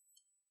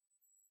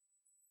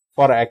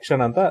ಫಾರ್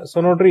ಆಕ್ಷನ್ ಅಂತ. ಸೊ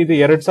ನೋಡ್ರಿ ಇದು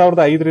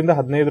 2005ರಿಂದ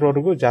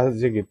 15ರವರೆಗೂ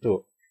ಜಾರಿಗಿತ್ತು.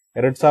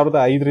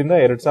 2005ರಿಂದ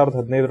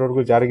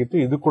 2015ರವರೆಗೂ ಜಾರಿಗಿತ್ತು.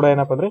 ಇದು ಕೂಡ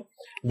ಏನಪ್ಪ ಅಂದ್ರೆ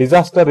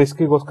ಡಿಸಾಸ್ಟರ್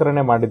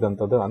ರಿಸ್ಕಿಗೋಸ್ಕರನೇ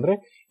ಮಾಡಿದಂತದ್ದು. ಅಂದ್ರೆ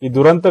ಈ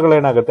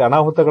ದುರಂತಗಳೇನಾಗುತ್ತೆ,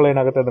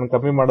 ಅನಾಹುತಗಳೇನಾಗುತ್ತೆ ಅದನ್ನ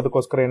ಕಮ್ಮಿ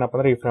ಮಾಡೋದಕ್ಕೋಸ್ಕರ ಏನಪ್ಪ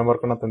ಅಂದ್ರೆ ಈ ಫ್ರೇಮ್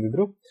ವರ್ಕ್ ಅನ್ನ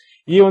ತಂದಿದ್ರು.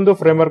 ಈ ಒಂದು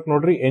ಫ್ರೇಮ್ ವರ್ಕ್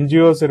ನೋಡ್ರಿ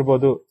NGOs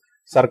ಇರ್ಬೋದು,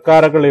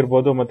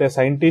 ಸರ್ಕಾರಗಳಿರ್ಬೋದು, ಮತ್ತೆ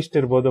ಸೈಂಟಿಸ್ಟ್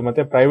ಇರ್ಬೋದು,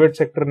 ಮತ್ತೆ ಪ್ರೈವೇಟ್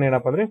ಸೆಕ್ಟರ್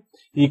ಏನಪ್ಪ ಅಂದ್ರೆ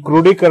ಈ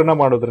ಕ್ರೋಢೀಕರಣ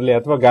ಮಾಡೋದ್ರಲ್ಲಿ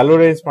ಅಥವಾ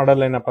ಗ್ಯಾಲೋರೈಸ್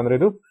ಮಾಡಲ್ಲ ಏನಪ್ಪ ಅಂದ್ರೆ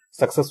ಇದು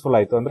ಸಕ್ಸಸ್ಫುಲ್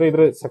ಆಯ್ತು. ಅಂದ್ರೆ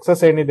ಇದ್ರ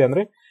ಸಕ್ಸಸ್ ಏನಿದೆ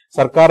ಅಂದ್ರೆ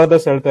ಸರ್ಕಾರದ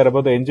ಸೆಳೆತ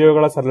ಇರಬಹುದು,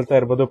 NGOಗಳ ಸೆಳೆತ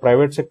ಇರಬಹುದು,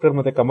 ಪ್ರೈವೇಟ್ ಸೆಕ್ಟರ್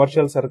ಮತ್ತೆ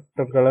ಕಮರ್ಷಿಯಲ್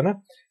ಸೆಕ್ಟರ್ ಗಳನ್ನ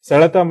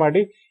ಸೆಳೆತ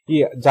ಮಾಡಿ ಈ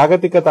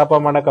ಜಾಗತಿಕ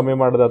ತಾಪಮಾನ ಕಮ್ಮಿ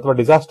ಮಾಡೋದು ಅಥವಾ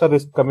ಡಿಸಾಸ್ಟರ್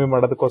ರಿಸ್ಕ್ ಕಮ್ಮಿ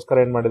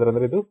ಮಾಡೋದಕ್ಕೋಸ್ಕರ ಏನ್ ಮಾಡಿದ್ರು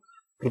ಅಂದ್ರೆ ಇದು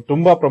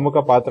ತುಂಬಾ ಪ್ರಮುಖ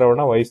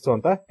ಪಾತ್ರವನ್ನ ವಹಿಸ್ತು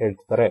ಅಂತ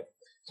ಹೇಳ್ತಿದ್ದಾರೆ.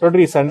 ಸೊ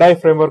ನೋಡ್ರಿ ಈ ಸಂಡಾಯ್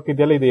ಫ್ರೇಮ್ ವರ್ಕ್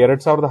ಇದೆಯಲ್ಲ, ಇದು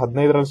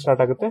 2015ರಲ್ಲಿ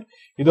ಸ್ಟಾರ್ಟ್ ಆಗುತ್ತೆ.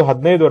 ಇದು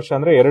 15 ವರ್ಷ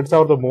ಅಂದ್ರೆ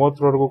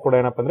 2030ರವರೆಗೂ ಕೂಡ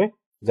ಏನಪ್ಪ ಅಂದ್ರೆ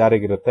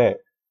ಜಾರಿಗಿರುತ್ತೆ.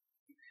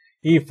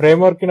 ಈ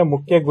ಫ್ರೇಮ್ ವರ್ಕಿನ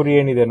ಮುಖ್ಯ ಗುರಿ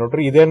ಏನಿದೆ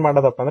ನೋಡ್ರಿ, ಇದೇನ್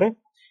ಮಾಡೋದಪ್ಪ ಅಂದ್ರೆ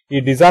ಈ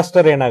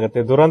ಡಿಸಾಸ್ಟರ್ ಏನಾಗುತ್ತೆ,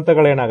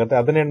 ದುರಂತಗಳೇನಾಗುತ್ತೆ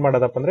ಅದನ್ನೇನ್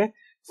ಮಾಡೋದಪ್ಪ ಅಂದ್ರೆ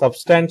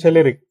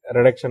ಸಬ್ಸ್ಟಾನ್ಷಿಯಲಿ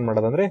ರಿಡಕ್ಷನ್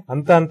ಮಾಡೋದು. ಅಂದ್ರೆ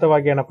ಹಂತ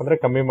ಹಂತವಾಗಿ ಏನಪ್ಪ ಅಂದ್ರೆ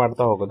ಕಮ್ಮಿ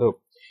ಮಾಡ್ತಾ ಹೋಗೋದು.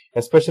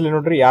 ಎಸ್ಪೆಷಲಿ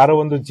ನೋಡ್ರಿ ಯಾರೋ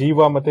ಒಂದು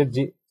ಜೀವ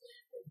ಮತ್ತೆ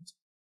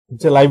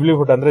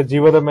ಲೈವ್ಲಿಹುಡ್ ಅಂದ್ರೆ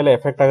ಜೀವದ ಮೇಲೆ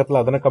ಎಫೆಕ್ಟ್ ಆಗತ್ತಲ್ಲ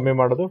ಅದನ್ನ ಕಮ್ಮಿ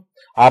ಮಾಡೋದು,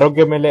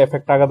 ಆರೋಗ್ಯ ಮೇಲೆ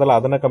ಎಫೆಕ್ಟ್ ಆಗೋದಲ್ಲ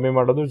ಅದನ್ನ ಕಮ್ಮಿ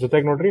ಮಾಡೋದು,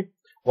 ಜೊತೆಗೆ ನೋಡ್ರಿ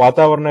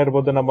ವಾತಾವರಣ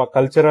ಇರ್ಬೋದು, ನಮ್ಮ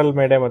ಕಲ್ಚರಲ್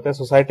ಮೇಲೆ ಮತ್ತೆ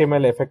ಸೊಸೈಟಿ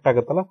ಮೇಲೆ ಎಫೆಕ್ಟ್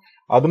ಆಗುತ್ತಲ್ಲ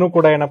ಅದನ್ನು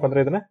ಕೂಡ ಏನಪ್ಪ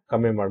ಅಂದ್ರೆ ಇದನ್ನ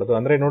ಕಮ್ಮಿ ಮಾಡೋದು.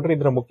 ಅಂದ್ರೆ ನೋಡ್ರಿ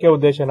ಇದ್ರ ಮುಖ್ಯ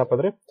ಉದ್ದೇಶ ಏನಪ್ಪ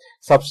ಅಂದ್ರೆ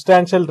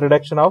substantial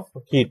reduction of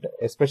heat.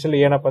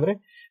 Especially ಏನಪ್ಪ ಅಂದ್ರೆ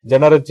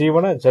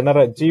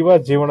ಜನರ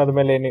ಜೀವನದ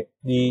ಮೇಲೆ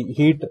ಈ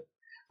ಹೀಟ್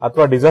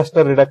ಅಥವಾ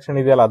ಡಿಸಾಸ್ಟರ್ ರಿಡಕ್ಷನ್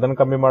ಇದೆಯಲ್ಲ ಅದನ್ನ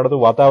ಕಮ್ಮಿ ಮಾಡೋದು,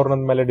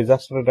 ವಾತಾವರಣದ ಮೇಲೆ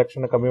ಡಿಸಾಸ್ಟರ್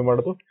ರಿಡಕ್ಷನ್ ಕಮ್ಮಿ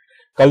ಮಾಡೋದು,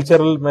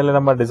 ಕಲ್ಚರಲ್ ಮೇಲೆ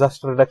ನಮ್ಮ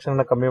ಡಿಸಾಸ್ಟರ್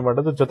ರಿಡಕ್ಷನ್ ಕಮ್ಮಿ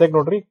ಮಾಡೋದು, ಜೊತೆಗೆ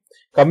ನೋಡ್ರಿ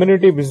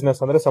ಕಮ್ಯುನಿಟಿ ಬಿಸ್ನೆಸ್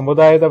ಅಂದ್ರೆ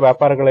ಸಮುದಾಯದ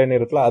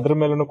ವ್ಯಾಪಾರಗಳೇನಿರುತ್ತಲ್ಲ ಅದ್ರ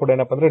ಮೇಲೂ ಕೂಡ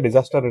ಏನಪ್ಪ ಅಂದ್ರೆ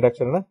ಡಿಸಾಸ್ಟರ್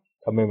ರಿಡಕ್ಷನ್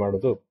ಕಮ್ಮಿ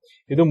ಮಾಡೋದು.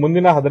 ಇದು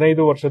ಮುಂದಿನ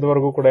 15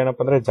 ವರ್ಷದವರೆಗೂ ಕೂಡ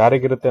ಏನಪ್ಪ ಅಂದ್ರೆ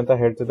ಜಾರಿಗಿರುತ್ತೆ ಅಂತ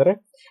ಹೇಳ್ತಿದ್ದಾರೆ.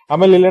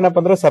 ಆಮೇಲೆ ಇಲ್ಲೇನಪ್ಪ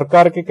ಅಂದ್ರೆ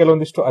ಸರ್ಕಾರಕ್ಕೆ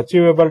ಕೆಲವೊಂದಿಷ್ಟು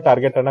ಅಚೀವೇಬಲ್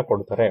ಟಾರ್ಗೆಟ್ ಅನ್ನ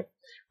ಕೊಡ್ತಾರೆ.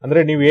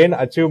 ಅಂದ್ರೆ ನೀವ್ ಏನ್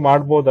ಅಚೀವ್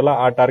ಮಾಡಬಹುದಲ್ಲ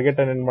ಆ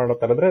ಟಾರ್ಗೆಟ್ ಅನ್ನ ಏನ್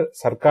ಮಾಡ್ತಾರೆ ಅಂದ್ರೆ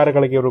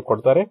ಸರ್ಕಾರಗಳಿಗೆ ಇವರು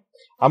ಕೊಡ್ತಾರೆ.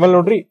 ಆಮೇಲೆ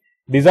ನೋಡ್ರಿ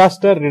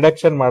ಡಿಸಾಸ್ಟರ್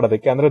ರಿಡಕ್ಷನ್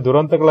ಮಾಡೋದಕ್ಕೆ ಅಂದ್ರೆ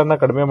ದುರಂತಗಳನ್ನ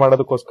ಕಡಿಮೆ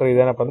ಮಾಡೋದಕ್ಕೋಸ್ಕರ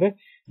ಇದೇನಪ್ಪ ಅಂದ್ರೆ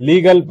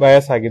ಲೀಗಲ್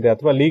ಬಯಸ್ ಆಗಿದೆ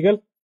ಅಥವಾ ಲೀಗಲ್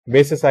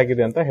ಬೇಸಿಸ್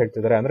ಆಗಿದೆ ಅಂತ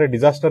ಹೇಳ್ತಿದ್ದಾರೆ. ಅಂದ್ರೆ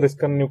ಡಿಸಾಸ್ಟರ್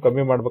ರಿಸ್ಕ್ ಅನ್ನು ನೀವು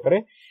ಕಮ್ಮಿ ಮಾಡ್ಬೇಕಾದ್ರೆ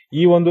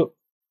ಈ ಒಂದು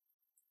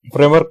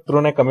ಫ್ರೇಮ್ವರ್ಕ್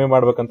ಥ್ರೂನೇ ಕಮ್ಮಿ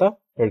ಮಾಡ್ಬೇಕಂತ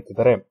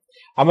ಹೇಳ್ತಿದ್ದಾರೆ.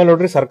 ಆಮೇಲೆ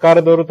ನೋಡ್ರಿ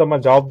ಸರ್ಕಾರದವರು ತಮ್ಮ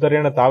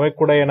ಜವಾಬ್ದಾರಿಯನ್ನ ತಾವೇ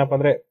ಕೂಡ ಏನಪ್ಪ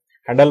ಅಂದ್ರೆ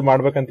ಹ್ಯಾಂಡಲ್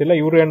ಮಾಡ್ಬೇಕಂತಿಲ್ಲ.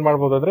 ಇವರು ಏನ್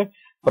ಮಾಡ್ಬೋದು ಅಂದ್ರೆ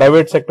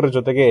ಪ್ರೈವೇಟ್ ಸೆಕ್ಟರ್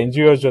ಜೊತೆಗೆ,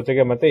 NGOs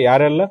ಜೊತೆಗೆ, ಮತ್ತೆ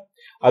ಯಾರೆಲ್ಲ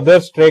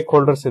ಅದರ್ ಸ್ಟೇಕ್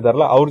ಹೋಲ್ಡರ್ಸ್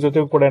ಇದಾರಲ್ಲ ಅವ್ರ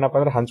ಜೊತೆಗೂ ಕೂಡ ಏನಪ್ಪ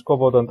ಅಂದ್ರೆ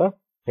ಹಂಚ್ಕೋಬಹುದು ಅಂತ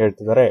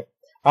ಹೇಳ್ತಿದ್ದಾರೆ.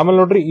 ಆಮೇಲೆ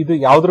ನೋಡ್ರಿ ಇದು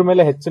ಯಾವ್ದ್ರ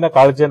ಮೇಲೆ ಹೆಚ್ಚಿನ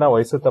ಕಾಳಜಿಯನ್ನ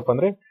ವಹಿಸುತ್ತಪ್ಪ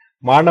ಅಂದ್ರೆ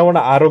ಮಾನವನ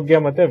ಆರೋಗ್ಯ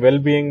ಮತ್ತೆ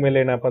ವೆಲ್ ಬೀಯಿಂಗ್ ಮೇಲೆ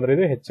ಏನಪ್ಪ ಅಂದ್ರೆ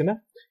ಇದು ಹೆಚ್ಚಿನ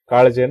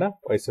ಕಾಳಜಿಯನ್ನ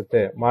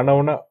ವಹಿಸುತ್ತೆ.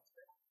 ಮಾನವನ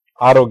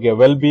ಆರೋಗ್ಯ,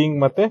 ವೆಲ್ ಬೀಯಿಂಗ್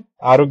ಮತ್ತೆ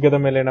ಆರೋಗ್ಯದ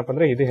ಮೇಲೆ ಏನಪ್ಪ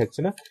ಅಂದ್ರೆ ಇದು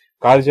ಹೆಚ್ಚಿನ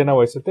ಕಾಳಜಿಯನ್ನ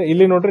ವಹಿಸುತ್ತೆ.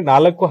 ಇಲ್ಲಿ ನೋಡ್ರಿ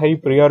 4 ಹೈ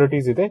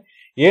ಪ್ರಿಯಾರಿಟೀಸ್ ಇದೆ.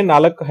 ಏನ್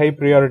 4 ಹೈ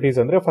ಪ್ರಿಯಾರಿಟೀಸ್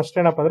ಅಂದ್ರೆ ಫಸ್ಟ್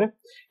ಏನಪ್ಪ ಅಂದ್ರೆ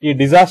ಈ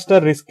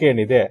ಡಿಸಾಸ್ಟರ್ ರಿಸ್ಕ್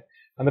ಏನಿದೆ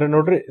ಅಂದ್ರೆ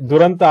ನೋಡ್ರಿ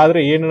ದುರಂತ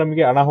ಆದ್ರೆ ಏನು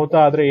ನಮಗೆ ಅನಾಹುತ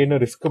ಆದ್ರೆ ಏನು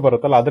ರಿಸ್ಕ್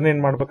ಬರುತ್ತಲ್ಲ ಅದನ್ನ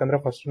ಏನ್ ಮಾಡ್ಬೇಕಂದ್ರೆ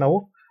ಫಸ್ಟ್ ನಾವು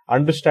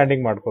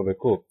ಅಂಡರ್ಸ್ಟ್ಯಾಂಡಿಂಗ್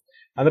ಮಾಡ್ಕೋಬೇಕು.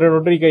 ಅಂದ್ರೆ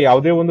ನೋಡ್ರಿ ಈಗ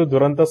ಯಾವುದೇ ಒಂದು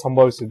ದುರಂತ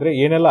ಸಂಭವಿಸಿದ್ರೆ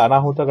ಏನೆಲ್ಲ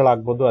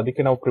ಅನಾಹುತಗಳಾಗ್ಬೋದು,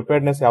 ಅದಕ್ಕೆ ನಾವು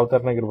ಪ್ರಿಪೇರ್ಡ್ನೆಸ್ ಯಾವ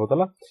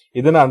ತರನಾಗಿರ್ಬೋದಲ್ಲ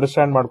ಇದನ್ನ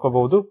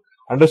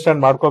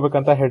ಅಂಡರ್ಸ್ಟ್ಯಾಂಡ್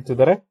ಮಾಡ್ಕೋಬೇಕಂತ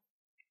ಹೇಳ್ತಿದ್ದಾರೆ.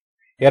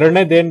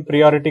 ಎರಡನೇದೇನ್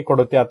ಪ್ರಿಯಾರಿಟಿ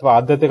ಕೊಡುತ್ತೆ ಅಥವಾ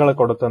ಆದ್ಯತೆಗಳು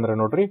ಕೊಡುತ್ತೆ ಅಂದ್ರೆ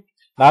ನೋಡ್ರಿ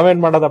ನಾವೇನ್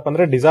ಮಾಡೋದಪ್ಪ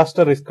ಅಂದ್ರೆ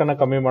ಡಿಸಾಸ್ಟರ್ ರಿಸ್ಕ್ ಅನ್ನ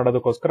ಕಮ್ಮಿ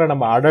ಮಾಡೋದಕ್ಕೋಸ್ಕರ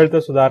ನಮ್ಮ ಆಡಳಿತ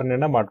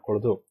ಸುಧಾರಣೆಯನ್ನ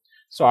ಮಾಡ್ಕೊಳ್ಳೋದು.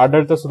 ಸೊ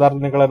ಆಡಳಿತ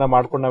ಸುಧಾರಣೆಗಳನ್ನ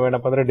ಮಾಡ್ಕೊಂಡು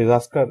ನಾವೇನಪ್ಪ ಅಂದ್ರೆ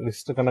ಡಿಸಾಸ್ಟರ್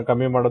ರಿಸ್ಕ್ ಅನ್ನ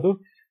ಕಮ್ಮಿ ಮಾಡೋದು,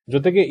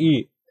 ಜೊತೆಗೆ ಈ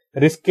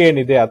ರಿಸ್ಕ್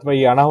ಏನಿದೆ ಅಥವಾ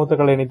ಈ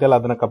ಅನಾಹುತಗಳೇನಿದೆ ಅಲ್ಲ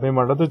ಅದನ್ನ ಕಮ್ಮಿ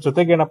ಮಾಡೋದು,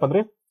 ಜೊತೆಗೆ ಏನಪ್ಪ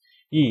ಅಂದ್ರೆ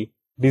ಈ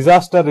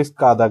ಡಿಸಾಸ್ಟರ್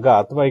ರಿಸ್ಕ್ ಆದಾಗ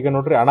ಅಥವಾ ಈಗ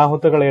ನೋಡ್ರಿ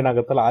ಅನಾಹುತಗಳು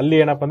ಏನಾಗುತ್ತಲ್ಲ ಅಲ್ಲಿ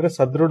ಏನಪ್ಪ ಅಂದ್ರೆ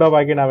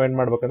ಸದೃಢವಾಗಿ ನಾವೇನ್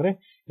ಮಾಡ್ಬೇಕಂದ್ರೆ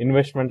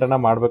ಇನ್ವೆಸ್ಟ್ಮೆಂಟ್ ಅನ್ನ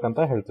ಮಾಡ್ಬೇಕಂತ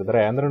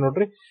ಹೇಳ್ತಿದ್ದಾರೆ. ಅಂದ್ರೆ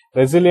ನೋಡ್ರಿ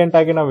ರೆಸಿಲಿಯಂಟ್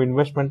ಆಗಿ ನಾವು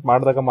ಇನ್ವೆಸ್ಟ್ಮೆಂಟ್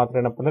ಮಾಡಿದಾಗ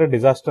ಮಾತ್ರ ಏನಪ್ಪ ಅಂದ್ರೆ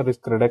ಡಿಸಾಸ್ಟರ್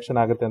ರಿಸ್ಕ್ ರಿಡಕ್ಷನ್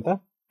ಆಗುತ್ತೆ ಅಂತ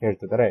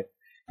ಹೇಳ್ತಿದ್ದಾರೆ.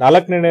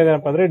 4ನೇದು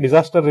ಏನಪ್ಪ ಅಂದ್ರೆ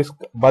ಡಿಸಾಸ್ಟರ್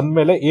ರಿಸ್ಕ್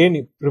ಬಂದ್ಮೇಲೆ ಏನ್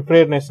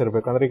ಪ್ರಿಪೇರ್ನೆಸ್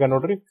ಇರ್ಬೇಕು ಅಂದ್ರೆ ಈಗ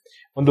ನೋಡ್ರಿ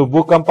ಒಂದು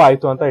ಭೂಕಂಪ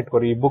ಆಯ್ತು ಅಂತ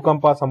ಇಟ್ಕೋರಿ, ಈ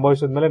ಭೂಕಂಪ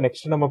ಸಂಭವಿಸಿದ್ಮೇಲೆ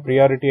ನೆಕ್ಸ್ಟ್ ನಮ್ಮ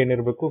ಪ್ರಿಯಾರಿಟಿ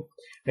ಏನಿರ್ಬೇಕು,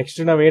 ನೆಕ್ಸ್ಟ್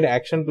ನಾವ್ ಏನ್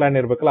ಆಕ್ಷನ್ ಪ್ಲಾನ್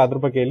ಇರ್ಬೇಕಲ್ಲ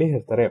ಅದ್ರ ಬಗ್ಗೆ ಇಲ್ಲಿ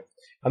ಹೇಳ್ತಾರೆ.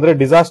 ಅಂದ್ರೆ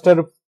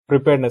ಡಿಸಾಸ್ಟರ್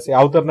ಪ್ರಿಪೇರ್ನೆಸ್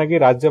ಯಾವ ತರನಾಗಿ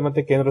ರಾಜ್ಯ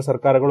ಮತ್ತೆ ಕೇಂದ್ರ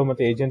ಸರ್ಕಾರಗಳು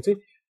ಮತ್ತೆ ಏಜೆನ್ಸಿ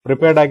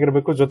ಪ್ರಿಪೇರ್ಡ್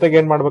ಆಗಿರ್ಬೇಕು, ಜೊತೆಗೆ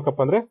ಏನ್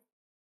ಮಾಡ್ಬೇಕಪ್ಪ ಅಂದ್ರೆ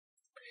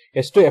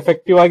ಎಷ್ಟು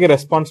ಎಫೆಕ್ಟಿವ್ ಆಗಿ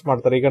ರೆಸ್ಪಾನ್ಸ್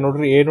ಮಾಡ್ತಾರೆ. ಈಗ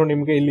ನೋಡ್ರಿ ಏನು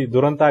ನಿಮ್ಗೆ ಇಲ್ಲಿ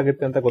ದುರಂತ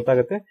ಆಗುತ್ತೆ ಅಂತ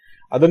ಗೊತ್ತಾಗುತ್ತೆ,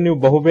 ಅದನ್ನ ನೀವು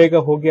ಬಹುಬೇಗ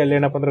ಹೋಗಿ ಅಲ್ಲಿ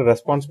ಏನಪ್ಪ ಅಂದ್ರೆ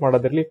ರೆಸ್ಪಾನ್ಸ್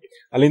ಮಾಡೋದಿರ್ಲಿ,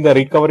 ಅಲ್ಲಿಂದ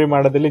ರಿಕವರಿ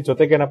ಮಾಡೋದಿರ್ಲಿ,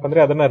 ಜೊತೆಗೆ ಏನಪ್ಪ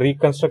ಅಂದ್ರೆ ಅದನ್ನ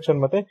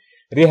ರೀಕನ್ಸ್ಟ್ರಕ್ಷನ್ ಮತ್ತೆ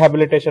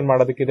ರಿಹ್ಯಾಬಿಲಿಟೇಷನ್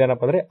ಮಾಡೋದಕ್ಕೆ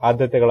ಇದೇನಪ್ಪ ಅಂದ್ರೆ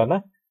ಆದ್ಯತೆಗಳನ್ನ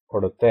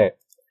ಕೊಡುತ್ತೆ.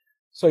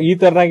 ಸೊ ಈ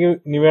ತರನಾಗಿ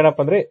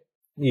ನೀವೇನಪ್ಪ ಅಂದ್ರೆ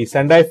ಈ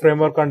ಸೆಂಡಾಯ್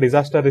framework on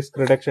disaster risk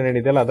reduction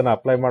ಏನಿದೆಯಲ್ಲ ಅದನ್ನ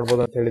ಅಪ್ಲೈ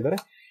ಮಾಡಬಹುದು ಅಂತ ಹೇಳಿದ್ದಾರೆ.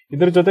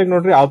 ಇದ್ರ ಜೊತೆಗೆ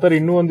ನೋಡ್ರಿ ಆತರ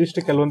ಇನ್ನೂ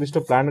ಕೆಲವೊಂದಿಷ್ಟು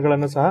ಪ್ಲಾನ್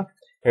ಗಳನ್ನು ಸಹ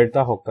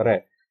ಹೇಳ್ತಾ ಹೋಗ್ತಾರೆ.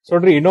 ಸೊ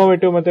ನೋಡ್ರಿ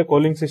ಇನ್ನೋವೇಟಿವ್ ಮತ್ತೆ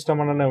ಕೂಲಿಂಗ್ ಸಿಸ್ಟಮ್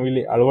ಅನ್ನ ನಾವು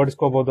ಇಲ್ಲಿ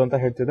ಅಳವಡಿಸ್ಕೋಬಹುದು ಅಂತ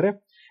ಹೇಳ್ತಿದ್ರೆ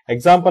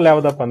ಎಕ್ಸಾಂಪಲ್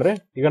ಯಾವ್ದಪ್ಪ ಅಂದ್ರೆ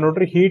ಈಗ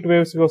ನೋಡ್ರಿ ಹೀಟ್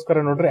ವೇವ್ಸ್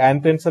ಗೋಸ್ಕರ ನೋಡ್ರಿ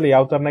ಆಂಥೆನ್ಸ್ ಅಲ್ಲಿ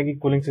ಯಾವ ತರನಾಗಿ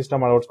cooling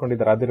system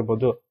ಅಳವಡಿಸ್ಕೊಂಡಿದ್ದಾರೆ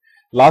ಅದಿರ್ಬೋದು.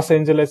 Los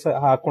Angeles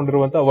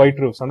ಹಾಕೊಂಡಿರುವಂತ white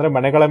roofs ಅಂದ್ರೆ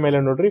ಮನೆಗಳ ಮೇಲೆ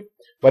ನೋಡ್ರಿ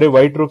ಬರೀ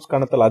ವೈಟ್ ರೂಫ್ಸ್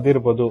ಕಾಣುತ್ತಲ್ಲ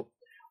ಅದಿರ್ಬೋದು.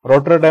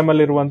 ರೋಟರ್ಡೈಮ್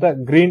ಅಲ್ಲಿ ಇರುವಂತ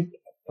ಗ್ರೀನ್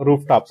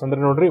ರೂಫ್ ಟಾಪ್ಸ್ ಅಂದ್ರೆ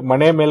ನೋಡ್ರಿ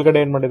ಮನೆ ಮೇಲ್ಗಡೆ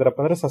ಏನ್ ಮಾಡಿದಾರಪ್ಪ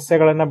ಅಂದ್ರೆ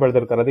ಸಸ್ಯಗಳನ್ನ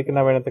ಬೆಳೆದಿರ್ತಾರೆ, ಅದಕ್ಕೆ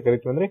ನಾವೇನಂತ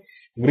ಕರಿತೀವಿ ಅಂದ್ರೆ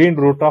ಗ್ರೀನ್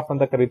ರೂಟ್ ಟಾಪ್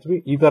ಅಂತ ಕರಿತೀವಿ.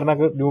 ಈ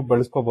ತರನಾಗ ನೀವು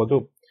ಬೆಳೆಸ್ಕೋಬಹುದು.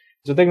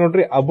 ಜೊತೆಗೆ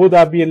ನೋಡ್ರಿ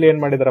ಅಬುದಾಬಿಯಲ್ಲಿ ಏನ್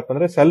ಮಾಡಿದಾರಪ್ಪ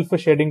ಅಂದ್ರೆ ಸೆಲ್ಫ್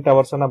ಶೇಡಿಂಗ್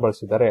ಟವರ್ಸ್ ಅನ್ನ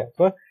ಬಳಸಿದ್ದಾರೆ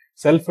ಅಥವಾ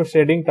ಸೆಲ್ಫ್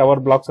ಶೇಡಿಂಗ್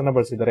ಟವರ್ ಬ್ಲಾಕ್ಸ್ ಅನ್ನ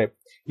ಬಳಸಿದ್ದಾರೆ.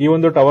 ಈ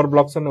ಒಂದು ಟವರ್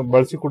ಬ್ಲಾಕ್ಸ್ ಅನ್ನು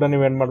ಬಳಸಿ ಕೂಡ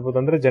ನೀವು ಏನ್ ಮಾಡಬಹುದು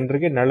ಅಂದ್ರೆ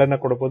ಜನರಿಗೆ ನೆರಳನ್ನ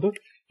ಕೊಡಬಹುದು,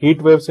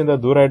 ಹೀಟ್ ವೇವ್ಸ್ ಇಂದ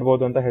ದೂರ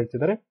ಇಡಬಹುದು ಅಂತ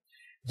ಹೇಳ್ತಿದ್ದಾರೆ.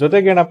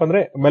 ಜೊತೆಗೆ ಏನಪ್ಪಾ ಅಂದ್ರೆ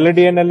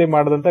ಮೆಲಡಿಯನ್ ಅಲ್ಲಿ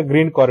ಮಾಡಿದಂತ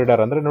ಗ್ರೀನ್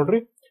ಕಾರಿಡಾರ್ ಅಂದ್ರೆ ನೋಡ್ರಿ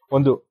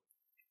ಒಂದು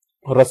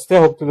ರಸ್ತೆ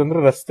ಹೋಗ್ತಿದೆ ಅಂದ್ರೆ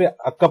ರಸ್ತೆ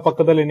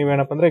ಅಕ್ಕಪಕ್ಕದಲ್ಲಿ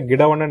ನೀವೇನಪ್ಪ ಅಂದ್ರೆ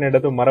ಗಿಡವನ್ನ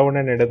ನೆಡೋದು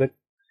ಮರವನ್ನ ನೆಡೋದು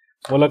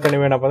ಮೂಲಕ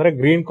ನೀವೇನಪ್ಪ ಅಂದ್ರೆ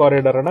ಗ್ರೀನ್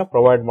ಕಾರಿಡಾರ್ ಅನ್ನ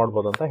ಪ್ರೊವೈಡ್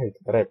ಮಾಡಬಹುದು ಅಂತ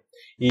ಹೇಳ್ತಿದ್ದಾರೆ.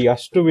 ಈ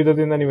ಅಷ್ಟು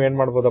ವಿಧದಿಂದ ನೀವೇನ್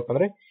ಮಾಡಬಹುದಪ್ಪ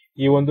ಅಂದ್ರೆ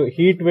ಈ ಒಂದು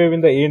ಹೀಟ್ ವೇವ್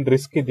ಇಂದ ಏನ್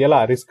ರಿಸ್ಕ್ ಇದೆಯಲ್ಲ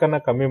ಆ ರಿಸ್ಕ್ ಅನ್ನ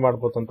ಕಮ್ಮಿ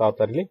ಮಾಡಬಹುದು ಅಂತ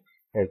ಆತರ ಇಲ್ಲಿ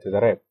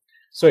ಹೇಳ್ತಿದ್ದಾರೆ.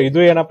 ಸೊ ಇದು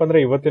ಏನಪ್ಪಾ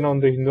ಅಂದ್ರೆ ಇವತ್ತಿನ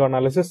ಒಂದು ಹಿಂದೂ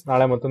ಅನಾಲಿಸಿಸ್.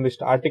 ನಾಳೆ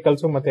ಮತ್ತೊಂದಿಷ್ಟು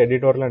ಆರ್ಟಿಕಲ್ಸ್ ಮತ್ತೆ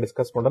ಎಡಿಟೋರಿಯಲ್ ನ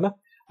ಡಿಸ್ಕಸ್ ಮಾಡೋಣ.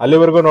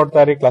 ಅಲ್ಲಿವರೆಗೂ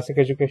ನೋಡ್ತಾ ಇರಿ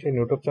classic education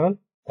YouTube channel.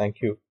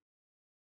 Thank you.